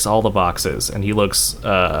 it ticks all the boxes, and he looks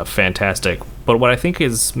fantastic. But what I think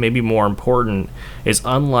is maybe more important is,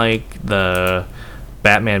 unlike the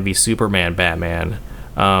Batman v Superman Batman,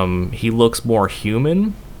 he looks more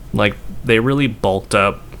human. Like, they really bulked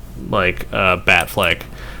up like Batfleck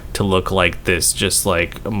to look like this just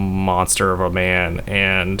like a monster of a man,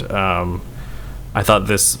 and I thought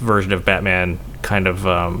this version of Batman kind of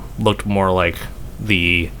looked more like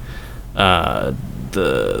the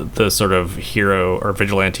the sort of hero or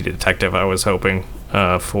vigilante detective I was hoping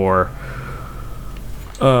for.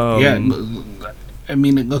 Yeah, I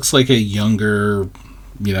mean, it looks like a younger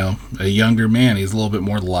man. He's a little bit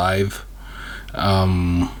more lithe.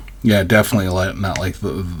 Yeah, definitely not like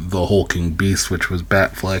the hulking beast, which was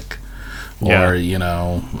Batfleck, or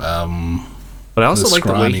But I also like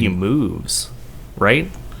the way he moves, right?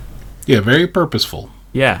 Yeah, very purposeful.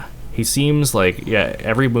 Yeah, he seems like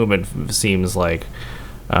every movement seems like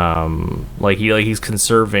he's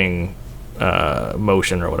conserving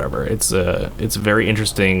motion or whatever. It's a very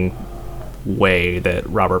interesting way that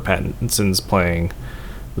Robert Pattinson's playing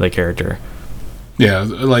the character. Yeah,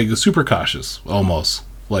 like super cautious almost.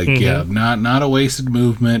 Like not a wasted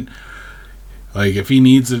movement. Like if he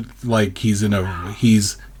needs it, like he's in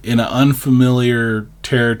an unfamiliar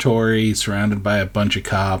territory surrounded by a bunch of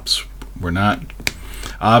cops. We're not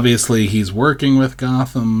obviously he's working with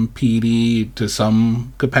Gotham PD to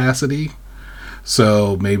some capacity.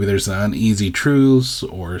 So maybe there's an uneasy truce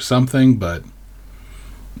or something, but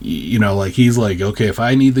like he's like, okay, if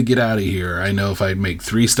I need to get out of here, I know if I make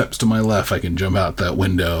 3 steps to my left, I can jump out that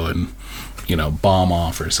window and bomb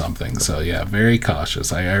off or something. So yeah, very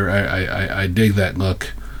cautious. I dig that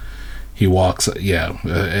look. He walks,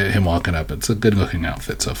 him walking up. It's a good looking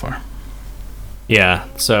outfit so far. Yeah.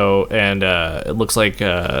 So and it looks like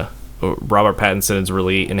Robert Pattinson is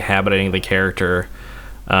really inhabiting the character.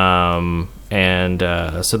 So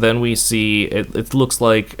then we see it looks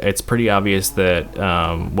like it's pretty obvious that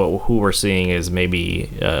who we're seeing is maybe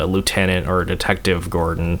Lieutenant or Detective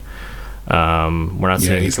Gordon. We're not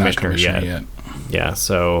seeing the commissioner yet. Yeah,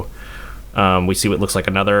 so we see what looks like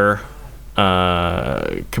another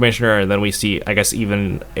commissioner, and then we see, I guess,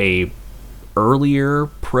 even a earlier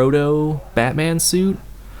proto Batman suit.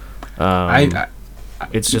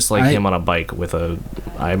 It's just like him on a bike with a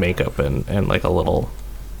eye makeup and like a little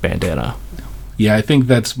bandana. Yeah, I think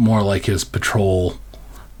that's more like his patrol,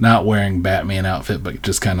 not wearing Batman outfit, but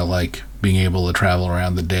just kind of like being able to travel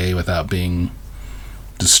around the day without being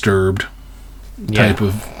disturbed type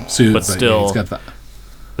of suit. But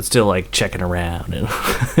still like checking around and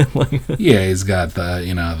yeah, he's got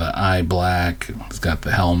the eye black, he's got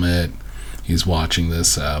the helmet, he's watching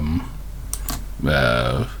this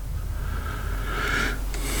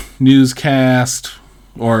newscast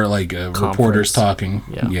or like reporters talking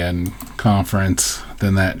and conference.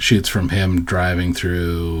 Then that shoots from him driving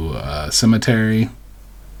through a cemetery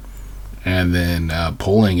and then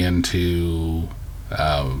pulling into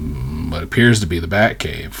what appears to be the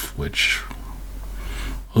Batcave, which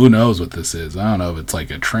who knows what this is. I don't know if it's like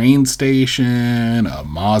a train station, a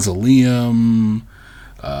mausoleum,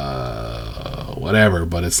 whatever,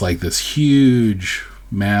 but it's like this huge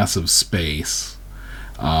massive space.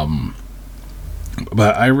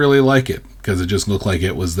 But I really like it because it just looked like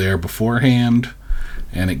it was there beforehand,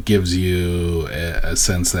 and it gives you a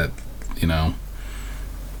sense that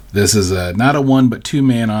this is not a 1 but 2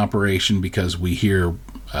 man operation, because we hear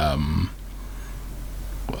why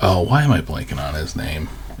am I blanking on his name?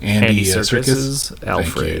 Andy Serkis?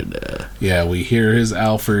 Alfred. Yeah, we hear his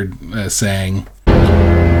Alfred saying,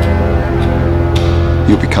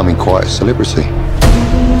 "You're becoming quite a celebrity."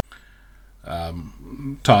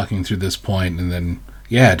 Talking through this point, and then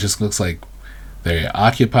it just looks like they're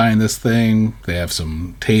occupying this thing. They have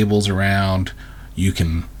some tables around. You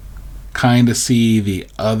can kind of see the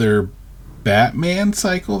other Batman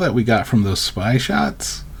cycle that we got from those spy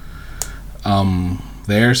shots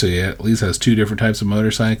there. So it at least has 2 different types of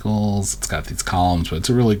motorcycles. It's got these columns, but it's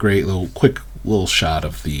a really great quick little shot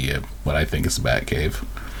of the what I think is the Batcave.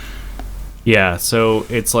 Yeah, so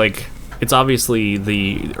it's like it's obviously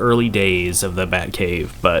the early days of the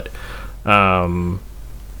Batcave, but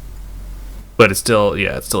it still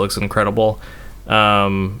looks incredible.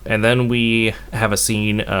 And then we have a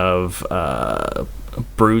scene of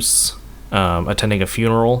Bruce attending a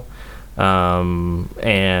funeral,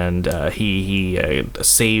 and he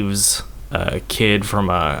saves a kid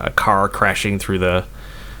from a car crashing through the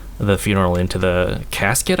funeral into the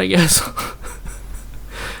casket, I guess.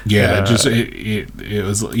 Yeah, it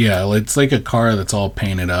was it's like a car that's all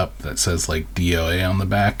painted up that says like DOA on the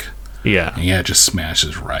back. Yeah. And it just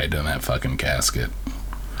smashes right in that fucking casket.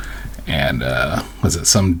 And was it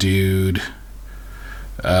some dude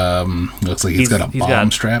looks like he's got a bomb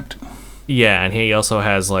strapped. Yeah, and he also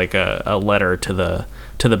has like a letter to the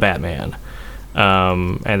Batman.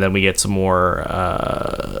 And then we get some more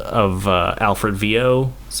of Alfred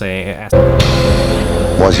Vio saying,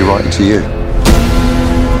 "Why is he writing to you?"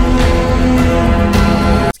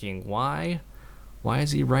 Asking why. why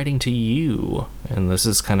is he writing to you? And this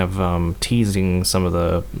is kind of teasing some of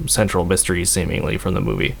the central mysteries, seemingly, from the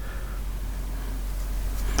movie.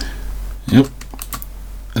 Yep.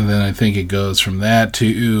 And then I think it goes from that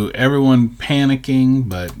to everyone panicking,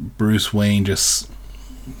 but Bruce Wayne just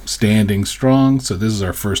standing strong. So this is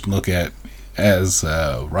our first look at as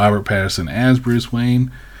Robert Pattinson as Bruce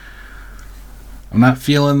Wayne. I'm not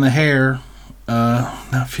feeling the hair.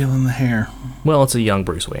 Not feeling the hair. Well, it's a young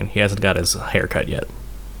Bruce Wayne. He hasn't got his haircut yet.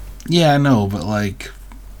 Yeah, I know, but like,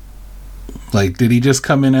 did he just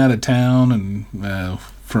come in out of town and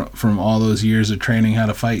from all those years of training how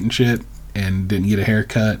to fight and shit, and didn't get a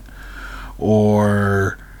haircut?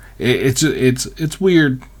 Or it's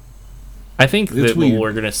weird. I think that what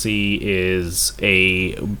we're gonna see is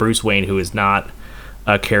a Bruce Wayne who is not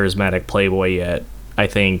a charismatic playboy yet. I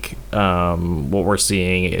think what we're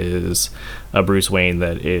seeing is a Bruce Wayne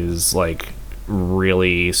that is like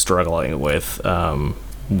really struggling with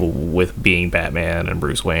being Batman and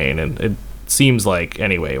Bruce Wayne, and it seems like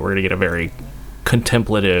anyway we're gonna get a very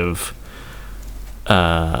contemplative.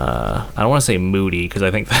 I don't want to say moody because I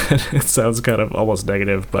think that it sounds kind of almost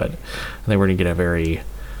negative, but I think we're gonna get a very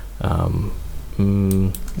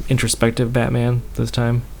introspective Batman this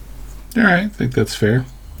time. All right, I think that's fair.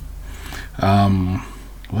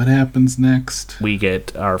 What happens next? We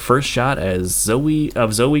get our first shot as Zoe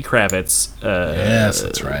Kravitz. Yes,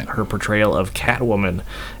 that's right. Her portrayal of Catwoman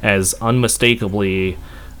as unmistakably.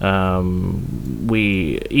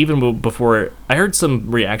 We even before I heard some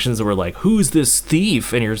reactions that were like, "Who's this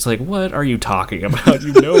thief?" And you're just like, "What are you talking about?"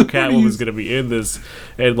 You know, Catwoman's gonna be in this,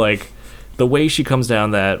 and like the way she comes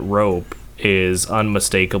down that rope is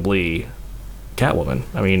unmistakably Catwoman.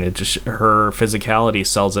 I mean, it just her physicality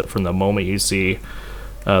sells it from the moment you see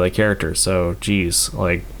the character. So, geez,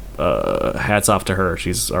 like, hats off to her.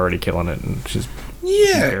 She's already killing it, and she's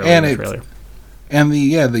and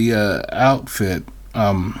the outfit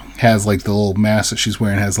has like the little mask that she's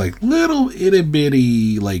wearing has like little itty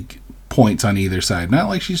bitty like points on either side. Not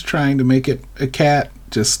like she's trying to make it a cat.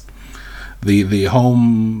 Just the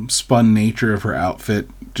homespun nature of her outfit.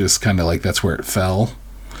 Just kind of like that's where it fell.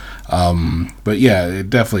 But yeah,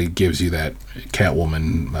 it definitely gives you that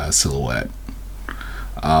Catwoman silhouette.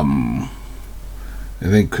 I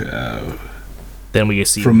think then we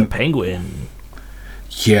see the Penguin.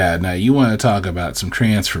 Yeah, now you want to talk about some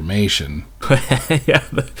transformation. Yeah,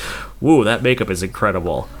 woo, that makeup is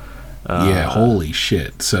incredible. Yeah, holy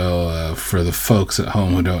shit. So for the folks at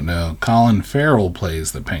home who don't know, Colin Farrell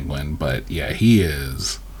plays the Penguin, but yeah, he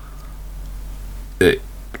is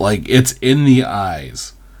it's in the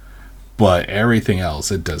eyes, but everything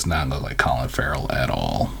else, it does not look like Colin Farrell at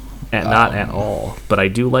all. Not at all. But I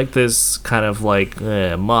do like this kind of like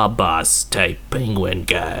mob boss type Penguin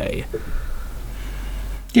guy.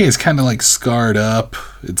 Yeah, he's kind of like scarred up.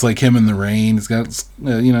 It's like him in the rain. He's got,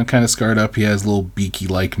 kind of scarred up. He has a little beaky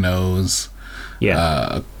like nose.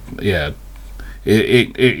 Yeah. Yeah.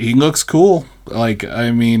 He looks cool. Like,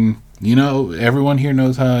 I mean, everyone here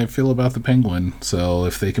knows how I feel about the Penguin. So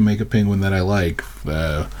if they can make a Penguin that I like,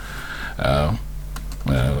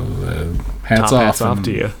 hats off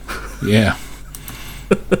to you. Yeah.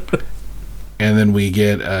 And then we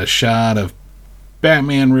get a shot of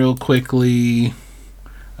Batman real quickly,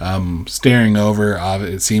 staring over.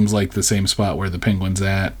 It seems like the same spot where the Penguin's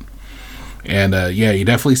at. And you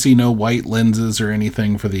definitely see no white lenses or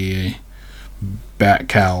anything for the bat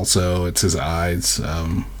cowl, so it's his eyes.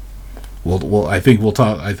 I think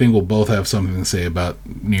we'll both have something to say about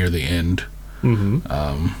near the end.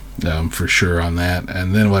 Mm-hmm. For sure on that.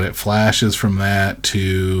 And then it flashes from that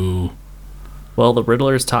to... Well, the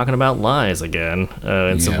Riddler is talking about lies again.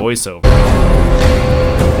 It's a voiceover.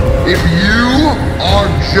 If you are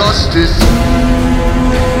justice,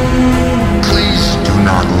 please do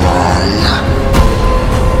not lie.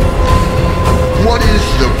 What is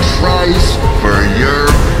the price for your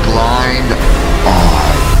blind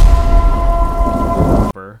eye?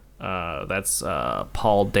 That's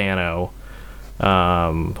Paul Dano.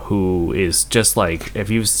 Who is just like, if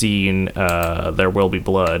you've seen There Will Be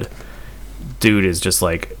Blood, dude is just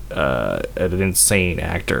like an insane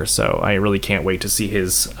actor. So I really can't wait to see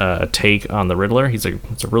his take on the Riddler. It's a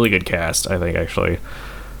really good cast, I think, actually.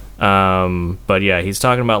 But yeah, he's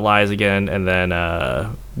talking about lies again, and then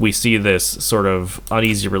we see this sort of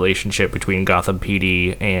uneasy relationship between Gotham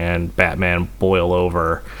PD and Batman boil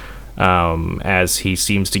over. As he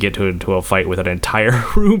seems to get into a fight with an entire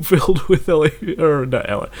room filled with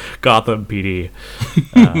Gotham PD.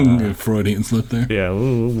 Freudian slip there. Yeah.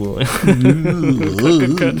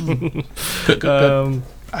 Cut.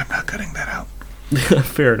 I'm not cutting that out.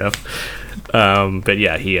 Fair enough. But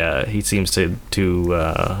yeah, he seems to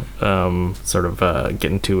sort of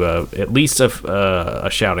get into at least a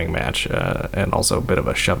shouting match and also a bit of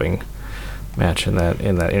a shoving match in that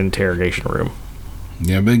interrogation room.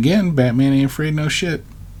 Yeah, but again, Batman ain't afraid no shit.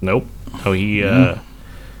 Nope. Oh,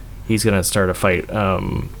 he's gonna start a fight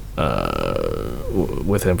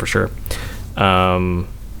with him for sure.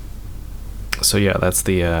 So yeah, that's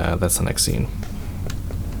the next scene.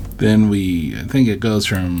 Then I think it goes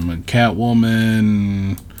from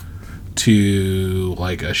Catwoman to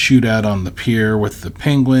like a shootout on the pier with the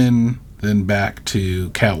Penguin, then back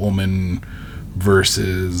to Catwoman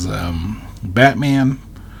versus Batman.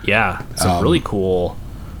 Yeah, some really cool,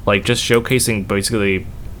 like just showcasing basically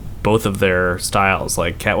both of their styles.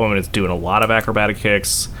 Like Catwoman is doing a lot of acrobatic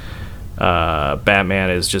kicks.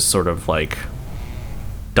 Batman is just sort of like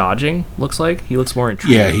dodging. Looks like he looks more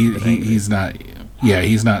intrigued. Yeah, he's not. Yeah,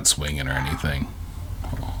 he's not swinging or anything.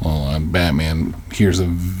 Well, Batman hears a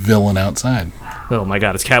villain outside. Oh my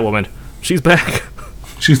God, it's Catwoman. She's back.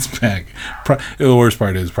 She's back. The worst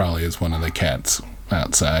part is probably one of the cats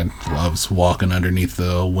outside. Loves walking underneath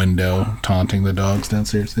the window, taunting the dogs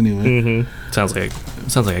downstairs. Anyway, sounds like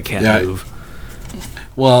a cat move.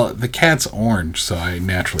 Well, the cat's orange, so I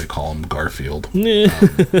naturally call him Garfield.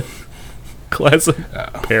 Classic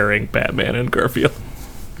pairing, Batman and Garfield.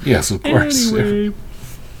 Yes, of course. Anyway.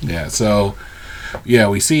 Yeah, so yeah,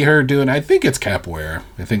 we see her doing, I think it's capoeira.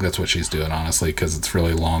 I think that's what she's doing, honestly, because it's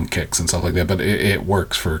really long kicks and stuff like that, but it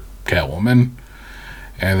works for Catwoman.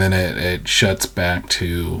 And then it shuts back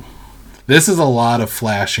to, this is a lot of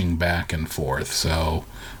flashing back and forth, so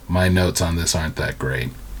my notes on this aren't that great.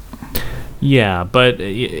 Yeah, but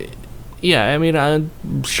yeah, I mean,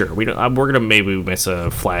 sure, we're gonna maybe miss a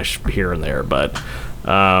flash here and there, but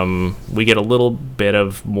we get a little bit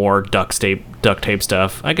of more duct tape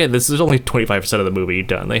stuff. Again, this is only 25% of the movie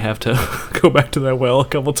done. They have to go back to that well a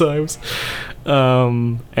couple times,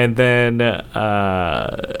 and then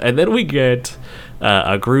we get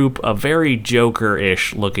a group of very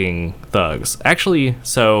Joker-ish looking thugs. Actually,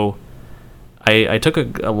 so I took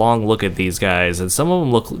a long look at these guys, and some of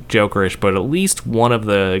them look Jokerish, but at least one of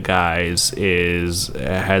the guys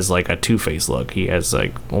has like a Two-Face look. He has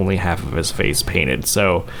like only half of his face painted.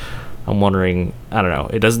 So I'm wondering, I don't know.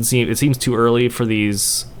 It seems too early for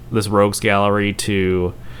this rogues gallery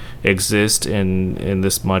to exist in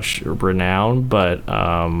this much renown, but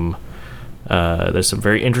there's some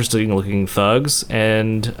very interesting looking thugs,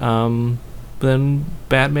 and then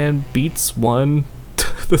Batman beats one.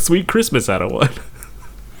 The sweet Christmas out of one.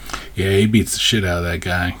 Yeah, he beats the shit out of that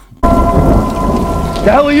guy.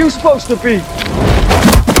 The hell are you supposed to be?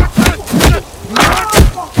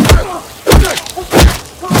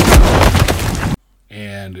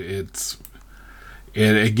 And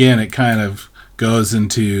it kind of goes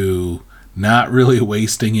into not really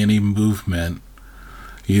wasting any movement.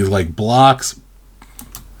 He like blocks,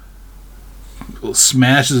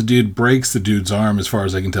 smashes the dude, breaks the dude's arm as far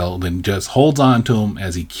as I can tell, then just holds on to him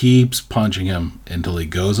as he keeps punching him until he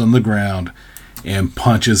goes on the ground and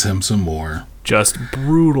punches him some more. Just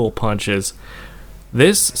brutal punches.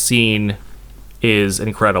 This scene is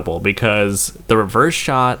incredible because the reverse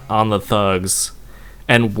shot on the thugs,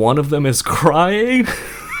 and one of them is crying.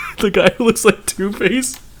 The guy who looks like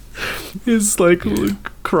Two-Face is like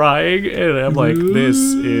crying, and I'm like, this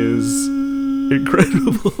is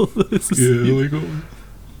incredible. This is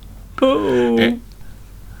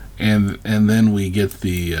and then we get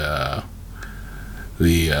the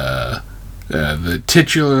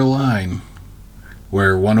titular line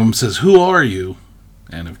where one of them says, "Who are you?"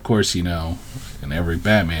 And of course, you know, in every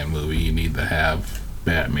Batman movie, you need to have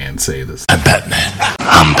Batman say this. I'm Batman.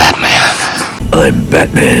 I'm Batman. I'm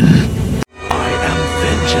Batman. I am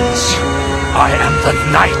vengeance. I am the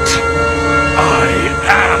night. I am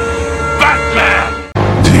Batman.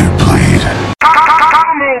 Do you bleed?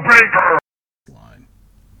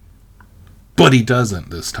 But he doesn't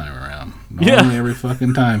this time around. Normally every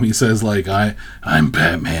fucking time he says like I'm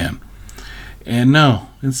Batman. And no,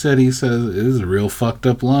 instead he says it is a real fucked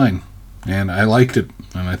up line. And I liked it,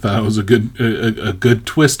 and I thought it was a good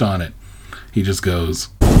twist on it. He just goes,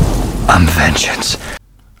 I'm vengeance.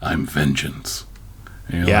 I'm vengeance.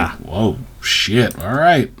 And you're like, whoa, shit,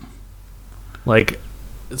 alright. Like,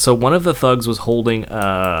 so one of the thugs was holding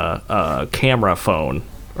a camera phone,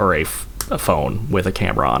 or a phone with a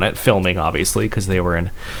camera on it, filming, obviously, because they were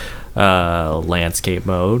in landscape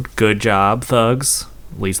mode. Good job, thugs.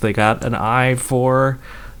 At least they got an eye for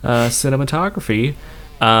cinematography.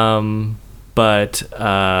 But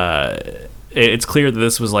it's clear that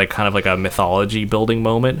this was like kind of like a mythology building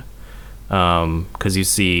moment. because you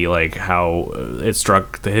see like how it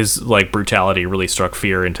struck his like brutality really struck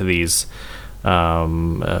fear into these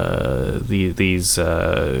guys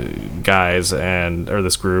or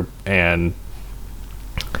this group, and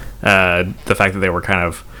the fact that they were kind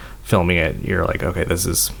of filming it, you're like, okay, this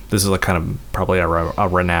is a kind of probably a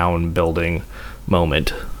renown building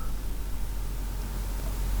moment.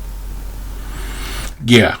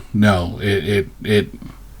 Yeah, no, it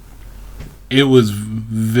was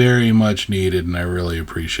very much needed, and I really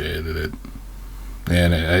appreciated it.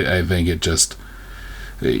 And I think it just,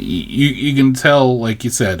 you can tell, like you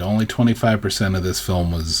said, only 25% of this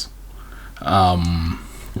film was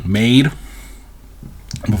made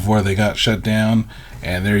before they got shut down,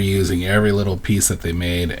 and they're using every little piece that they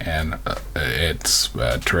made, and it's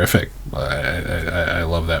terrific. I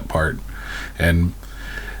love that part. And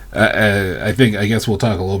I guess we'll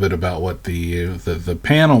talk a little bit about what the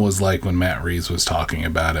panel was like when Matt Reeves was talking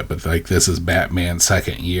about it, but like this is Batman's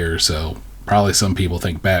second year, so probably some people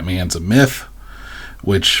think Batman's a myth,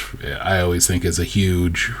 which I always think is a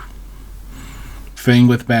huge thing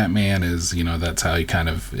with Batman, is, you know, that's how he kind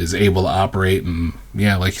of is able to operate, and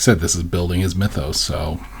yeah, like you said, this is building his mythos,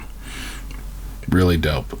 so really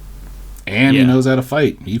dope. And he knows how to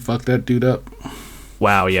fight. He fucked that dude up.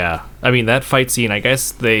 Wow, yeah. I mean, that fight scene, I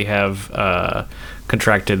guess they have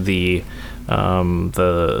contracted the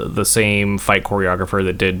same fight choreographer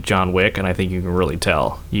that did John Wick, and I think you can really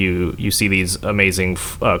tell. You see these amazing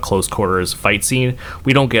close quarters fight scene.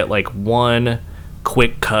 We don't get like one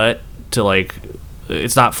quick cut to like,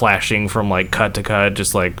 it's not flashing from like cut to cut,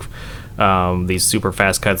 just like these super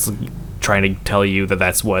fast cuts trying to tell you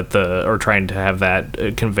that's what or trying to have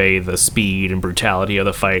that convey the speed and brutality of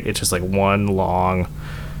the fight. It's just like one long,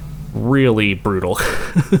 really brutal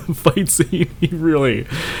fight scene. I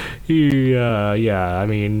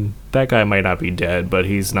mean, that guy might not be dead, but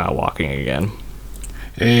he's not walking again.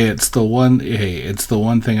 Hey, it's the one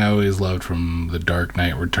thing I always loved from The Dark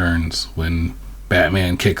Knight Returns, when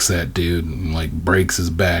Batman kicks that dude and like breaks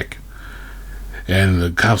his back, and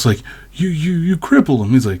the cop's like, you cripple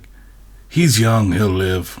him. He's like, he's young, he'll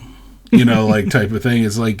live, you know, like type of thing.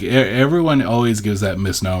 It's like everyone always gives that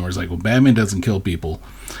misnomer. It's like, well, Batman doesn't kill people.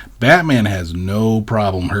 Batman has no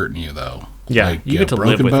problem hurting you, though. Yeah, like, you get to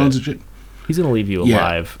live with it. And shit. He's gonna leave you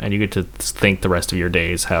alive, and you get to think the rest of your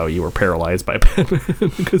days how you were paralyzed by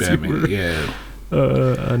Batman because you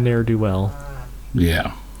were a ne'er-do-well.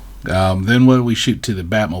 Yeah. Then what, we shoot to the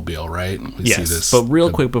Batmobile, right? We yes, see this, but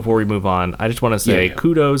real quick before we move on, I just want to say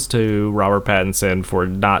kudos to Robert Pattinson for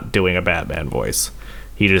not doing a Batman voice.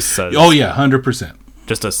 He just says, "Oh yeah, 100%."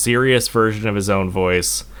 Just a serious version of his own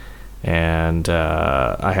voice, and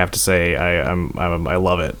I have to say, I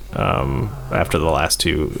love it. After the last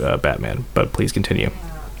two Batman, but please continue.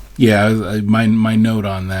 Yeah, my note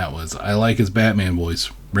on that was, I like his Batman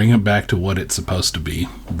voice. Bring it back to what it's supposed to be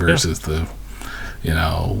versus the, you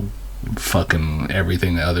know, fucking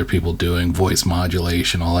everything that other people doing, voice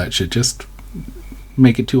modulation, all that shit. Just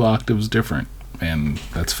make it 2 octaves different, and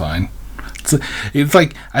that's fine. It's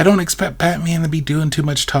like, I don't expect Batman to be doing too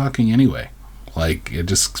much talking anyway. Like, I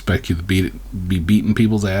just expect you to be beating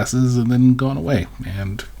people's asses and then going away.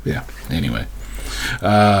 And yeah, anyway.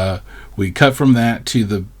 We cut from that to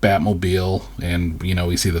the Batmobile, and you know,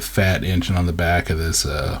 we see the fat engine on the back of this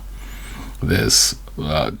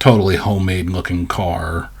totally homemade looking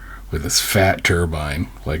car with this fat turbine.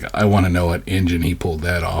 Like, I want to know what engine he pulled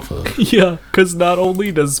that off of. Yeah, because not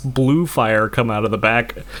only does blue fire come out of the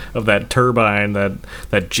back of that turbine,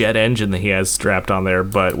 that jet engine that he has strapped on there,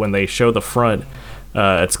 but when they show the front,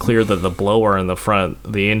 it's clear that the blower in the front,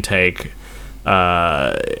 the intake,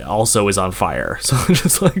 also is on fire. So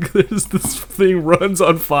just like this thing runs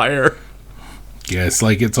on fire. Yeah,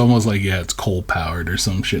 it's almost like, it's coal powered or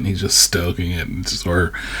some shit, and he's just stoking it,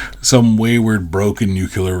 or some wayward broken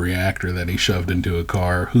nuclear reactor that he shoved into a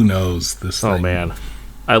car. Who knows this thing? Oh man,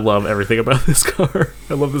 I love everything about this car.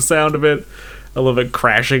 I love the sound of it. I love it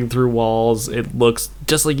crashing through walls. It looks,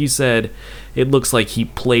 just like you said, it looks like he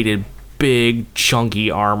plated big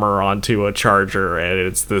chunky armor onto a Charger, and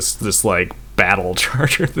it's this like battle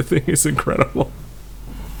Charger. The thing is incredible.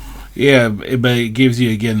 Yeah, but it gives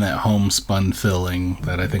you, again, that homespun feeling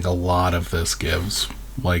that I think a lot of this gives.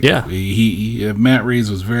 Like, he Matt Reeves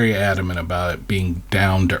was very adamant about it being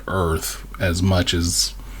down to earth as much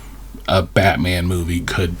as a Batman movie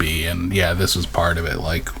could be, and yeah, this was part of it.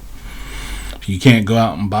 Like, you can't go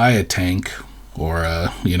out and buy a tank or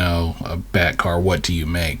a Bat car. What do you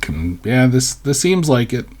make? And yeah, this seems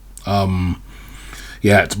like it.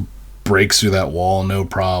 It breaks through that wall, no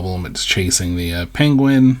problem. It's chasing the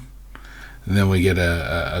Penguin. And then we get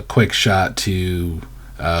a quick shot to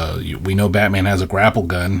We know Batman has a grapple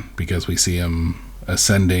gun because we see him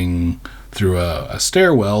ascending through a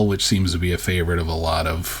stairwell, which seems to be a favorite of a lot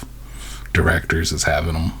of directors, is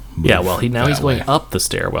having him move. Yeah, well, he's going up the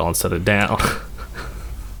stairwell instead of down.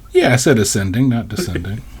 Yeah, I said ascending, not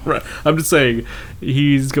descending. Right. I'm just saying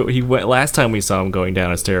he went last time we saw him going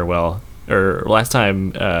down a stairwell, or last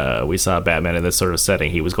time we saw Batman in this sort of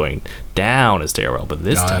setting, he was going down a stairwell, but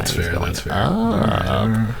this time that's he's fair. going That's fair. up. All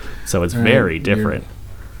right. So it's very different.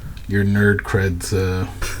 Your nerd cred's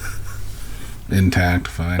intact,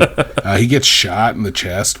 fine. He gets shot in the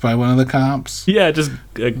chest by one of the cops. Yeah, it just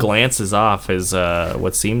glances off as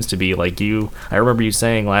what seems to be like you. I remember you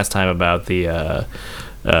saying last time about the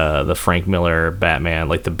Frank Miller Batman,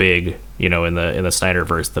 like the big, in the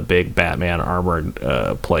Snyderverse, the big Batman armored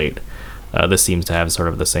plate. This seems to have sort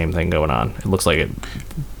of the same thing going on. It looks like it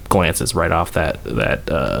glances right off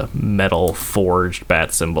that metal forged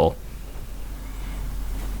bat symbol.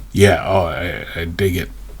 Yeah, I dig it.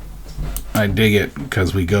 I dig it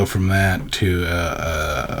because we go from that to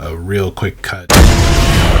a real quick cut.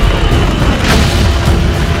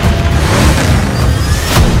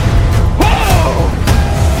 Whoa!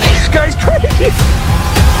 This guy's crazy!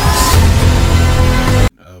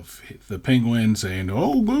 Of the Penguin saying,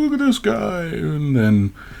 "Oh, look at this guy," and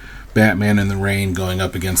then Batman in the rain going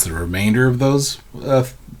up against the remainder of those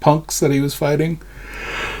punks that he was fighting.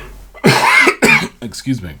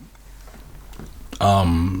 Excuse me.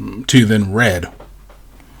 To then red.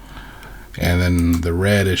 And then the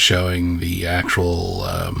red is showing the actual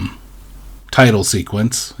title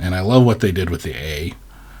sequence. And I love what they did with the A.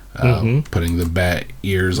 Putting the bat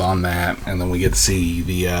ears on that. And then we get to see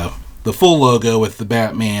the full logo with the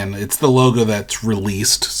Batman. It's the logo that's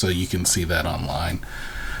released, so you can see that online.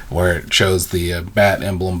 Where it shows the bat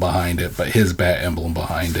emblem behind it, but his bat emblem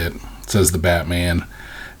behind it. It says the Batman.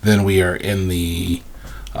 Then we are in the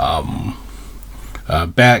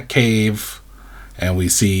Bat Cave, and we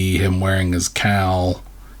see him wearing his cowl,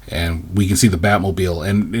 and we can see the Batmobile.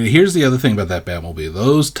 And here's the other thing about that Batmobile: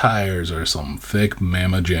 those tires are some thick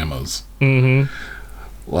mama jammas.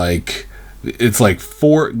 Like, it's like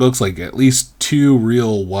four. It looks like at least 2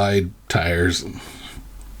 real wide tires,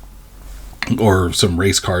 or some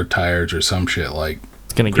race car tires, or some shit like.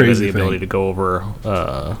 It's gonna give it the ability to go over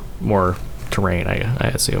more terrain, I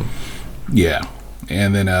assume. Yeah.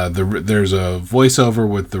 And then there's a voiceover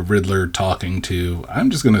with the Riddler talking to, I'm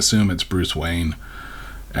just going to assume it's Bruce Wayne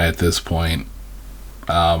at this point.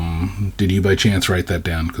 Did you by chance write that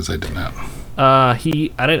down? Because I did not. I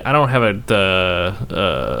don't have it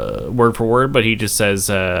word for word, but he just says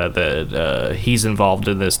that he's involved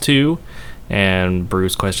in this too. And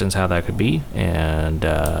Bruce questions how that could be. And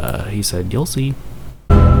he said, "You'll see."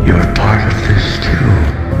 You're part of this too.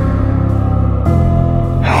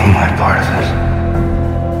 How am I part of it?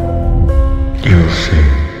 You'll see.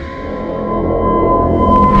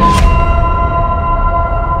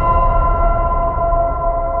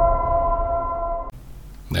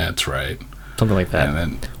 That's right. Something like that.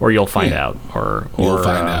 Then, or you'll find out. Or you'll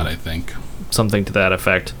find out, I think. Something to that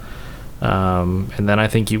effect. And then I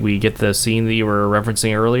think we get the scene that you were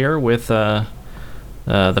referencing earlier with the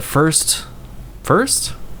first?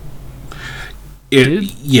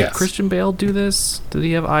 Yes. Christian Bale do this? Did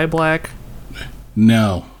he have eye black?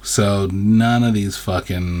 No. So none of these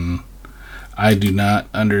fucking... I do not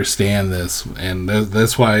understand this. And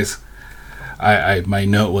that's why my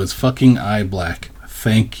note was fucking eye black.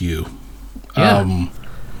 Thank you. Yeah.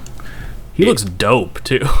 He looks dope,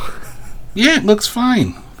 too. Yeah, it looks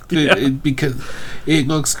fine. Yeah. Because it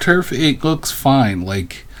looks turf. It looks fine.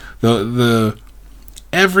 Like, the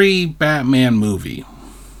every Batman movie,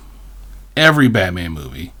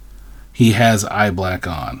 he has eye black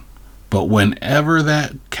on. But whenever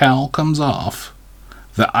that cowl comes off,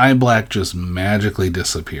 the eye black just magically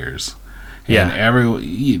disappears. Yeah.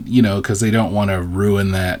 And because they don't want to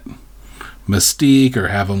ruin that mystique or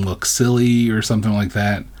have him look silly or something like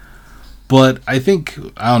that. But I think,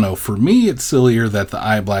 I don't know, for me it's sillier that the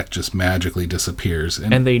eye black just magically disappears.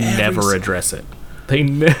 And they never address it. They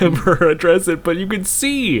never address it, but you can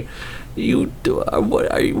see.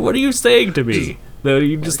 What are you saying to me? That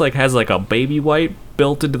he just has like a baby wipe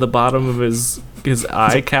built into the bottom of his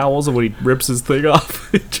eye cowls, and when he rips his thing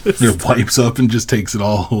off, it wipes up and just takes it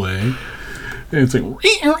all away. And it's like,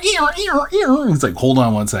 it's like, hold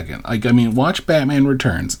on one second. Like, I mean, watch Batman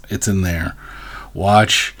Returns. It's in there.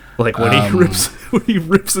 Watch. Like when he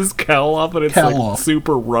rips his cowl off and it's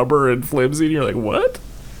super rubber and flimsy, and you're like, what?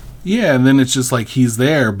 Yeah, and then it's just like he's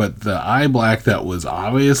there, but the eye black that was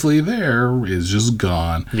obviously there is just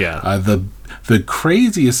gone. Yeah. The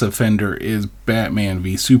craziest offender is Batman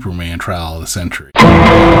v Superman Trial of the Century.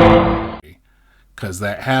 because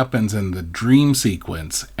that happens in the dream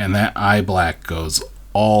sequence, and that eye black goes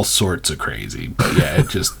all sorts of crazy. But yeah, it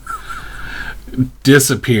just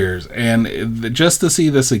disappears. And just to see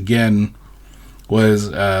this again was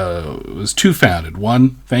two-founded.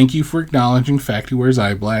 One, thank you for acknowledging the fact he wears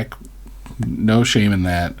eye black. No shame in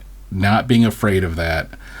that. Not being afraid of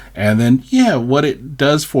that. And then, yeah, what it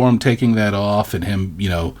does for him taking that off and him,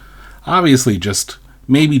 obviously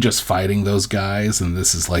maybe just fighting those guys. And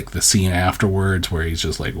this is like the scene afterwards where he's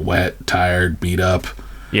just like wet, tired, beat up.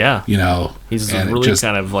 Yeah. He's really just,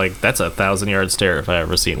 kind of like, that's a 1,000-yard stare if I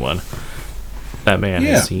ever seen one. That man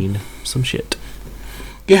has seen some shit.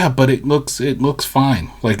 Yeah, but it looks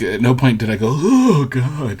fine. Like, at no point did I go, oh,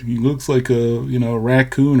 God, he looks like a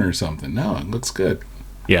raccoon or something. No, it looks good.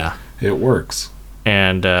 Yeah. It works.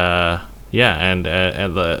 And, the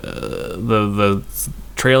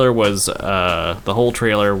trailer was, the whole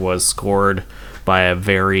trailer was scored by a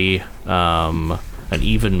very, an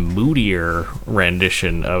even moodier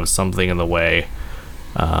rendition of Something in the Way,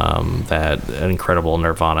 that incredible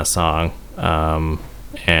Nirvana song.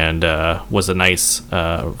 And was a nice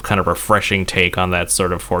kind of refreshing take on that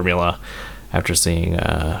sort of formula after seeing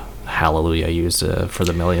Hallelujah used for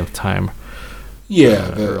the millionth time.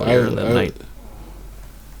 Yeah, earlier in the night.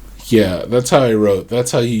 Yeah, that's how I wrote.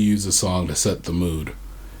 That's how you use a song to set the mood.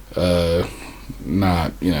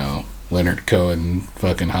 Not, Leonard Cohen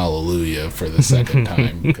fucking Hallelujah for the second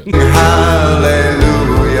time. Hallelujah.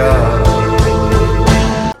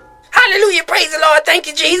 Hallelujah, praise the Lord, thank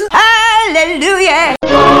you, Jesus. Hallelujah.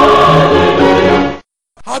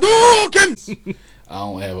 Hadouken! I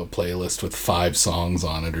only have a playlist with 5 songs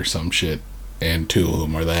on it or some shit, and 2 of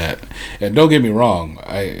them are that. And don't get me wrong,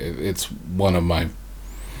 it's one of my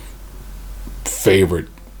favorite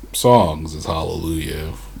songs is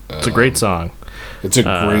Hallelujah. It's a great song. It's a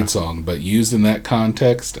great song, but used in that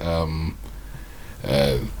context, I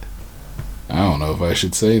don't know if I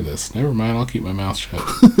should say this. Never mind, I'll keep my mouth shut.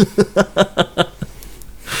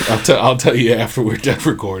 I'll tell you after we're done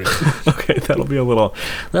recording. Okay, that'll be a little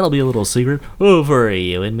secret for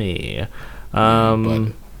you and me.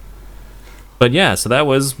 But yeah, so that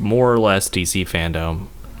was more or less DC fandom.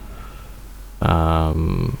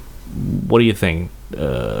 What do you think,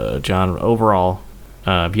 John? Overall,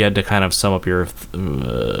 if you had to kind of sum up your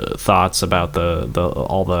thoughts about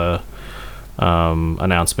all the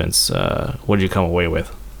announcements, what did you come away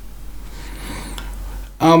with?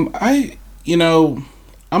 I'm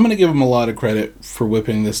going to give them a lot of credit for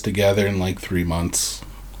whipping this together in like 3 months,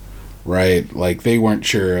 right? Like, they weren't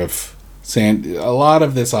sure if a lot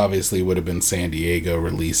of this obviously would have been San Diego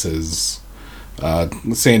releases,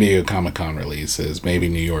 San Diego Comic-Con releases, maybe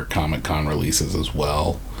New York Comic-Con releases as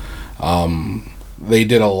well. They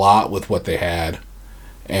did a lot with what they had.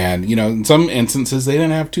 And, in some instances, they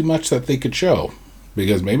didn't have too much that they could show,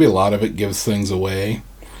 because maybe a lot of it gives things away,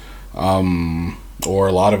 or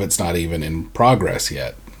a lot of it's not even in progress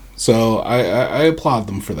yet. So I applaud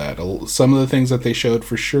them for that. Some of the things that they showed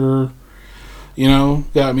for sure,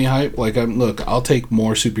 got me hyped. Like, I'll take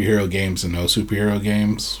more superhero games than no superhero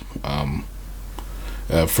games,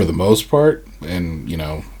 for the most part. And,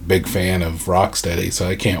 big fan of Rocksteady, so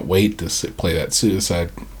I can't wait to play that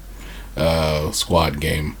Suicide Squad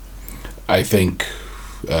game. I think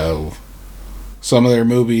some of their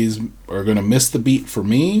movies are going to miss the beat for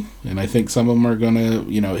me, and I think some of them are going to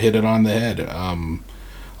hit it on the head.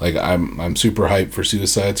 I'm super hyped for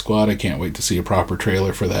Suicide Squad. I can't wait to see a proper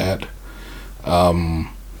trailer for that.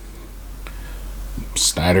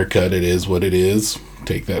 Snyder Cut, it is what it is.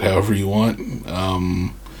 Take that however you want.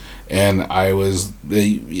 And I was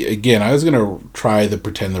going to try to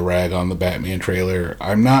pretend the rag on the Batman trailer.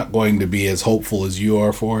 I'm not going to be as hopeful as you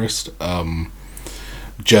are, Forrest,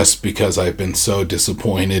 just because I've been so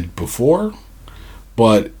disappointed before.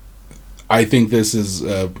 But I think this is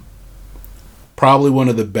probably one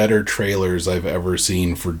of the better trailers I've ever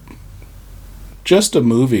seen for just a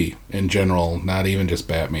movie in general, not even just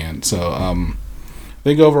Batman. So I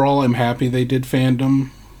think overall I'm happy they did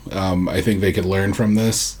fandom. I think they could learn from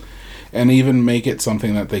this and even make it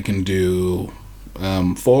something that they can do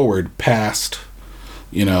forward past,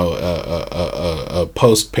 a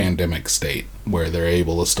post-pandemic state where they're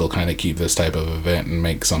able to still kind of keep this type of event and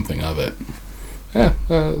make something of it. Yeah,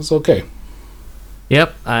 it's okay.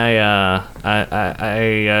 Yep, I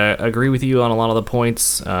agree with you on a lot of the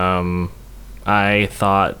points. I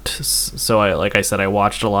thought so. Like I said, I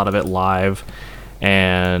watched a lot of it live,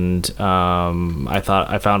 and I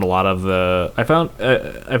found a lot of the. I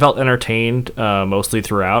felt entertained mostly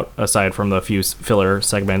throughout, aside from the few filler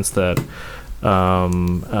segments that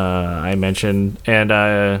I mentioned. And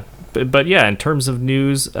but yeah, in terms of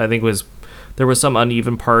news, I think it was there was some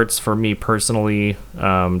uneven parts for me personally,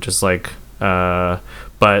 but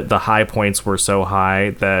the high points were so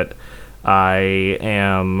high that I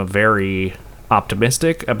am very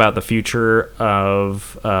optimistic about the future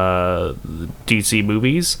of DC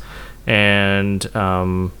movies. And,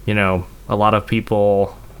 a lot of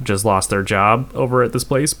people just lost their job over at this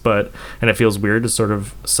place, and it feels weird to sort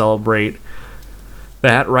of celebrate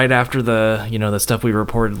that right after the stuff we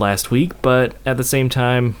reported last week. But at the same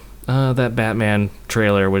time, that Batman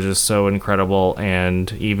trailer was just so incredible,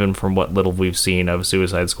 and even from what little we've seen of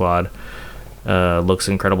Suicide Squad, looks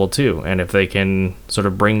incredible too. And if they can sort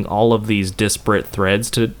of bring all of these disparate threads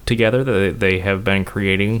together that they have been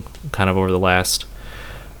creating kind of over the last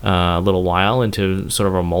little while into sort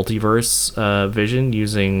of a multiverse vision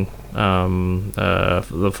using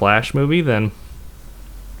the Flash movie, then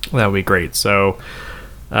that would be great. So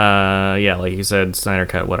like you said, Snyder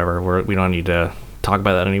Cut, whatever, we don't need to talk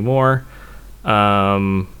about that anymore.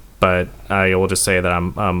 But I will just say that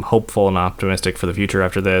I'm hopeful and optimistic for the future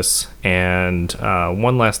after this. And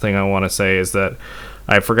one last thing I want to say is that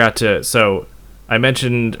I forgot to... So I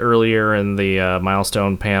mentioned earlier in the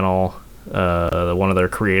Milestone panel, one of their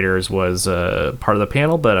creators was part of the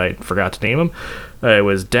panel, but I forgot to name him. It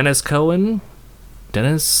was Dennis Cohen.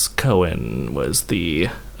 Dennis Cohen was the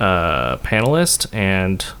panelist,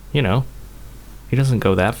 and, he doesn't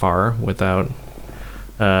go that far without...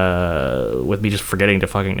 with me just forgetting to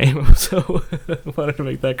fucking name him, so I wanted to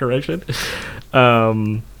make that correction.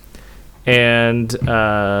 I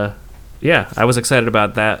was excited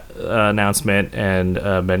about that announcement and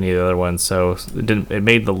many of the other ones, so it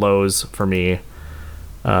made the lows for me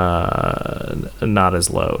not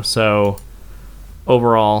as low. So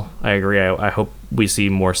overall, I agree. I hope we see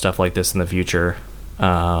more stuff like this in the future.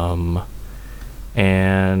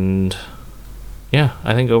 Yeah,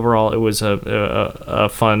 I think overall it was a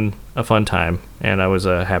fun time, and I was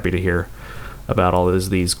happy to hear about all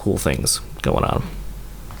these cool things going on.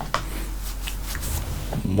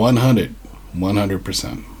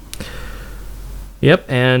 100%. Yep,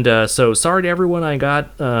 and so sorry to everyone I got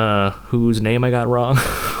whose name I got wrong.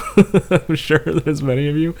 I'm sure there's many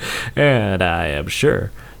of you, and I am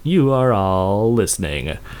sure you are all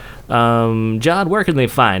listening. John, where can they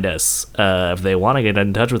find us if they want to get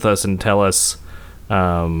in touch with us and tell us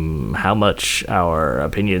how much our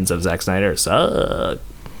opinions of Zack Snyder suck?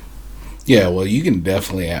 Yeah, well, you can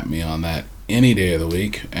definitely at me on that any day of the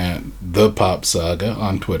week at The Pop Saga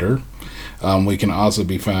on Twitter. We can also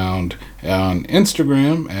be found on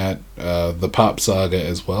Instagram at The Pop Saga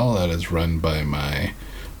as well. That is run by my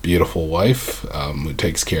beautiful wife, who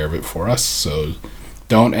takes care of it for us. So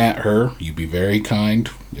don't at her. You be very kind.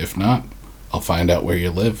 If not, I'll find out where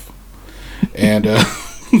you live. And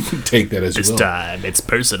take that as this you will. This time, it's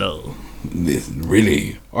personal.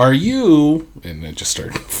 Really? Are you? And then just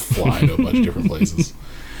start flying to a bunch of different places.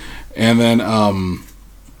 And then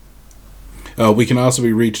we can also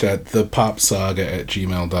be reached at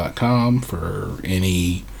thepopsaga@gmail.com for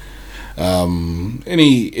any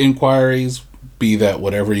inquiries, be that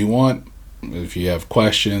whatever you want. If you have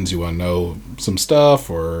questions, you want to know some stuff,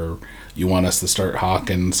 or you want us to start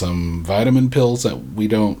hawking some vitamin pills that we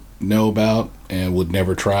don't know about and would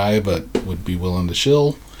never try but would be willing to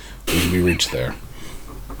shill, we can be reached there.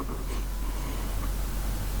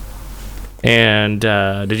 And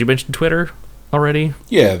did you mention Twitter already?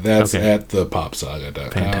 Yeah, that's at thepopsaga.com.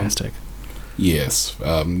 Fantastic. Yes.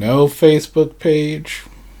 No Facebook page.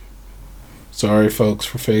 Sorry, folks,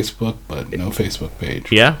 for Facebook, but no Facebook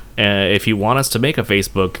page. Yeah. If you want us to make a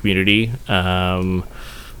Facebook community,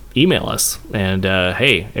 email us. And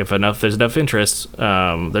hey, if there's enough interest,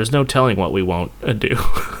 there's no telling what we won't do.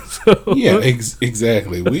 So. Yeah,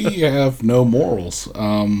 exactly. We have no morals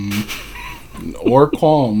or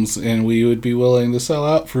qualms, and we would be willing to sell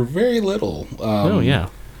out for very little. Yeah.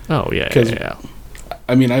 I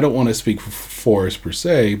mean, I don't want to speak for us per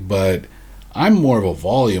se, but I'm more of a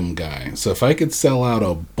volume guy. So if I could sell out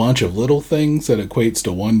a bunch of little things that equates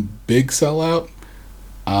to one big sellout,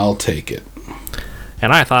 I'll take it.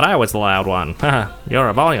 And I thought I was the loud one. You're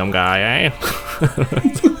a volume guy, eh?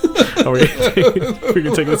 We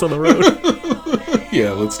can take this on the road.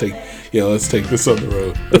 Yeah, let's take this on the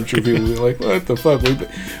road. I'm sure people will be like, what the fuck?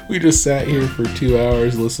 We just sat here for 2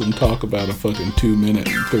 hours, listened, talk about a fucking 2-minute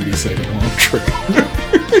and 30-second long trailer.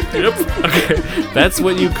 Yep. Okay. That's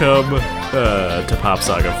what you come to Pop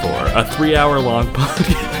Saga for. A 3-hour long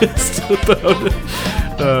podcast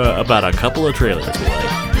about a couple of trailers we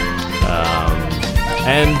like.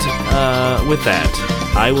 And with that,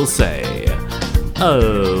 I will say,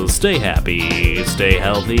 stay happy, stay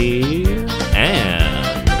healthy,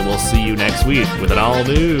 and we'll see you next week with an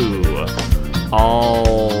all-new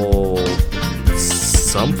all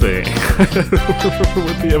something. I don't remember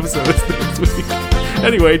what the episode is next week.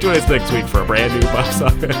 Anyway, join us next week for a brand new Pop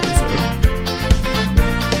Saga episode.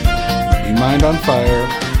 Be mind on fire,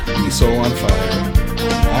 be soul on fire.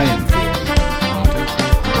 I am feeling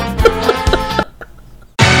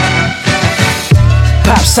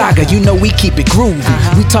Pop Saga, you know we keep it groovy.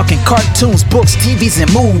 We talking cartoons, books, TVs,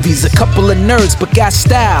 and movies. A couple of nerds, but got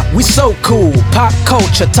style. We so cool. Pop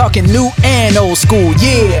culture, talking new and old school.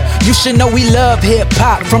 Yeah, you should know we love hip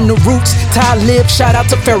hop. From the roots, Talib, shout out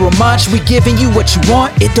to Pharoah Monch. We giving you what you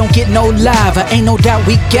want. It don't get no lava. Ain't no doubt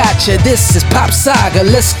we got you. This is Pop Saga.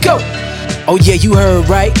 Let's go. Oh yeah, you heard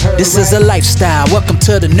right. This is a lifestyle. Welcome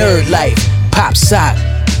to the nerd life. Pop Saga.